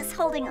magazine is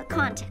holding a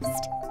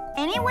contest.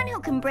 Anyone who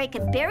can break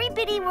a Berry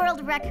Bitty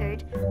world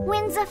record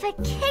wins a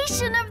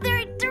vacation of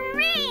their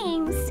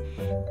dreams.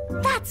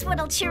 That's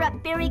what'll cheer up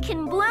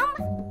Berrykin Bloom,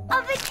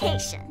 a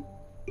vacation.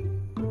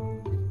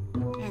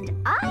 And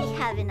I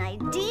have an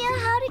idea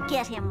how to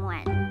get him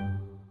one.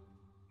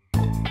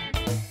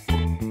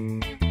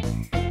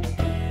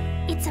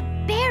 It's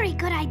a very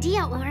good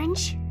idea,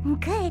 Orange.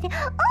 Good.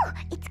 Oh,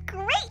 it's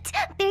great!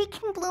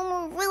 Berrykin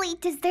Bloom really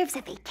deserves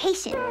a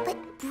vacation. But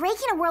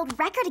breaking a world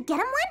record to get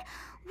him one?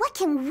 What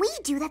can we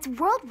do that's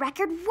world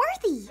record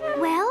worthy?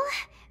 Well,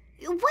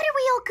 what are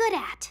we all good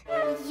at?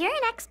 You're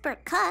an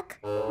expert cook.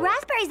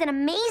 Raspberry's an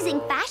amazing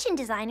fashion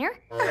designer.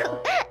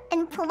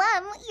 And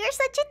Plum, you're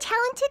such a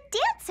talented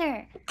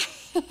dancer.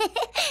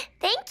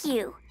 Thank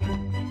you.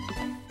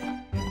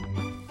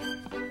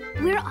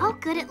 We're all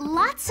good at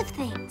lots of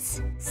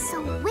things.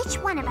 So which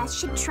one of us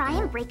should try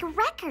and break a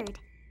record?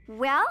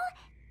 Well,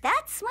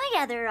 that's my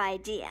other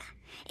idea.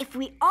 If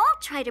we all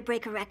try to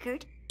break a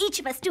record, each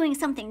of us doing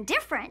something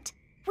different,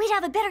 we'd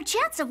have a better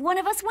chance of one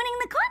of us winning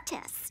the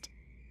contest.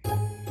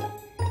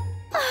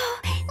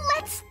 Oh,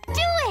 let's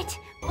do it!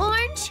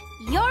 Orange,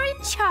 you're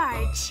in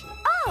charge.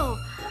 Oh,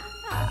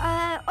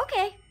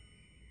 okay.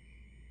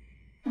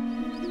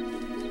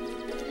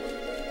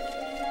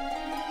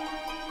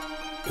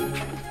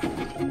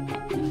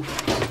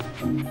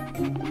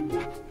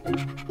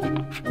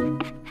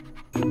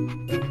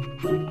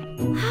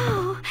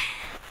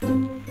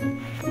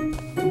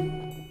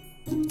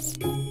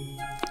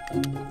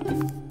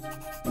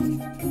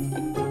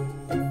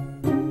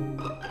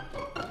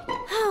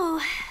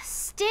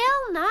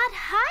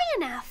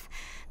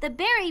 The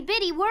Berry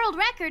Bitty world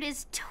record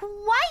is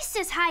twice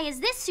as high as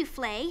this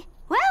souffle.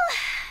 Well,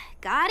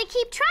 gotta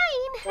keep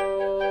trying.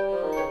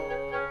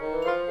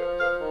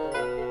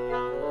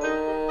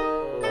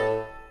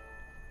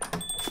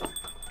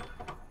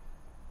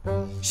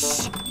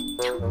 Shh,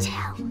 don't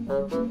tell.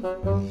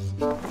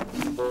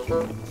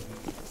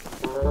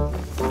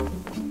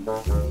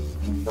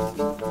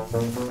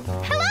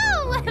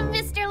 Hello,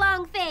 Mr.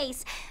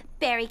 Longface.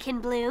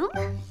 Berrykin Bloom.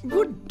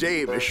 Good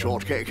day, Miss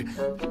Shortcake.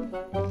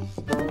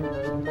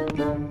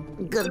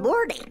 Good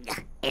morning.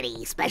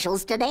 Any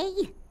specials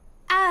today?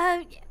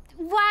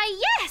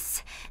 Why,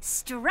 yes.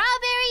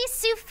 Strawberry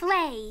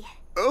souffle.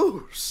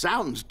 Oh,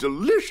 sounds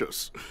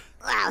delicious.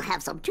 I'll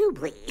have some too,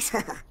 please.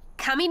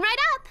 Coming right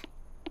up.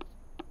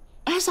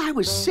 As I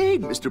was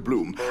saying, Mr.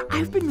 Bloom,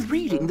 I've been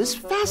reading this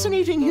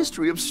fascinating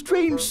history of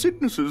strange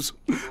sicknesses,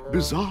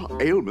 bizarre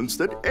ailments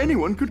that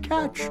anyone could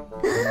catch.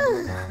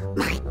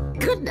 My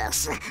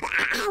goodness.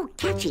 How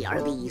catchy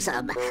are these,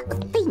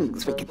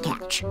 things we could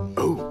catch?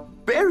 Oh,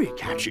 very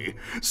catchy.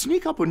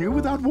 Sneak up on you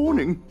without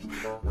warning.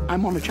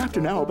 I'm on a chapter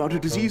now about a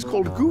disease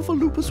called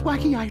Goofalupus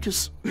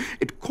wackiitis.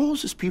 It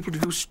causes people to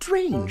do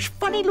strange,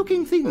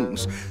 funny-looking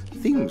things.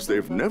 Things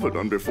they've never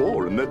done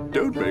before and that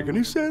don't make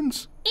any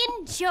sense.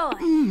 Enjoy.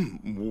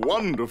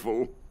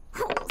 Wonderful.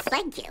 Oh,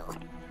 thank you.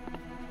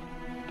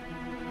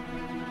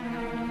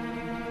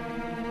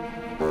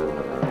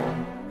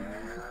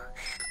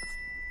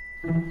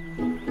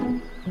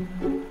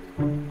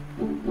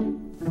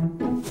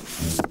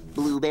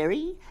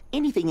 Blueberry,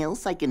 anything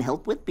else I can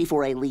help with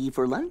before I leave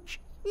for lunch?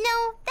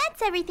 No,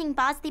 that's everything,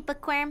 Bosley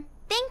Bookworm.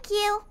 Thank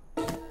you.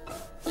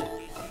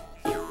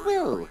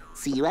 Well,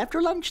 see you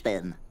after lunch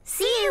then.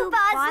 See you,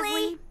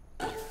 Bosley.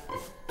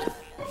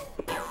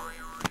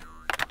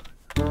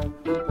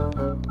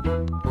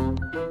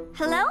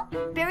 Hello,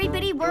 Berry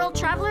Bitty World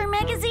Traveler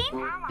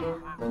magazine?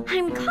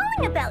 I'm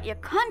calling about your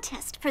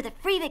contest for the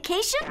free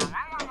vacation.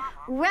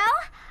 Well,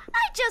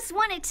 I just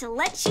wanted to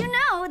let you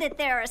know that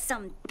there are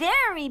some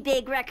very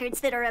big records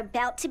that are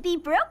about to be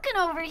broken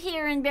over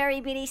here in Berry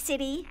Bitty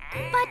City.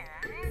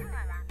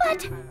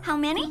 But how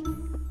many?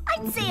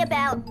 I'd say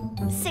about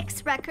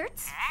 6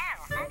 records.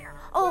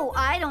 Oh,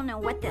 I don't know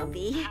what they'll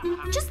be.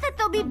 Just that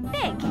they'll be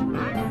big.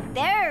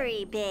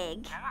 Very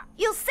big.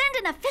 You'll send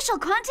an official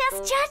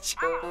contest, Judge?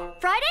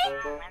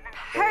 Friday?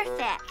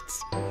 Perfect.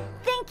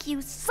 Thank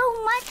you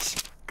so much.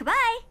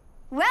 Goodbye.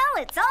 Well,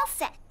 it's all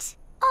set.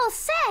 All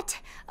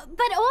set?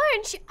 But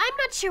Orange, I'm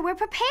not sure we're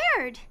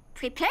prepared.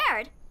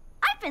 Prepared?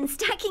 I've been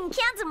stacking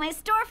cans in my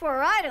store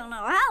for I don't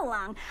know how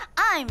long.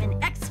 I'm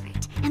an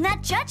expert, and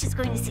that judge is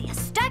going to see a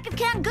stack of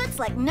canned goods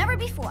like never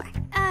before.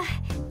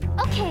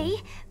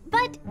 Okay,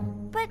 but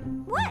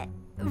what?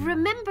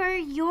 Remember,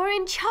 you're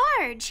in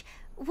charge.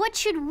 What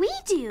should we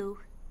do?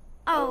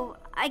 Oh,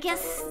 I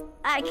guess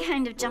I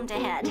kind of jumped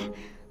ahead.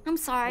 I'm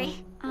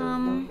sorry.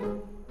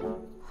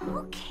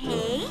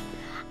 Okay.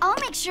 I'll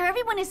make sure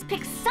everyone has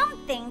picked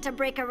something to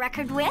break a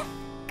record with.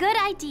 Good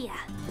idea.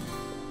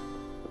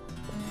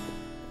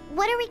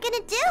 What are we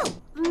gonna do?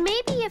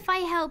 Maybe if I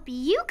help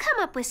you come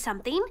up with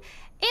something,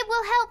 it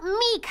will help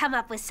me come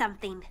up with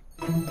something.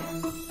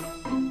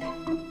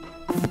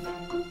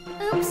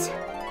 Oops.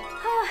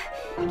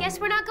 Guess Guess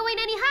we're not going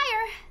any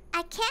higher.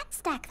 I can't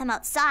stack them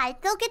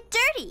outside. They'll get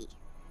dirty.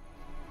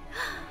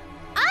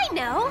 I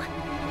know.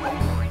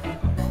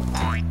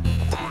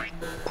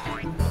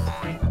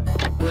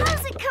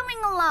 How's it coming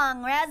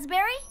along,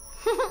 Raspberry?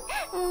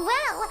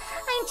 Well,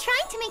 I'm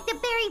trying to make the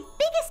very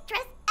biggest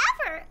dress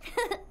ever.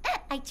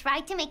 I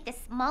tried to make the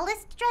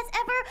smallest dress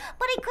ever,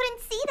 but I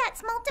couldn't see that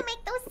small to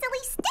make those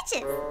silly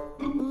stitches.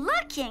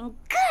 Looking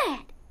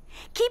good.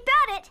 Keep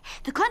at it.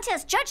 The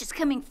contest judge is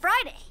coming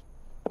Friday.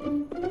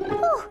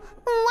 Oh,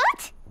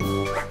 what?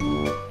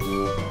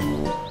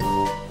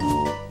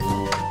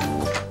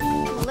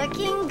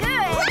 Looking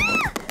good.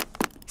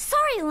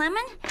 Sorry,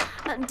 Lemon.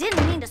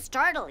 Didn't mean to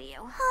startle you.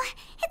 Oh,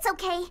 it's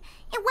okay.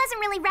 It wasn't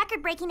really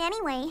record-breaking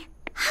anyway.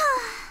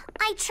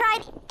 I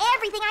tried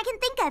everything I can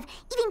think of,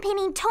 even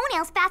painting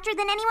toenails faster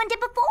than anyone did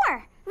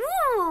before.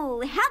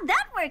 Ooh, how'd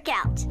that work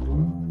out?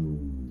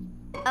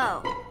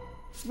 Oh.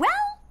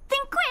 Well,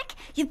 think quick.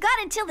 You've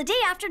got until the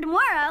day after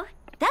tomorrow.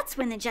 That's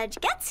when the judge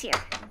gets here.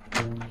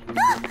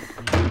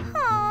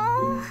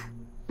 Oh.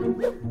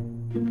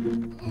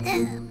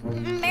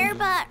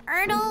 Merba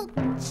Erdl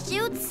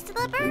Shoot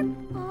Slipper?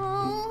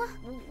 Oh,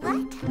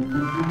 what?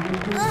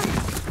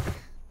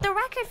 The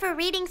record for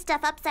reading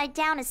stuff upside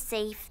down is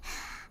safe.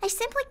 I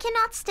simply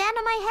cannot stand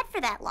on my head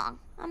for that long.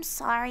 I'm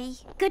sorry.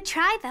 Good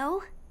try,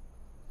 though.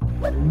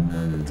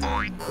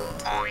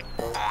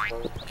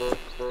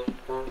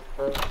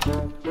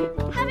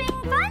 Having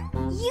fun?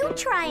 You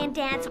try and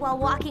dance while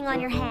walking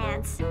on your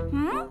hands.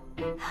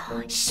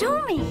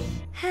 Show me.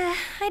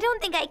 I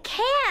don't think I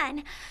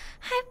can.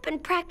 I've been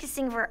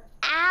practicing for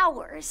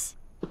hours.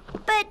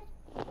 But,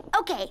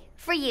 okay,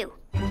 for you.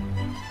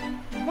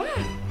 That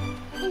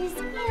is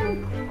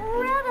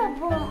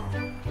incredible.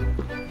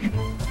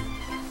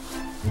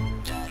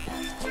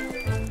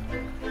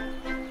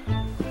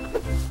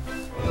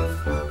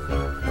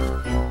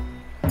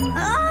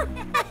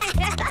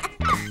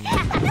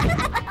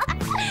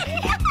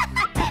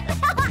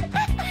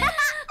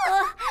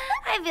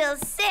 I feel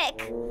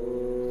sick.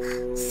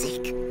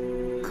 Sick?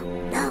 Oh,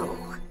 no.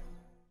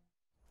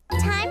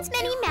 Times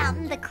many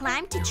mountain the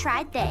climb to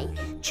try they.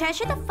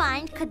 Treasure the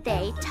find could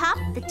they. Top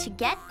the to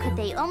get could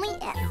they only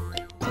if.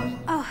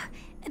 Oh,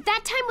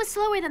 that time was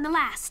slower than the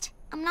last.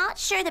 I'm not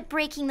sure that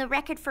breaking the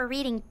record for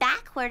reading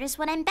backward is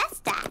what I'm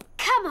best at.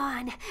 Come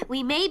on.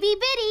 We may be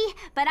bitty,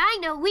 but I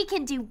know we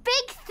can do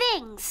big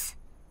things.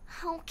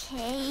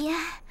 Okay.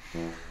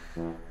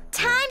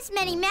 Times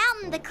many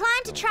mountain the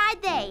climb to try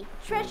they.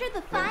 Treasure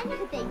the find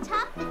could they.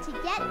 Top the to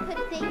get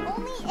could they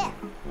only if.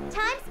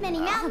 Times many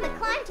mountain the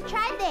climb to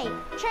try they.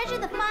 Treasure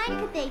the find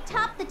could they.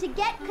 Top the to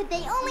get could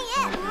they only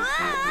if.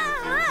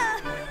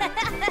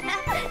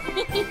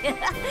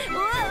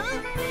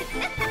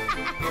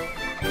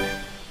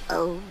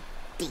 Oh,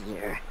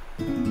 dear.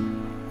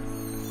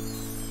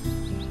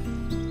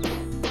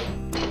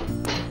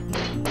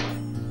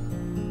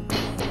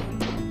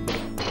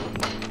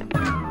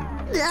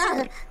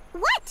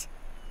 What?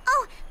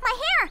 Oh, my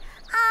hair.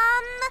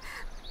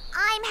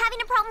 I'm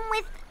having a problem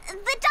with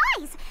the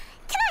dyes.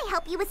 Can I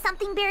help you with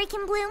something,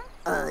 Berrykin Bloom?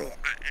 I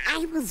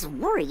was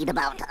worried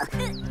about...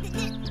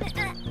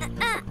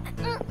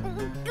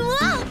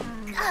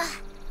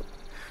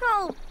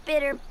 Oh,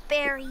 bitter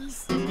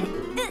berries.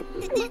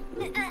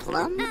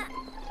 Plum?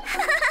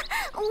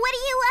 What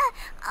are you,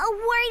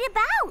 worried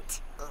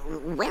about?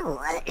 Well,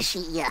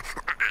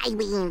 I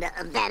mean,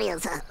 that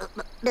is,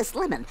 Miss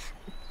Lemon.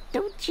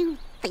 Don't you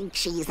think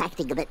she's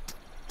acting a bit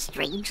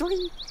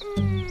strangely?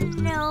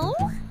 No.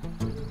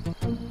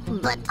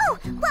 But... Oh,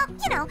 well,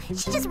 you know,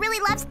 she just really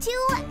loves to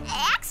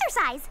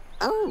exercise.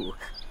 Oh,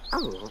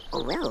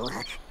 well,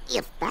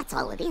 if that's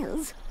all it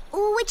is.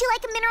 Would you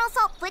like a mineral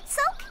salt foot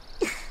soak?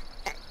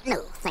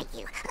 No, thank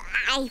you.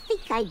 I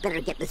think I'd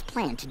better get this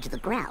plant into the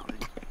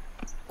ground.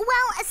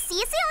 Well, see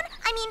you soon.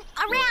 I mean,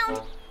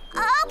 around.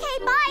 Okay,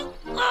 bye.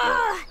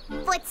 Ugh,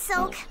 foot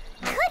soak.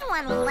 Good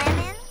one,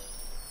 Lemon.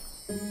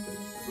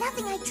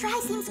 Nothing I try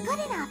seems good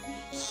enough.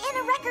 In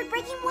a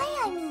record-breaking way,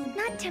 I mean.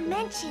 Not to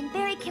mention,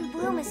 Berrykin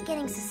Bloom is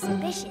getting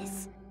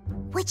suspicious.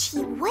 Which he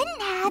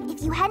wouldn't have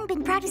if you hadn't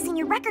been practicing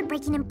your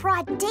record-breaking in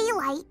broad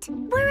daylight.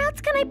 Where else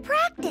can I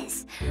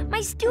practice?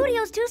 My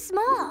studio's too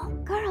small.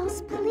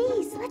 Girls,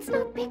 please, let's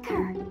not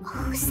bicker.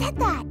 Who said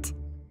that?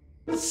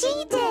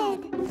 She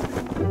did.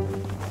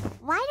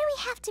 Why do we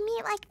have to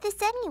meet like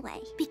this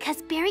anyway?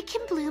 Because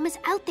Berrykin Bloom is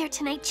out there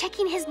tonight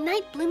checking his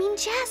night-blooming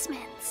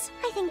jasmines.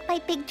 I think my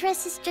big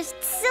dress is just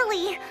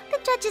silly. The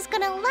judge is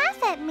gonna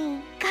laugh at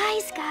me.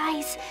 Guys,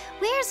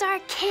 where's our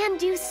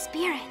can-do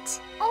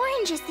spirit?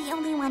 Orange is the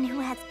only one who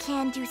has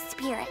can-do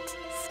spirit.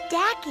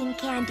 Stacking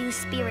can-do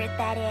spirit,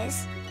 that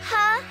is.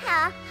 Ha,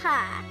 ha,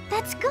 ha.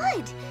 That's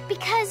good,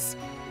 because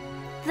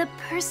the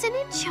person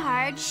in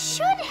charge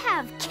should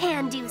have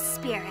can-do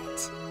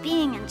spirit.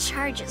 Being in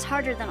charge is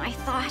harder than I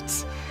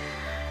thought.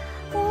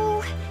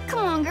 Oh,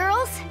 come on,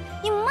 girls.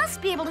 You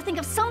must be able to think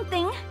of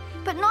something,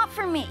 but not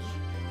for me.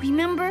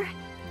 Remember,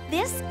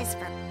 this is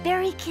for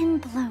Berrykin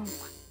Bloom.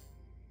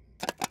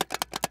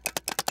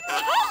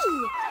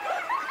 Hey!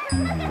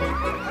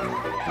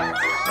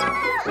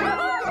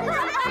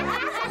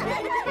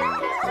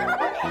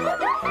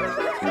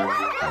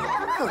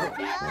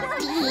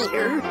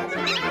 Dear.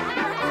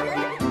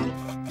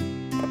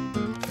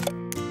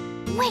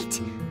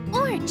 Wait,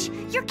 Orange,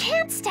 you're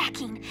can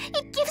stacking.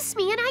 It gives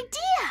me an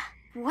idea.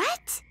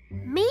 What?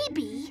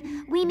 Maybe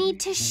we need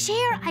to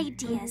share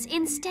ideas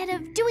instead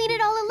of doing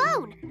it all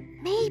alone.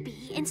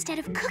 Maybe instead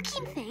of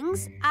cooking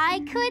things, I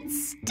could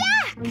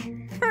stack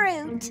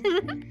fruit.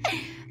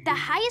 The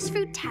highest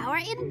fruit tower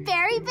in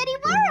Berry Bitty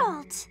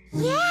World.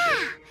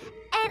 Yeah!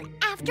 And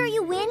after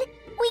you win,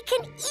 we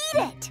can eat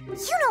it.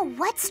 You know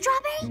what,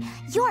 Strawberry?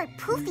 Your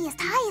poofiest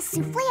highest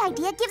souffle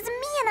idea gives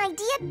me an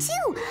idea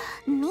too.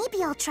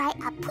 Maybe I'll try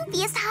a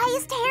poofiest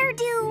highest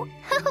hairdo.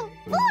 Oh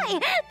boy,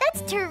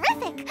 that's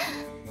terrific.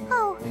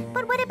 Oh,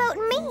 but what about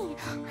me?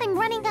 I'm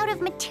running out of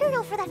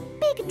material for that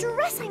big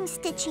dress I'm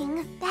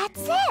stitching.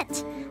 That's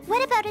it.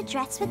 What about a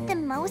dress with the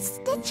most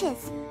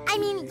stitches? I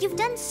mean, you've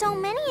done so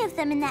many of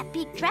them in that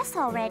big dress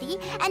already,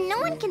 and no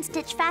one can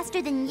stitch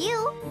faster than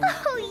you.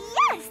 Oh,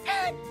 yes!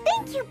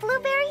 Thank you,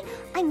 Blueberry.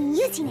 I'm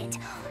using it.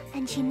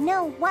 And you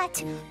know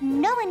what?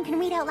 No one can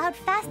read out loud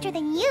faster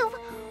than you.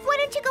 Why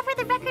don't you go for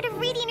the record of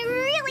reading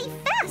really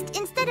fast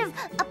instead of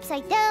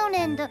upside down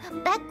and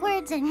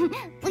backwards and,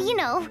 well, you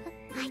know.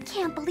 I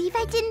can't believe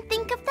I didn't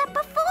think of that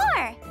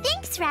before.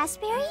 Thanks,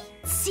 Raspberry.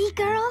 See,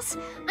 girls?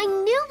 I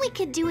knew we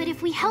could do it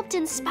if we helped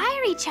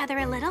inspire each other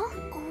a little.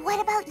 What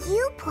about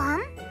you,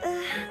 Plum?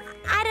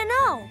 I don't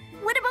know.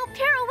 What about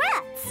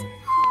pirouettes?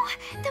 Oh,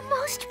 the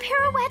most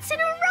pirouettes in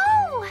a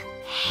row.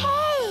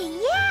 Hey,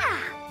 yeah.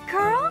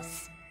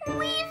 Girls,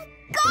 we've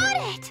got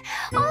it.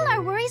 All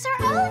our worries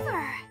are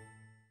over.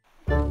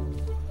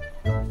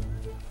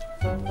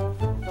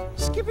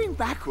 Skipping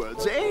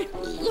backwards, eh?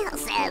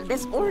 Yes, and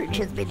Miss Orange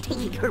has been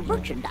taking her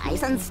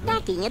merchandise and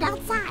stacking it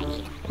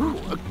outside. Ooh,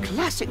 a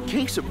classic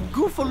case of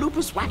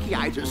Goofaloopas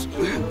Wackyitis.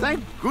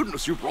 Thank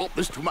goodness you brought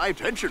this to my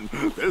attention.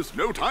 There's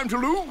no time to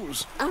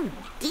lose. Oh,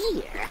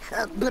 dear.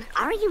 But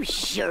are you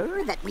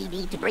sure that we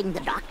need to bring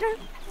the doctor?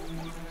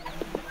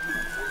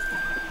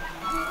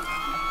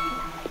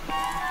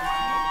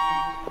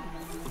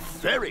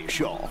 Very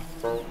sure.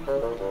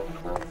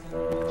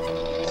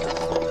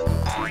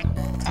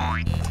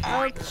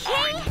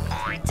 Okay,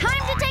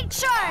 time to take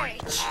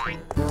charge.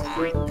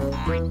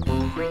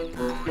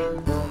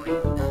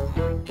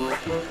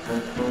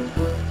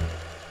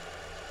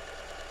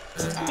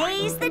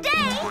 Today's the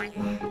day.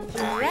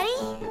 You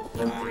ready?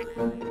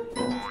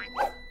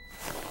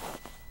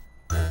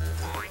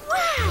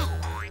 Wow!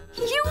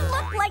 You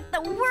look like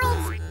the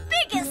world's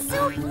biggest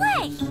souffle.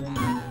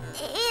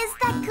 Is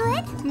that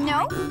good?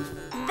 No,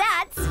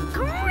 that's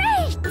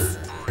great.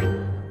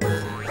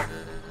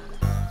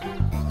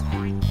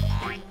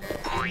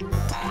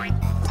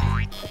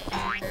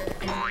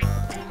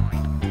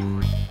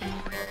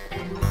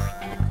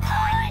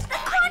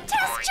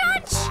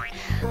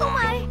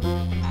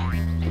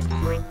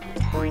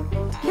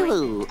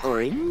 Hello,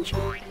 Orange.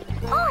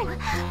 Oh,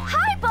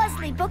 hi,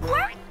 Buzzley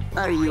Bookworm.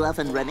 Are you off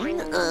and running?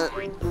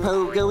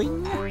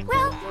 Pogoing?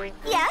 Well,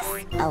 yes.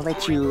 I'll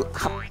let you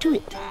hop to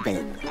it,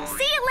 then.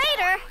 See you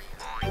later.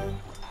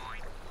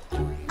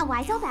 A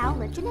wise old owl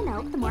lived in an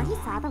oak. The more he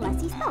saw, the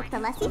less he spoke. The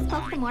less he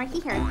spoke, the more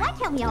he heard. Why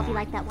can't we all be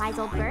like that wise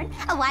old bird?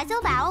 A wise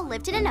old owl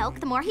lived in an oak.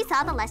 The more he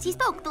saw, the less he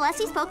spoke. The less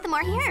he spoke, the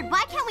more he heard.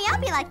 Why can't we all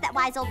be like that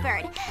wise old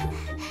bird?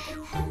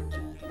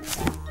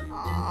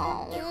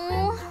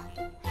 Oh,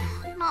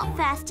 not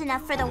fast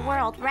enough for the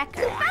world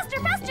record. Faster,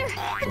 faster!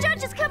 The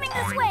judge is coming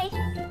this way.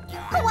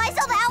 A wise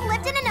old owl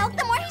lived in an oak.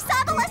 The more he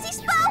saw, the less he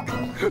spoke.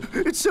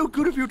 It's so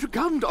good of you to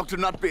come, Dr.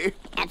 Nutby.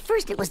 At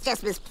first it was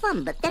just Miss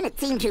Plum, but then it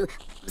seemed to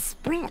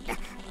spread.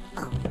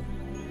 Oh,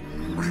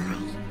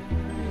 my.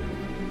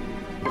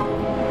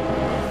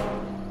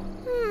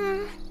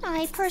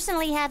 I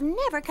personally have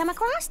never come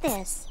across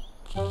this.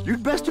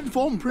 You'd best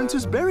inform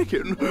Princess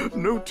Berrykin.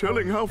 No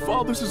telling how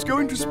far this is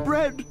going to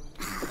spread.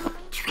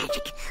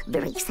 Tragic.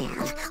 Very sad.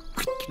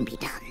 What can be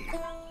done?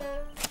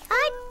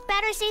 I'd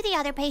better see the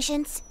other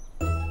patients.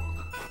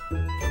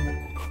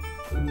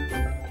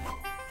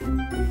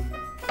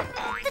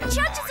 The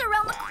judge is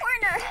around the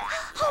corner.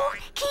 Oh,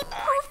 keep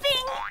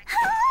moving.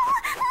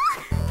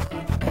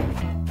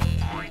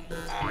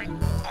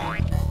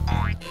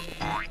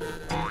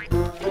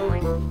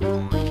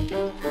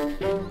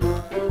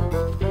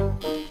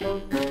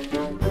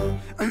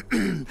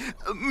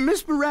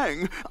 Miss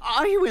Meringue,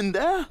 are you in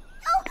there?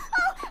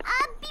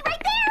 Be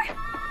right there.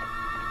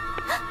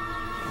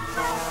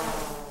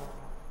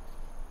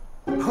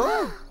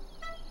 Huh?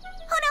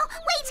 Oh no,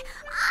 wait!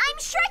 I'm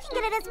sure I can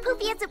get it as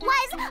poofy as it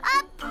was.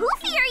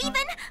 Poofier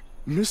even.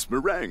 Miss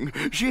Meringue,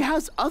 she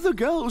has other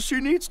girls she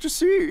needs to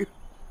see.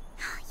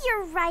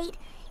 You're right.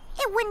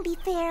 It wouldn't be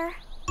fair.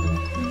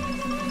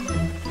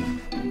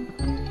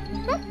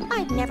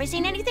 I've never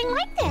seen anything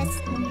like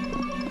this.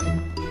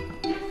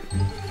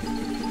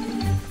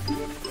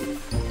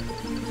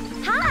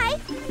 Hi.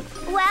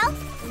 Well,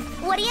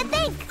 what do you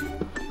think?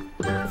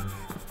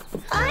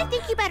 I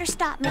think you better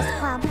stop, Miss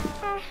Plum.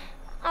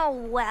 Oh,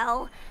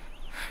 well.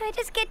 I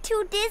just get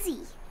too dizzy.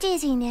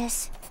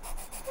 Dizziness.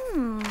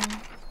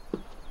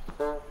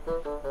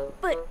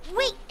 But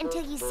wait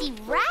until you see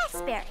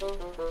Raspberry.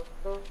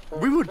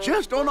 We were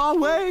just on our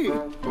way.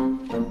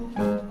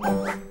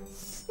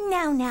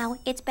 Now,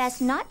 it's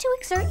best not to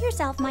exert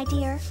yourself, my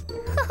dear.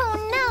 Oh,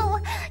 no.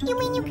 You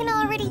mean you can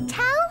already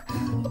tell?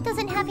 It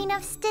doesn't have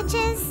enough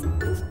stitches.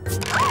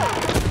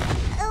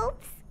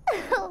 Oops.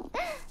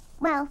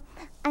 Well,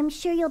 I'm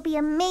sure you'll be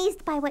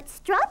amazed by what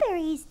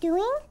Strawberry is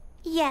doing.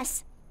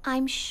 Yes,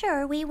 I'm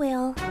sure we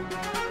will.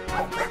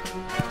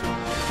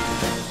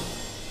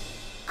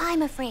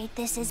 I'm afraid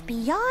this is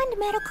beyond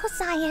medical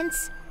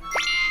science.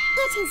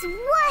 It is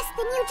worse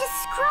than you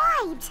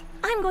described.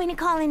 I'm going to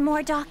call in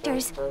more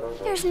doctors.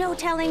 There's no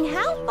telling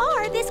how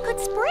far this could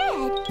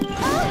spread.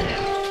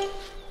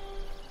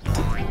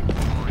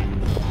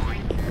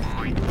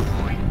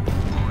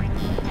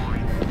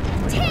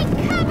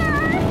 Take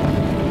cover!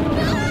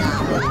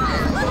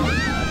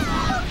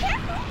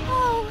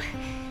 Oh,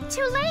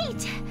 too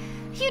late.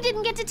 You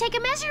didn't get to take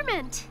a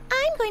measurement.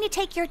 I'm going to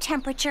take your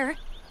temperature.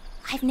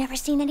 I've never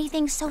seen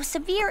anything so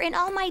severe in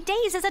all my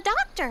days as a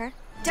doctor.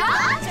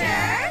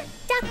 Doctor?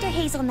 Dr.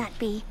 Hazelnut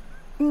Bee.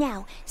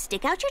 Now,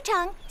 stick out your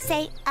tongue,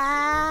 say,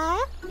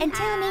 and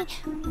tell me,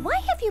 why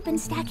have you been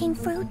stacking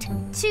fruit?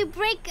 To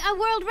break a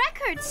world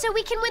record so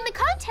we can win the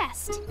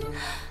contest.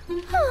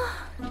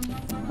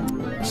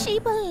 She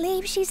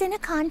believes she's in a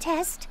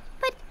contest.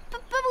 But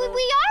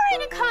we are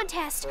in a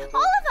contest,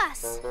 all of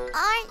us.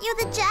 Aren't you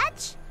the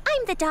judge?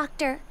 I'm the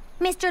doctor.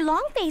 Mr.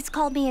 Longface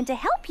called me in to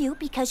help you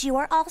because you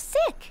are all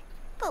sick.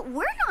 But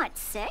we're not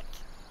sick.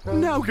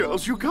 Now,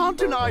 girls, you can't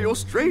deny your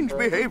strange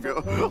behavior.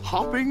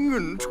 Hopping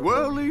and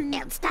twirling.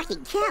 And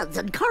stacking cans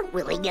and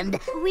cartwheeling and...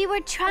 We were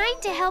trying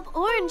to help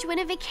Orange win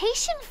a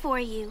vacation for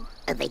you.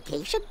 A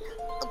vacation?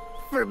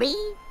 For me?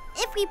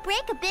 If we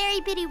break a Berry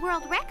Bitty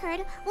world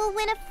record, we'll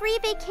win a free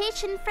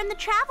vacation from the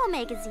travel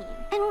magazine.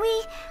 And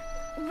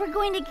we're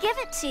going to give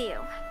it to you.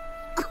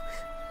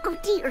 Oh,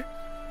 dear.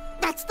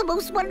 That's the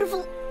most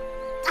wonderful...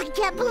 I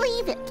can't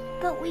believe it.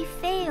 But we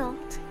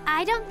failed.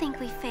 I don't think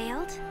we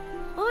failed.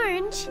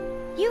 Orange,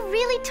 you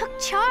really took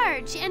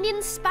charge and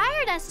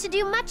inspired us to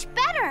do much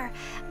better.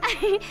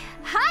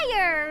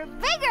 Higher,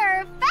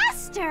 bigger,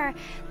 faster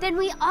than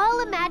we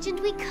all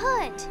imagined we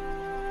could.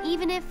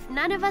 Even if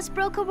none of us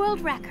broke a world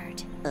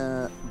record.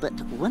 But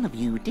one of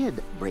you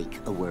did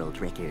break a world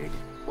record.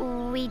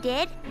 We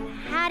did?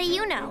 How do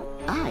you know?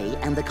 I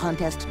am the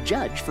contest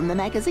judge from the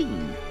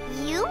magazine.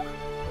 You?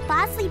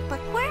 Bosley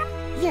Bookworm?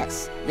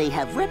 Yes, they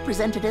have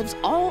representatives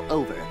all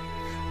over.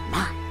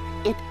 My,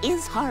 it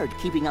is hard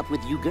keeping up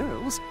with you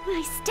girls.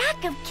 My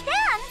stack of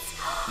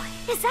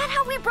cans? Is that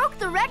how we broke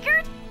the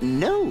record?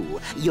 No,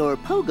 your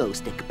pogo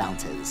stick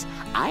bounces.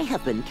 I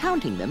have been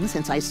counting them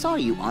since I saw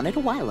you on it a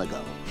while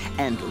ago.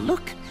 And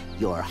look,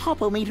 your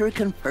hopometer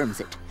confirms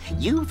it.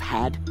 You've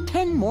had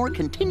 10 more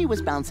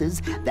continuous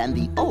bounces than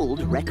the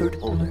old record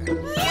holder.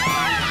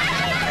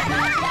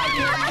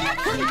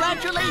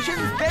 Congratulations,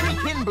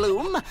 Berrykin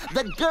Bloom.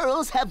 The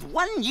girls have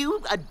won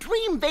you a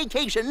dream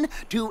vacation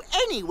to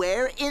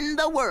anywhere in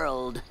the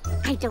world.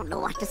 I don't know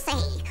what to say.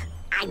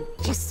 I'm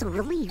just so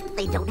relieved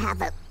they don't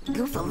have a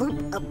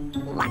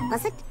goofaloop. What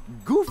was it?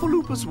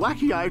 Goofaloopus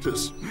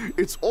wackiitis.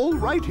 It's all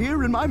right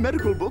here in my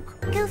medical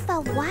book.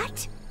 Goofa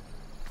what?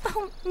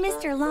 Oh,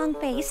 Mr.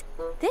 Longface,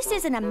 this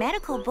isn't a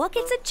medical book,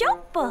 it's a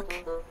joke book.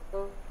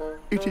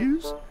 It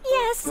is?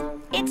 Yes,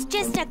 it's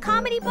just a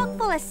comedy book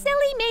full of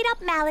silly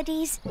made-up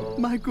maladies.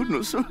 My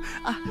goodness,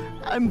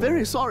 I'm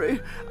very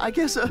sorry. I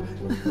guess,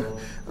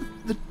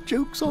 the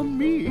joke's on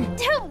me.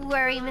 Don't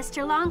worry,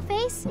 Mr.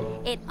 Longface.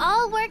 It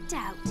all worked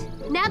out.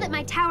 Now that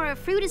my tower of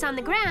fruit is on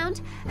the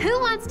ground, who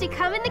wants to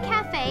come in the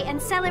cafe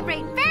and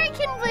celebrate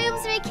Berrykin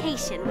Bloom's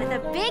vacation with a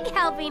big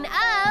helping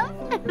of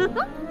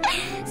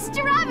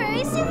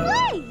strawberry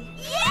souffle?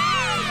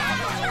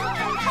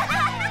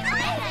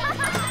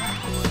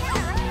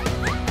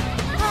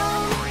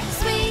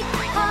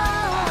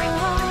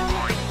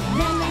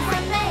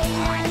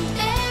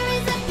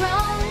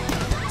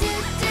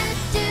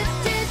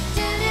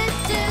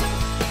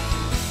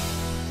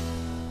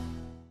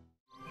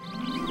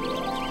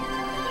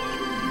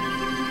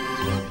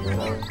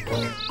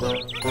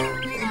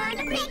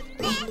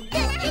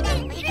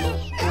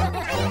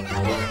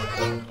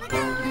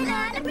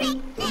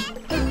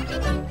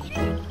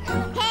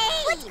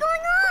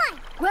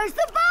 Where's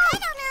the ball? I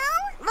don't know.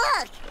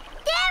 Look,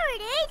 there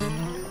it is.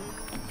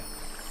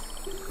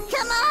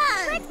 Come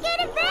on. Let's get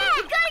it back.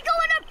 We gotta go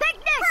on a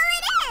picnic. Pull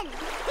it in.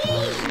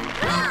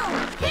 Hee-ho,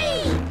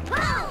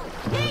 hee-ho,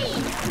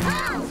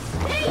 hee-ho,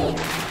 hee.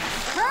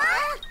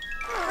 Huh?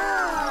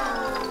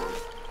 Oh.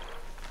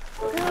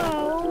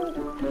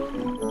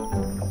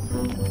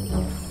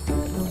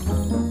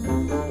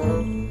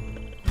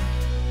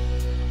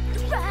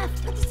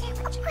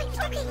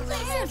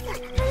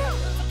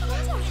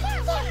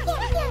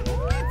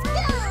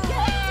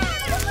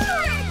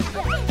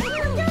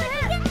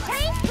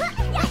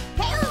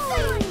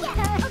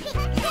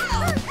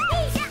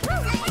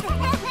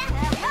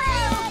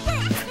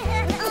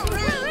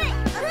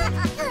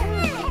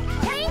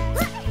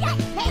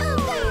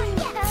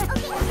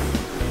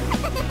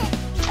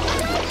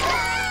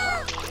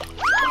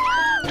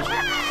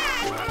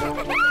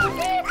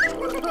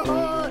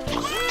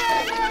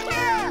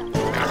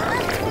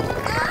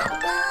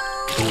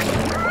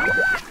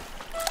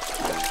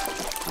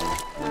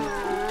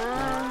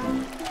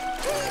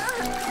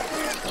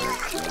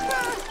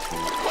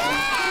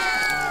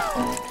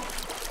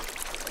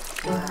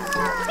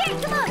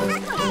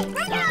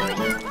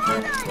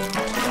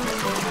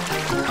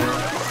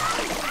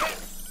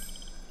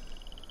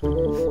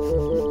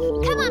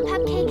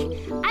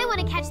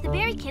 catch the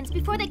berrykins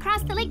before they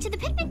cross the lake to the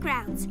picnic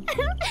grounds.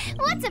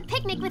 What's a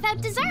picnic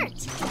without dessert?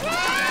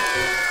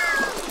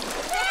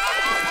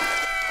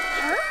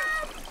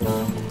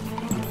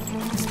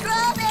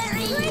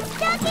 Strawberry! We're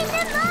stuck in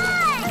the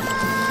mud!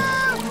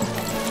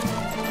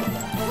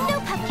 No,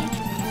 Pupcake.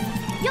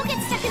 You'll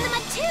get stuck in the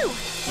mud, too.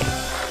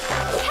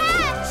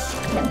 Catch!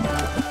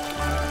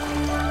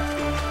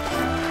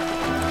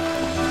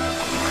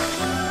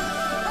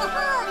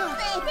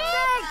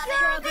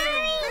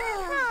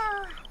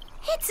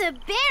 It's a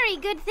very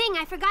good thing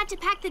I forgot to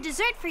pack the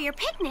dessert for your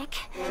picnic.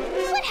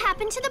 What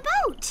happened to the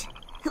boat?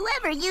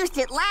 Whoever used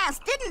it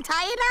last didn't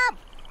tie it up.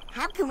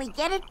 How can we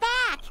get it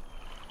back?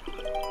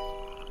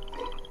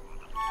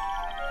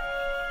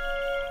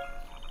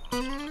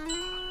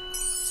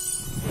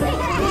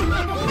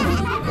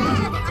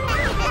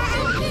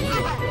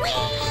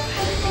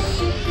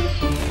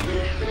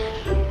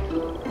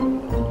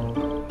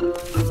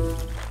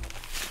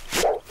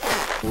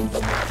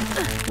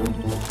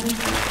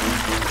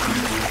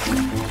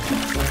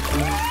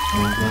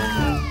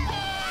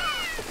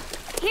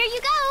 Here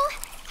you go.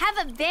 Have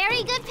a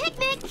very good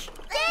picnic.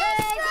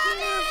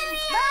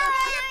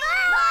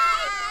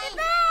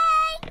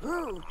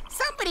 Ooh,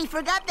 somebody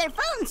forgot their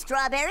phone,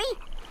 Strawberry.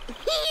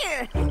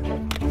 Here.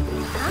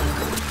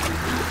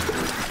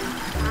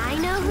 I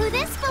know who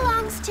this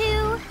belongs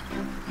to.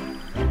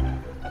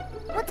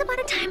 Once upon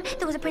a time,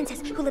 there was a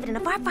princess who lived in a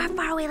far, far,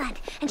 far away land,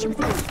 and she was...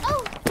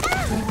 Oh,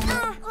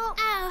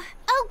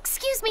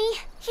 excuse me.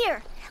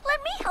 Here,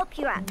 let me help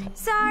you out.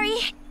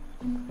 Sorry.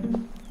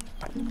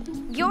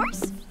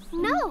 Yours?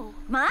 No.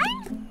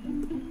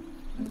 Mine?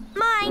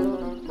 Mine.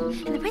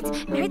 And the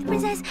prince married the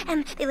princess,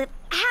 and they lived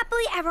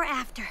happily ever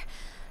after.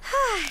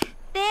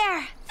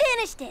 There,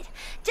 finished it.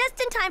 Just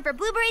in time for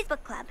Blueberry's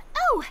book club.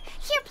 Oh,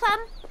 here, Plum.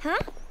 Huh?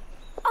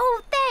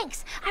 Oh,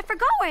 thanks. I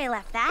forgot where I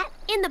left that.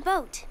 In the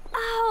boat.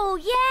 Oh,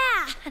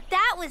 yeah,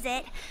 that was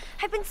it.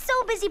 I've been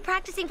so busy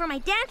practicing for my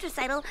dance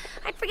recital,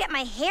 I'd forget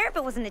my hair if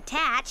it wasn't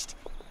attached.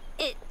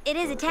 It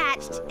is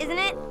attached, isn't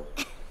it?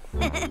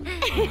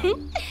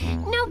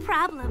 No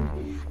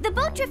problem. The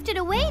boat drifted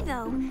away,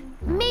 though.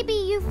 Maybe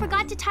you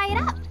forgot to tie it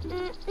up.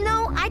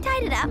 No, I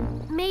tied it up.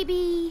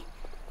 Maybe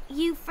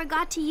you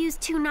forgot to use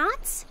 2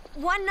 knots?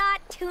 1 knot,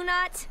 2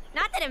 knots.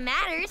 Not that it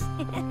matters.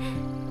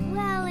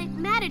 Well, it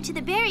mattered to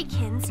the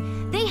berrykins.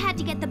 They had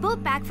to get the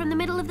boat back from the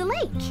middle of the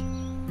lake.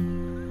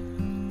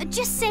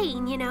 Just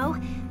saying, you know.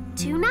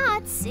 2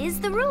 knots is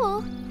the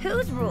rule.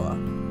 Whose rule?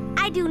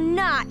 I do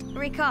not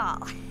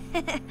recall.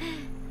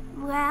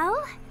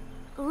 Well,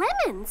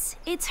 Lemon's.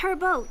 It's her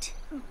boat.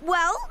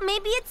 Well,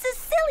 maybe it's a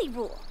silly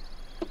rule.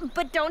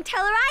 But don't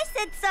tell her I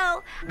said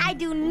so. I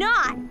do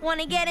not want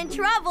to get in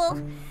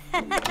trouble.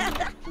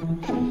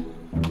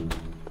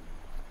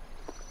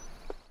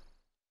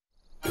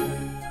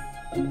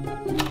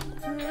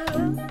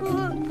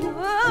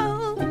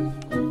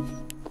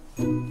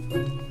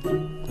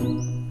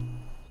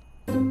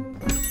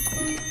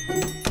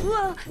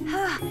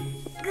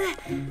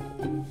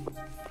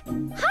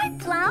 Hi,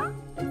 Plum.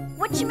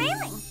 What you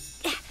mailing?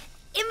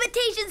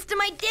 Invitations to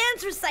my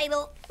dance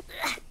recital.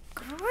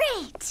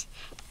 Great.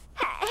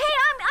 Hey,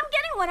 I'm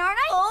getting one, aren't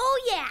I? Oh,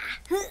 yeah.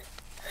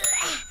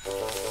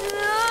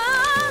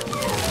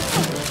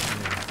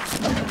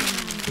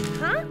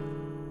 Huh?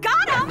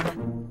 Got him!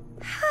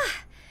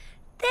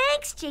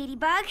 Thanks,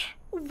 Jadybug.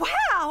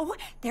 Wow!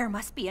 There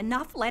must be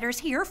enough letters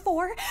here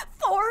for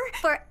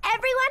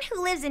everyone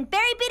who lives in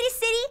Berry Bitty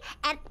City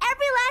and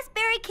every last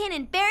berrykin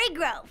in Berry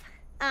Grove.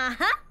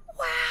 Uh-huh.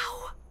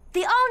 Wow!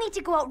 They all need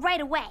to go out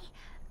right away.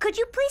 Could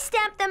you please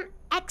stamp them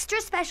extra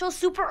special,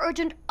 super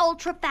urgent,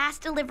 ultra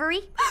fast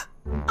delivery?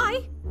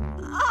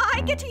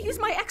 I get to use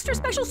my extra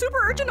special, super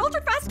urgent,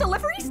 ultra fast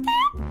delivery stamp?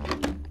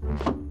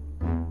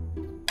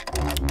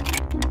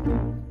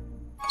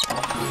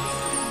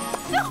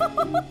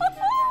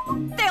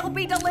 They'll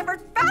be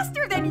delivered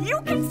faster than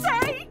you can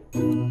say!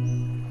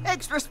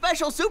 Extra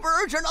special, super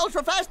urgent,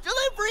 ultra fast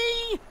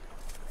delivery!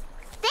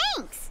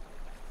 Thanks!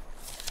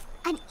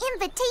 An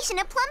invitation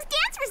to Plum's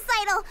dance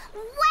recital!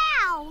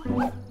 Wow!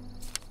 Wow!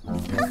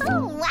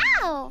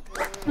 Wow!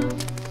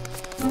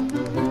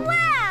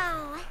 Wow!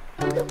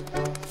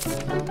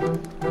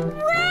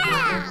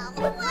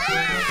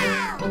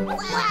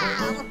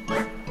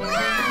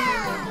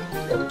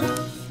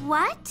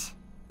 What?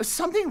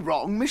 Something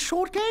wrong, Miss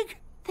Shortcake?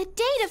 The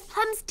date of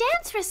Plum's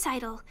dance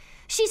recital.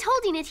 She's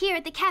holding it here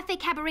at the Cafe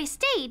Cabaret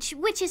stage,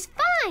 which is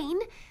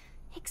fine.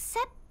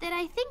 Except that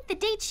I think the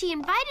date she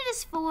invited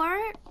us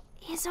for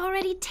is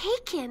already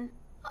taken.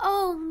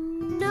 Oh,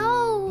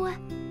 no.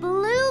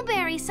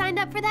 Blueberry signed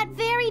up for that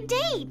very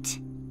date.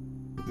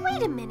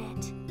 Wait a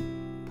minute.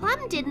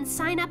 Plum didn't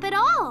sign up at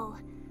all.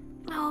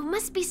 Oh,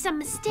 must be some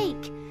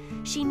mistake.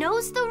 She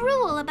knows the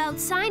rule about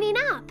signing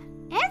up.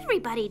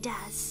 Everybody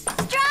does.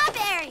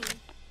 Strawberry!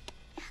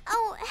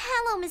 Oh,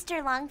 hello,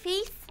 Mr.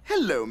 Longface.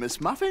 Hello, Miss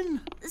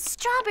Muffin.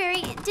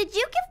 Strawberry, did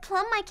you give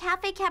Plum my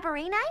Cafe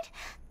Cabaret night?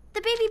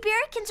 The baby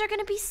berrykins are going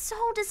to be so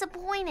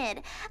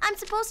disappointed. I'm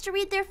supposed to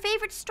read their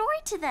favorite story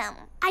to them.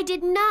 I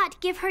did not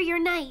give her your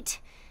night.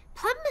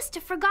 Plum must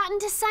have forgotten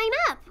to sign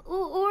up,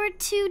 or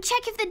to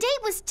check if the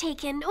date was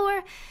taken,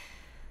 or...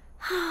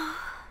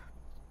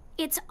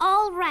 It's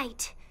all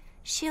right.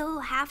 She'll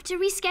have to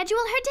reschedule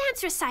her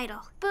dance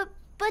recital.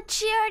 But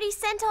she already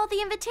sent all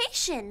the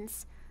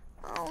invitations.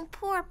 Oh,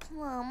 poor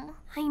Plum.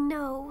 I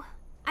know.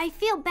 I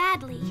feel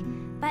badly,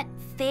 but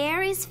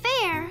fair is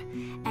fair,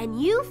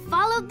 and you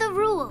followed the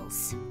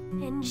rules,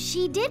 and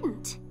she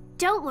didn't.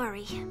 Don't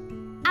worry.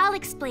 I'll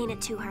explain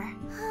it to her.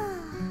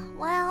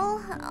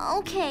 Well,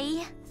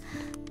 okay.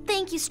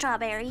 Thank you,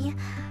 Strawberry.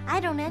 I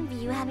don't envy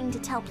you having to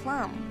tell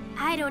Plum.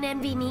 I don't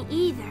envy me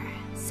either.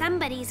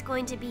 Somebody's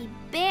going to be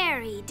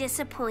very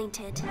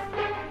disappointed.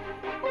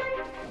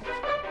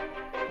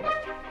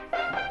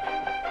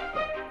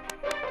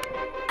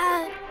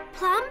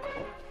 Plum?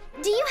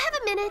 Do you have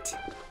a minute?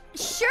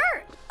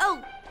 Sure.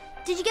 Oh,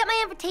 did you get my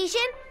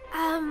invitation?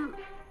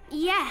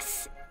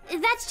 Yes.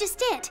 That's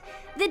just it.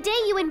 The day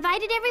you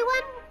invited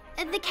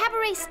everyone, the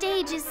cabaret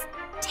stage is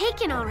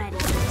taken already.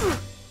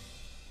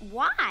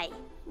 Why?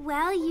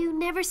 Well, you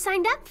never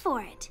signed up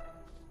for it.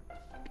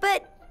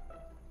 But,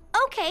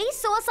 okay,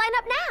 so I'll sign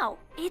up now.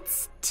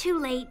 It's too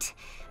late.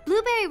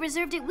 Blueberry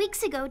reserved it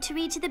weeks ago to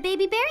read to the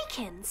baby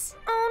berrykins.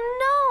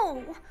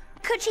 Oh, no.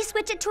 Could she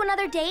switch it to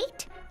another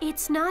date?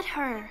 It's not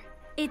her.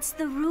 It's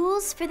the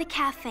rules for the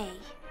cafe.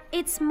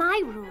 It's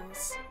my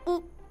rules.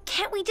 Well,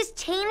 can't we just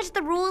change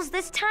the rules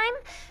this time?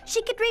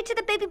 She could read to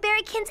the baby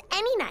berrykins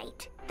any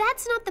night.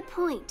 That's not the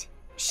point.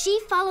 She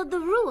followed the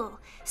rule,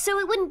 so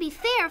it wouldn't be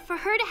fair for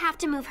her to have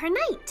to move her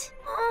night.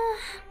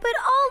 But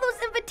all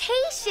those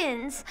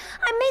invitations,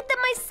 I made them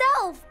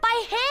myself,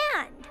 by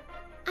hand.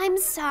 I'm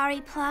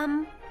sorry,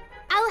 Plum.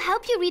 I'll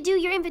help you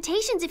redo your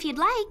invitations if you'd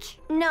like.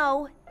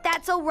 No,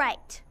 that's all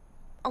right.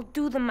 I'll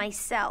do them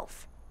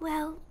myself.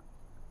 Well,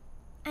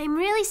 I'm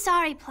really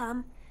sorry,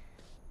 Plum.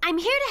 I'm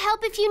here to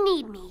help if you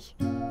need me.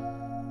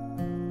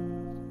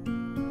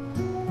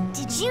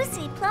 Did you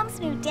see Plum's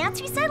new dance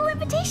recital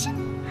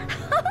invitation?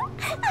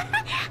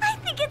 I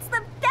think it's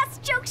the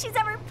best joke she's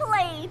ever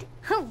played.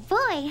 Oh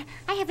boy,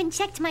 I haven't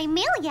checked my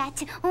mail yet.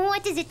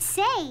 What does it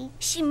say?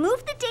 She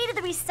moved the date of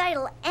the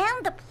recital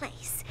and the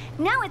place.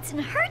 Now it's in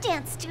her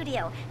dance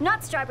studio,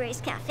 not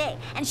Strawberry's Cafe.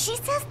 And she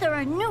says there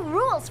are new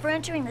rules for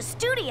entering the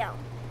studio.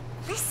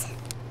 Listen.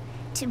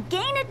 To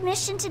gain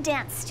admission to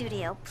dance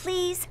studio,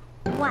 please,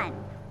 1,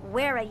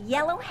 wear a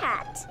yellow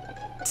hat.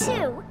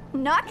 2,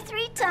 knock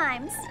 3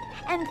 times.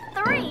 And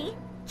 3,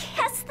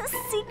 guess the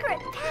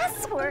secret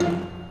password.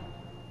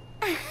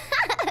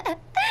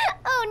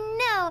 Oh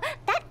no,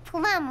 that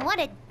Plum, what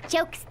a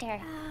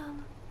jokester.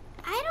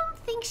 I don't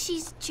think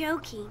she's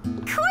joking.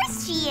 Of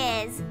course she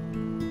is.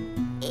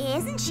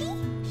 Isn't she?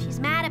 She's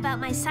mad about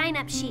my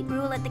sign-up sheet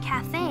rule at the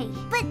cafe.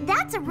 But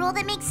that's a rule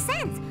that makes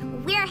sense.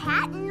 Wear a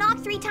hat and knock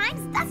 3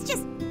 times? That's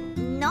just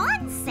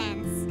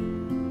nonsense.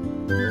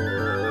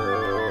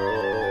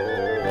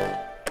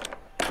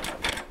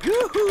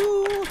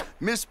 Yoo-hoo!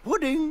 Miss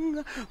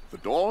Pudding, the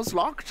door's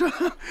locked.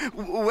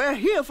 We're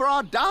here for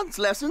our dance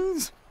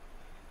lessons.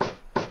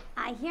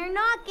 I hear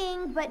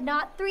knocking, but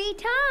not 3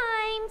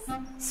 times.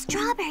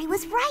 Strawberry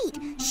was right.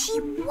 She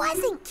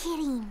wasn't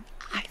kidding.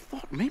 I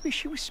thought maybe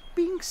she was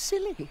being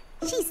silly.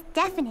 She's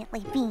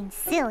definitely being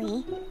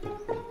silly.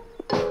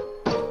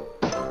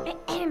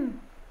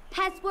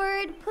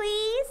 Password,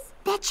 please.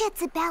 Betcha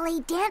it's a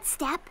ballet dance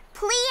step.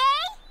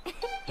 Plie?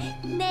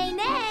 Nay,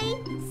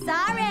 nay.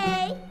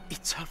 Sorry.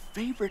 It's her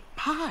favorite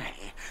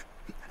pie.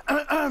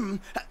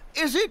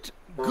 Is it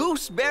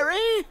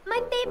gooseberry?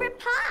 My favorite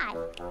pie.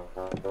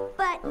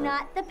 But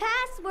not the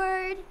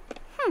password.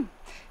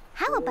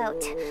 How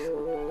about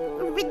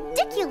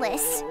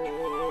ridiculous?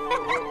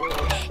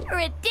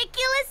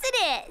 Ridiculous it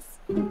is.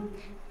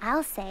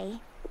 I'll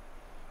say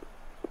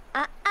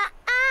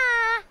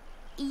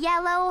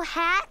yellow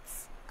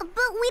hats. But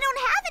we don't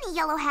have any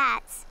yellow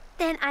hats.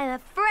 Then I'm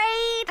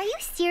afraid... Are you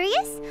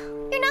serious?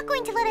 You're not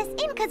going to let us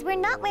in because we're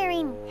not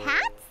wearing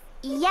hats?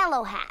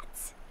 Yellow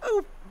hats.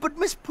 Oh, but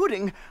Miss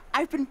Pudding,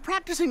 I've been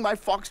practicing my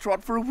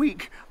foxtrot for a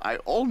week. I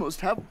almost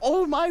have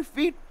all my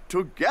feet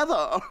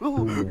together.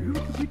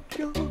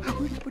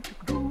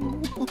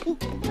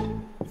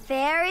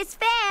 Fair is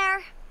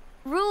fair.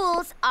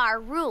 Rules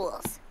are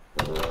rules.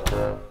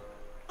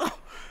 Oh,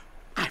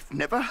 I've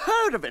never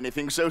heard of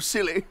anything so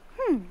silly.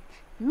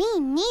 Me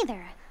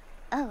neither.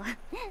 Oh,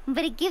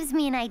 but it gives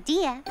me an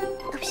idea.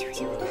 Okay, so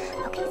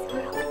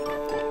we're all...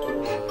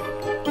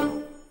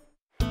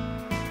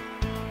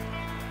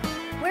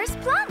 Where's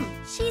Plum?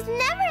 She's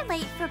never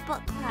late for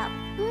book club.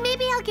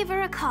 Maybe I'll give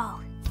her a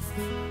call.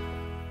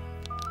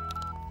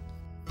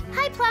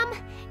 Hi, Plum.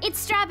 It's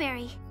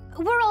Strawberry.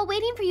 We're all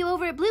waiting for you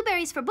over at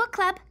Blueberry's for book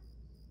club.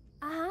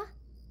 Uh-huh.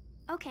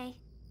 Okay.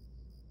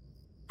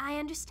 I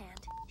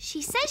understand.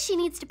 She says she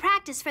needs to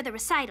practice for the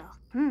recital.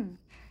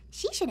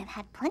 She should have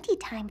had plenty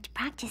time to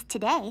practice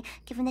today,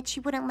 given that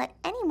she wouldn't let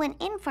anyone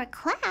in for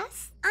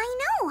class. I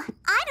know.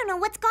 I don't know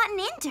what's gotten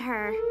into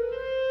her.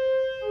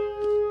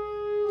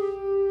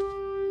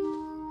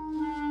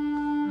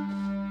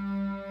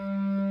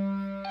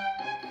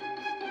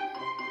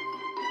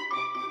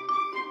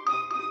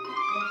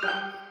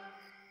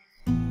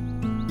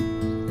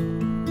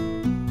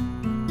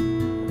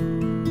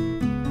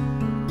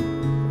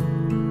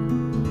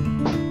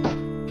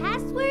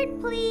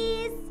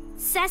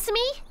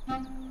 Sesame?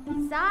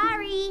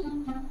 Sorry.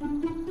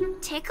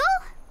 Tickle?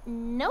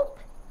 Nope.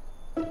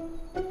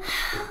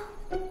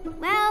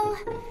 Well,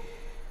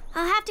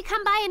 I'll have to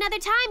come by another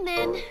time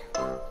then.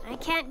 I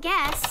can't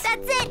guess.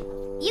 That's it.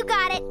 You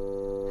got it.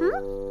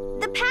 Hmm?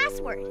 The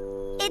password.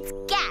 It's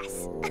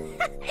gas.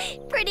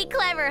 Pretty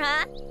clever,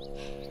 huh?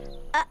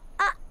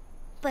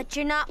 But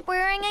you're not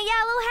wearing a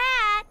yellow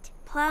hat.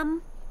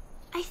 Plum,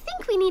 I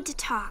think we need to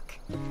talk.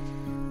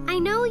 I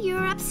know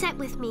you're upset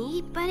with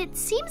me, but it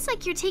seems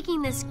like you're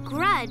taking this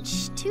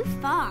grudge too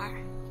far.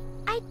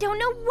 I don't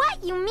know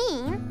what you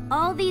mean.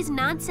 All these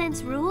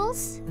nonsense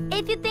rules?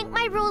 If you think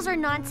my rules are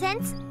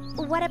nonsense,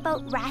 what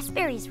about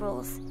Raspberry's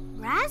rules?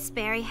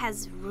 Raspberry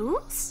has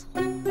rules?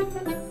 Come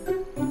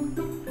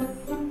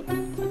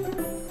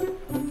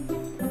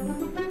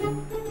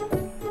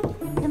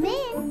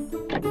in.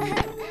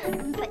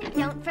 But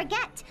don't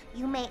forget,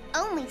 you may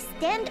only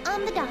stand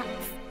on the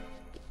dots.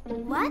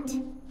 What?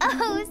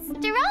 Oh,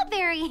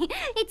 Strawberry,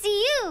 it's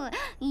you.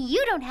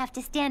 You don't have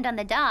to stand on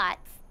the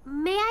dots.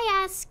 May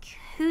I ask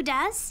who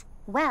does?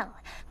 Well,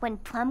 when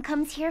Plum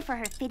comes here for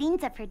her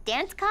fittings of her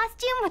dance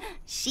costume,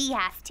 she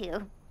has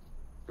to.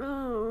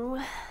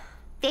 Oh.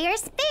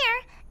 Fair's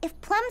fair. If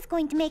Plum's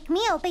going to make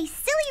me obey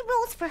silly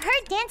rules for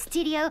her dance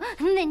studio,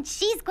 then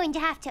she's going to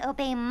have to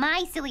obey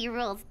my silly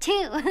rules,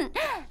 too.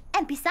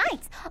 And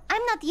besides,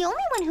 I'm not the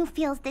only one who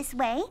feels this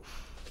way.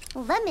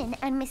 Lemon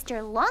and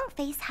Mr.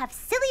 Longface have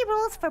silly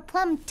rules for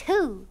Plum,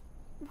 too.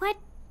 What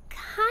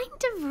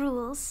kind of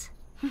rules?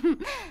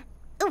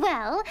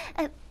 Well,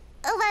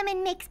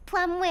 Lemon makes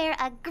Plum wear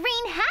a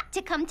green hat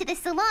to come to the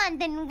salon,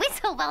 then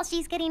whistle while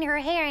she's getting her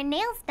hair and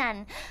nails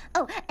done.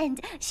 Oh, and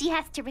she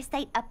has to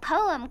recite a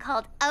poem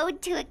called Ode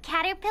to a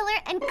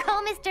Caterpillar and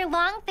call Mr.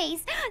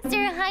 Longface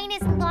Sir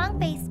Highness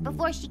Longface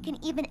before she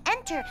can even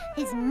enter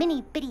his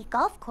mini-bitty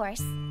golf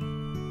course.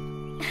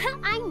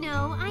 I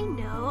know.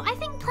 I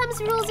think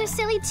Plum's rules are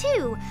silly,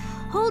 too.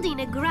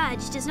 Holding a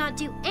grudge does not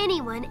do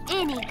anyone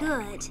any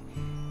good.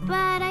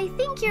 But I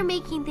think you're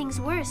making things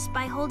worse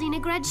by holding a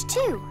grudge,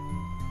 too.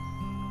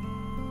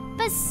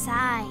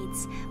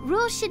 Besides,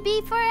 rules should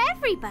be for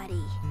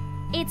everybody.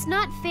 It's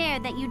not fair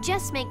that you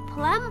just make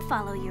Plum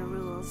follow your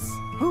rules.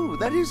 Oh,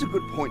 that is a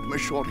good point,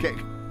 Miss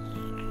Shortcake.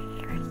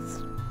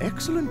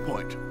 Excellent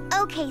point.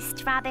 Okay,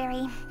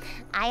 Strawberry.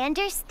 I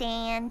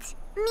understand.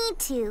 Me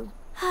too.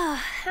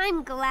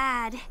 I'm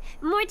glad.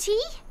 More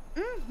tea?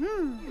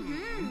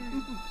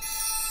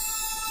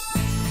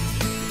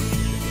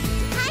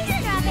 Hi,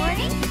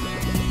 Strawberry.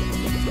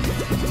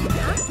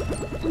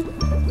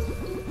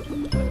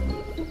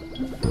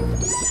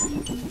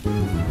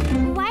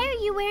 Why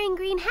are you wearing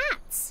green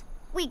hats?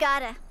 We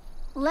gotta.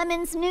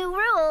 Lemon's new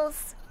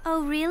rules.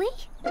 Oh, really?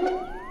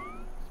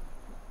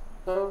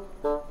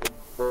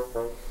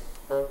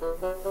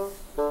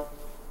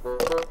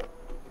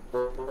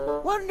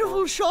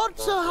 Wonderful shot,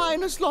 Sir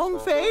Highness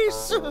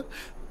Longface.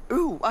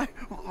 Oh,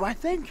 why,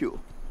 thank you.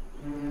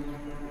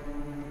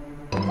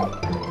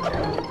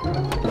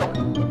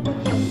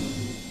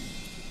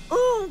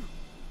 Oh,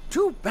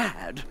 too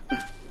bad.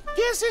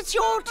 Guess it's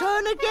your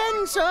turn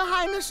again, Sir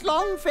Highness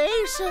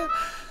Longface.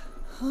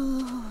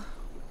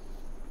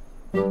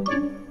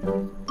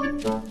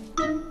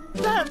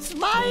 That's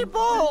my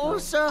ball,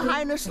 Sir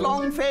Highness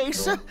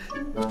Longface.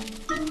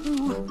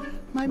 Oh,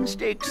 my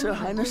mistake, Sir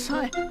Highness.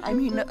 I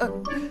mean,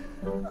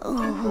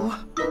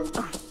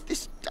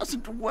 this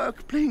doesn't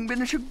work, playing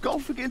miniature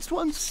golf against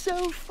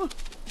oneself.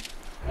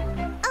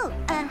 Oh,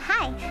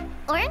 hi.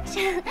 Orange,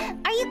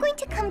 are you going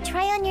to come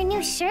try on your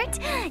new shirt?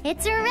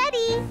 It's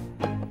ready.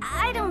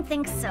 I don't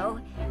think so.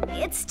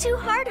 It's too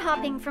hard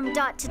hopping from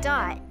dot to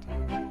dot.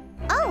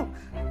 Oh,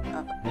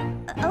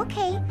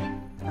 okay.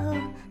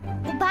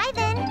 Bye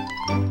then.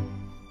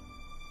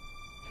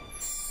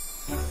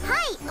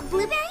 Hi,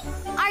 Blueberry.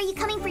 Are you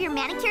coming for your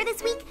manicure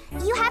this week?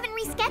 You haven't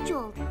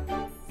rescheduled.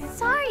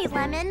 Sorry,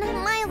 Lemon.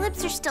 My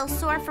lips are still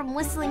sore from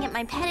whistling at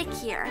my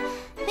pedicure.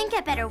 Think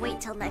I better wait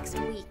till next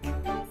week.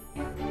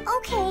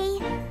 Okay.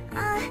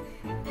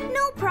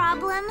 No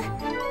problem.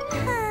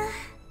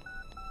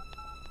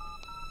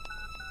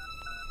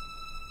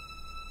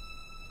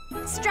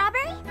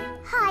 Strawberry?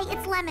 Hi,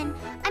 it's Lemon.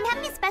 I'm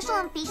having a special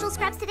on facial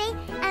scrubs today,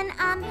 and,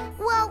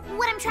 well,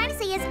 what I'm trying to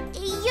say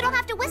is, you don't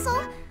have to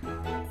whistle.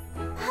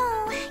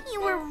 Oh,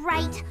 you were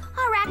right.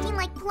 Our acting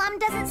like Plum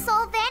doesn't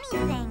solve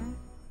anything.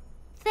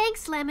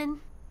 Thanks, Lemon.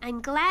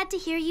 I'm glad to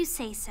hear you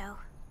say so.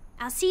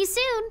 I'll see you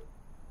soon.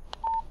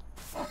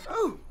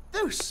 Oh,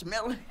 those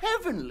smell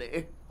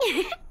heavenly.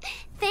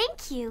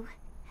 Thank you.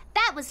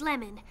 That was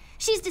Lemon.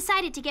 She's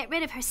decided to get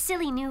rid of her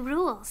silly new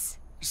rules.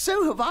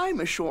 So have I,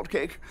 Miss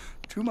Shortcake.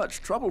 Too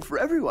much trouble for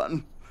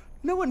everyone.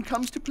 No one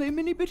comes to play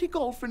mini-bitty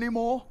golf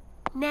anymore.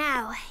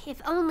 Now,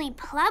 if only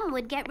Plum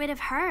would get rid of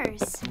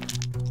hers.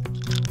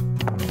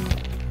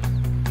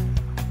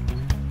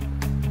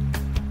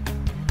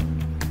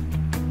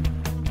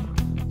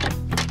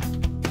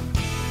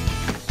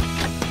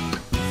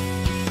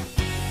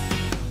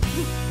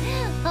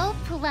 Oh,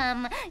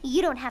 Plum,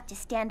 you don't have to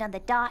stand on the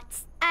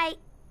dots. I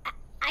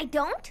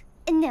don't?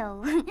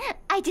 No,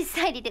 I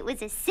decided it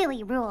was a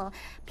silly rule.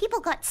 People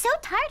got so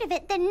tired of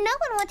it that no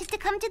one wanted to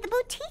come to the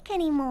boutique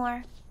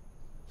anymore.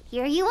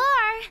 Here you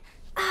are.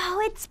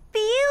 Oh, it's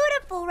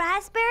beautiful,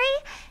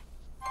 Raspberry.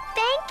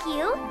 Thank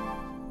you.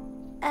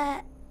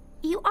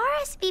 You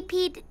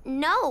RSVP'd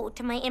no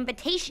to my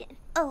invitation.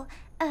 Oh,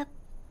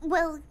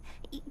 well,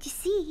 you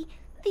see...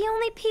 The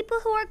only people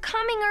who are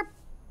coming are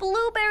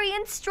Blueberry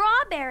and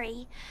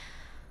Strawberry.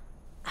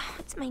 Oh,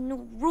 it's my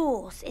new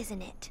rules,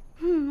 isn't it?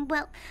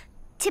 Well,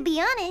 to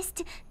be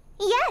honest,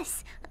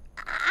 yes.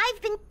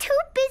 I've been too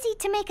busy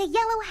to make a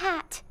yellow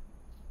hat.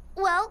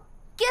 Well,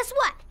 guess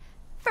what?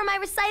 For my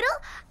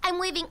recital, I'm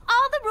waiving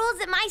all the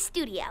rules at my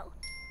studio.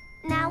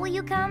 Now will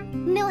you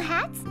come? No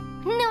hats,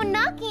 no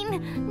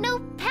knocking, no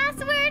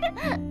password.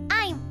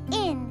 I'm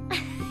in.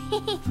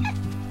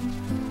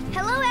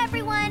 Hello,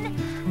 everyone.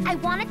 I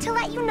wanted to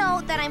let you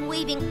know that I'm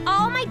waiving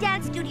all my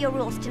dance studio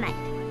rules tonight.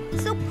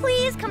 So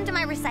please come to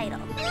my recital.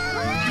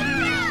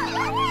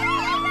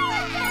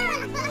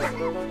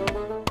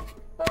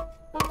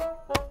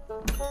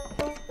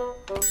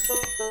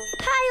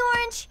 Hi,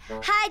 Orange.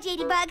 Hi,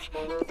 JD Bug.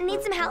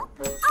 Need some help?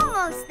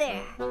 Almost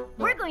there.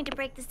 We're going to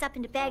break this up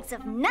into bags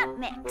of nut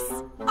mix.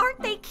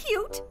 Aren't they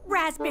cute?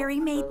 Raspberry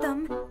made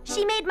them.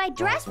 She made my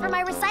dress for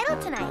my recital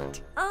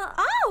tonight.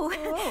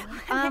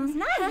 That's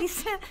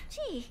nice.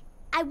 Gee.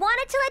 I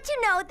wanted to let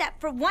you know that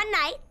for one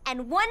night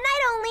and one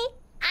night only,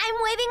 I'm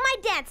waiving my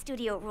dance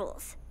studio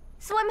rules.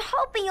 So I'm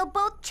hoping you'll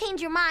both change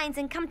your minds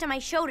and come to my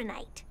show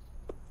tonight.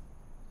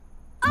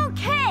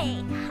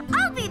 Okay,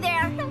 I'll be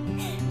there.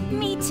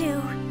 Me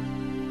too.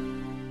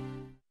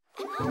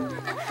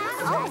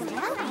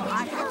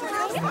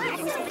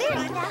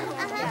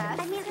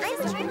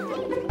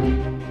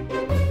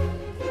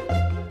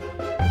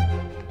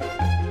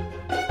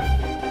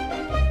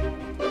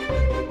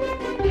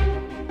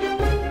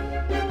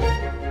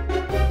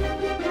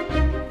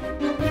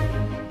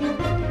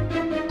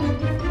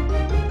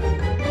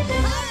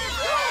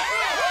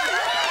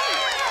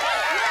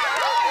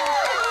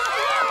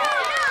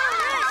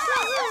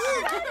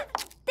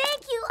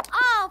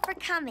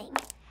 Coming.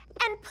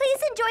 And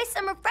please enjoy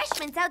some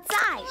refreshments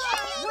outside.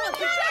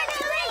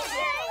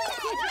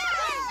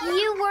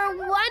 You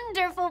were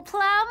wonderful,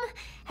 Plum.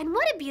 And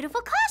what a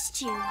beautiful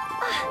costume.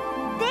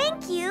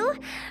 Thank you.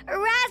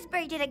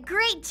 Raspberry did a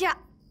great job.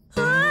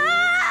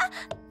 Ah!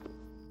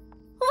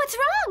 What's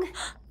wrong?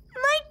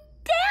 My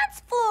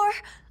dance floor.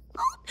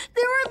 Oh,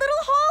 there are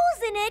little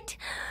holes in it.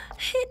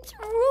 It's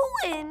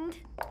ruined.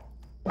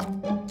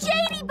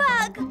 JD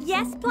Bug.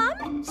 Yes,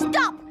 Plum?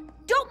 Stop.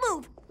 Don't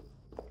move.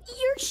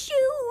 Your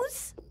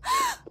shoes.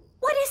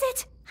 What is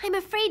it? I'm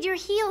afraid your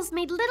heels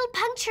made little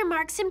puncture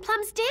marks in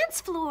Plum's dance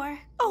floor.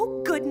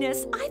 Oh,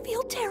 goodness. I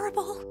feel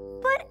terrible.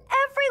 But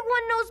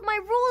everyone knows my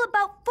rule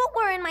about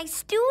footwear in my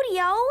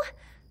studio.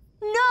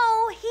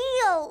 No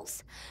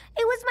heels.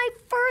 It was my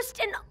first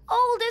and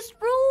oldest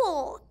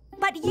rule.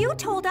 But you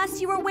told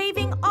us you were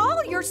waiving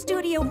all your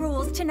studio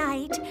rules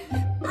tonight.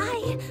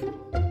 I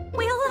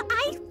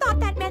thought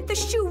that meant the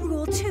shoe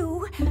rule,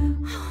 too.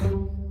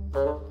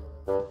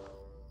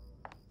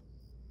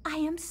 I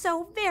am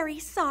so very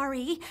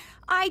sorry.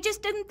 I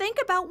just didn't think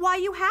about why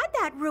you had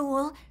that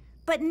rule.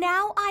 But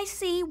now I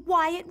see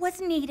why it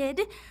was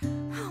needed.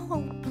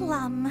 Oh,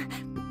 Plum,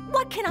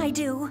 what can I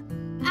do?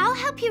 I'll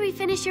help you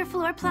refinish your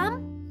floor,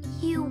 Plum.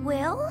 You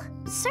will?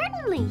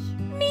 Certainly.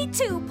 Me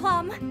too,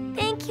 Plum.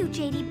 Thank you,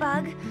 JD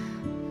Bug.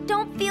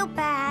 Don't feel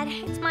bad.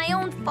 It's my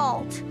own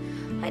fault.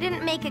 I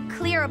didn't make it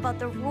clear about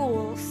the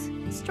rules.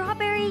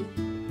 Strawberry,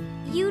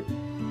 you'd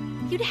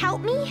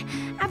help me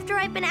after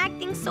I've been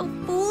acting so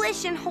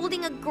foolish and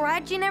holding a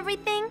grudge and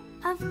everything?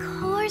 Of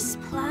course,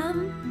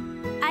 Plum.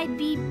 I'd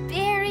be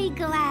very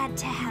glad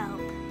to help.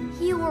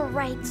 You were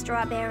right,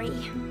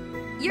 Strawberry.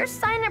 Your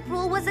sign-up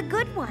rule was a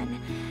good one,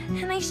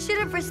 and I should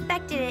have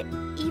respected it,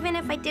 even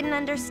if I didn't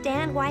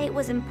understand why it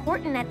was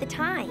important at the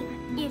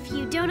time. If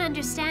you don't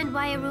understand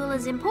why a rule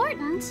is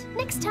important,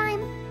 next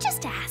time,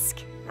 just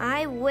ask.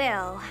 I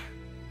will.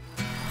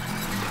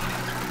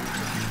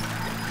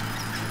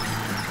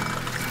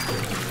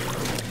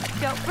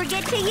 Don't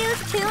forget to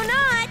use 2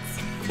 knots.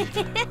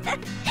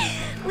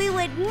 We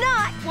would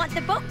not want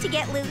the boat to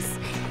get loose.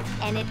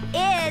 And it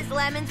is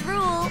Lemon's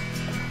rule.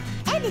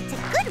 And it's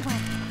a good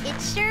one. It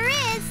sure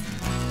is.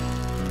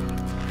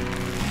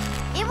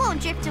 It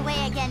won't drift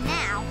away again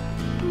now.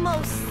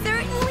 Most certainly.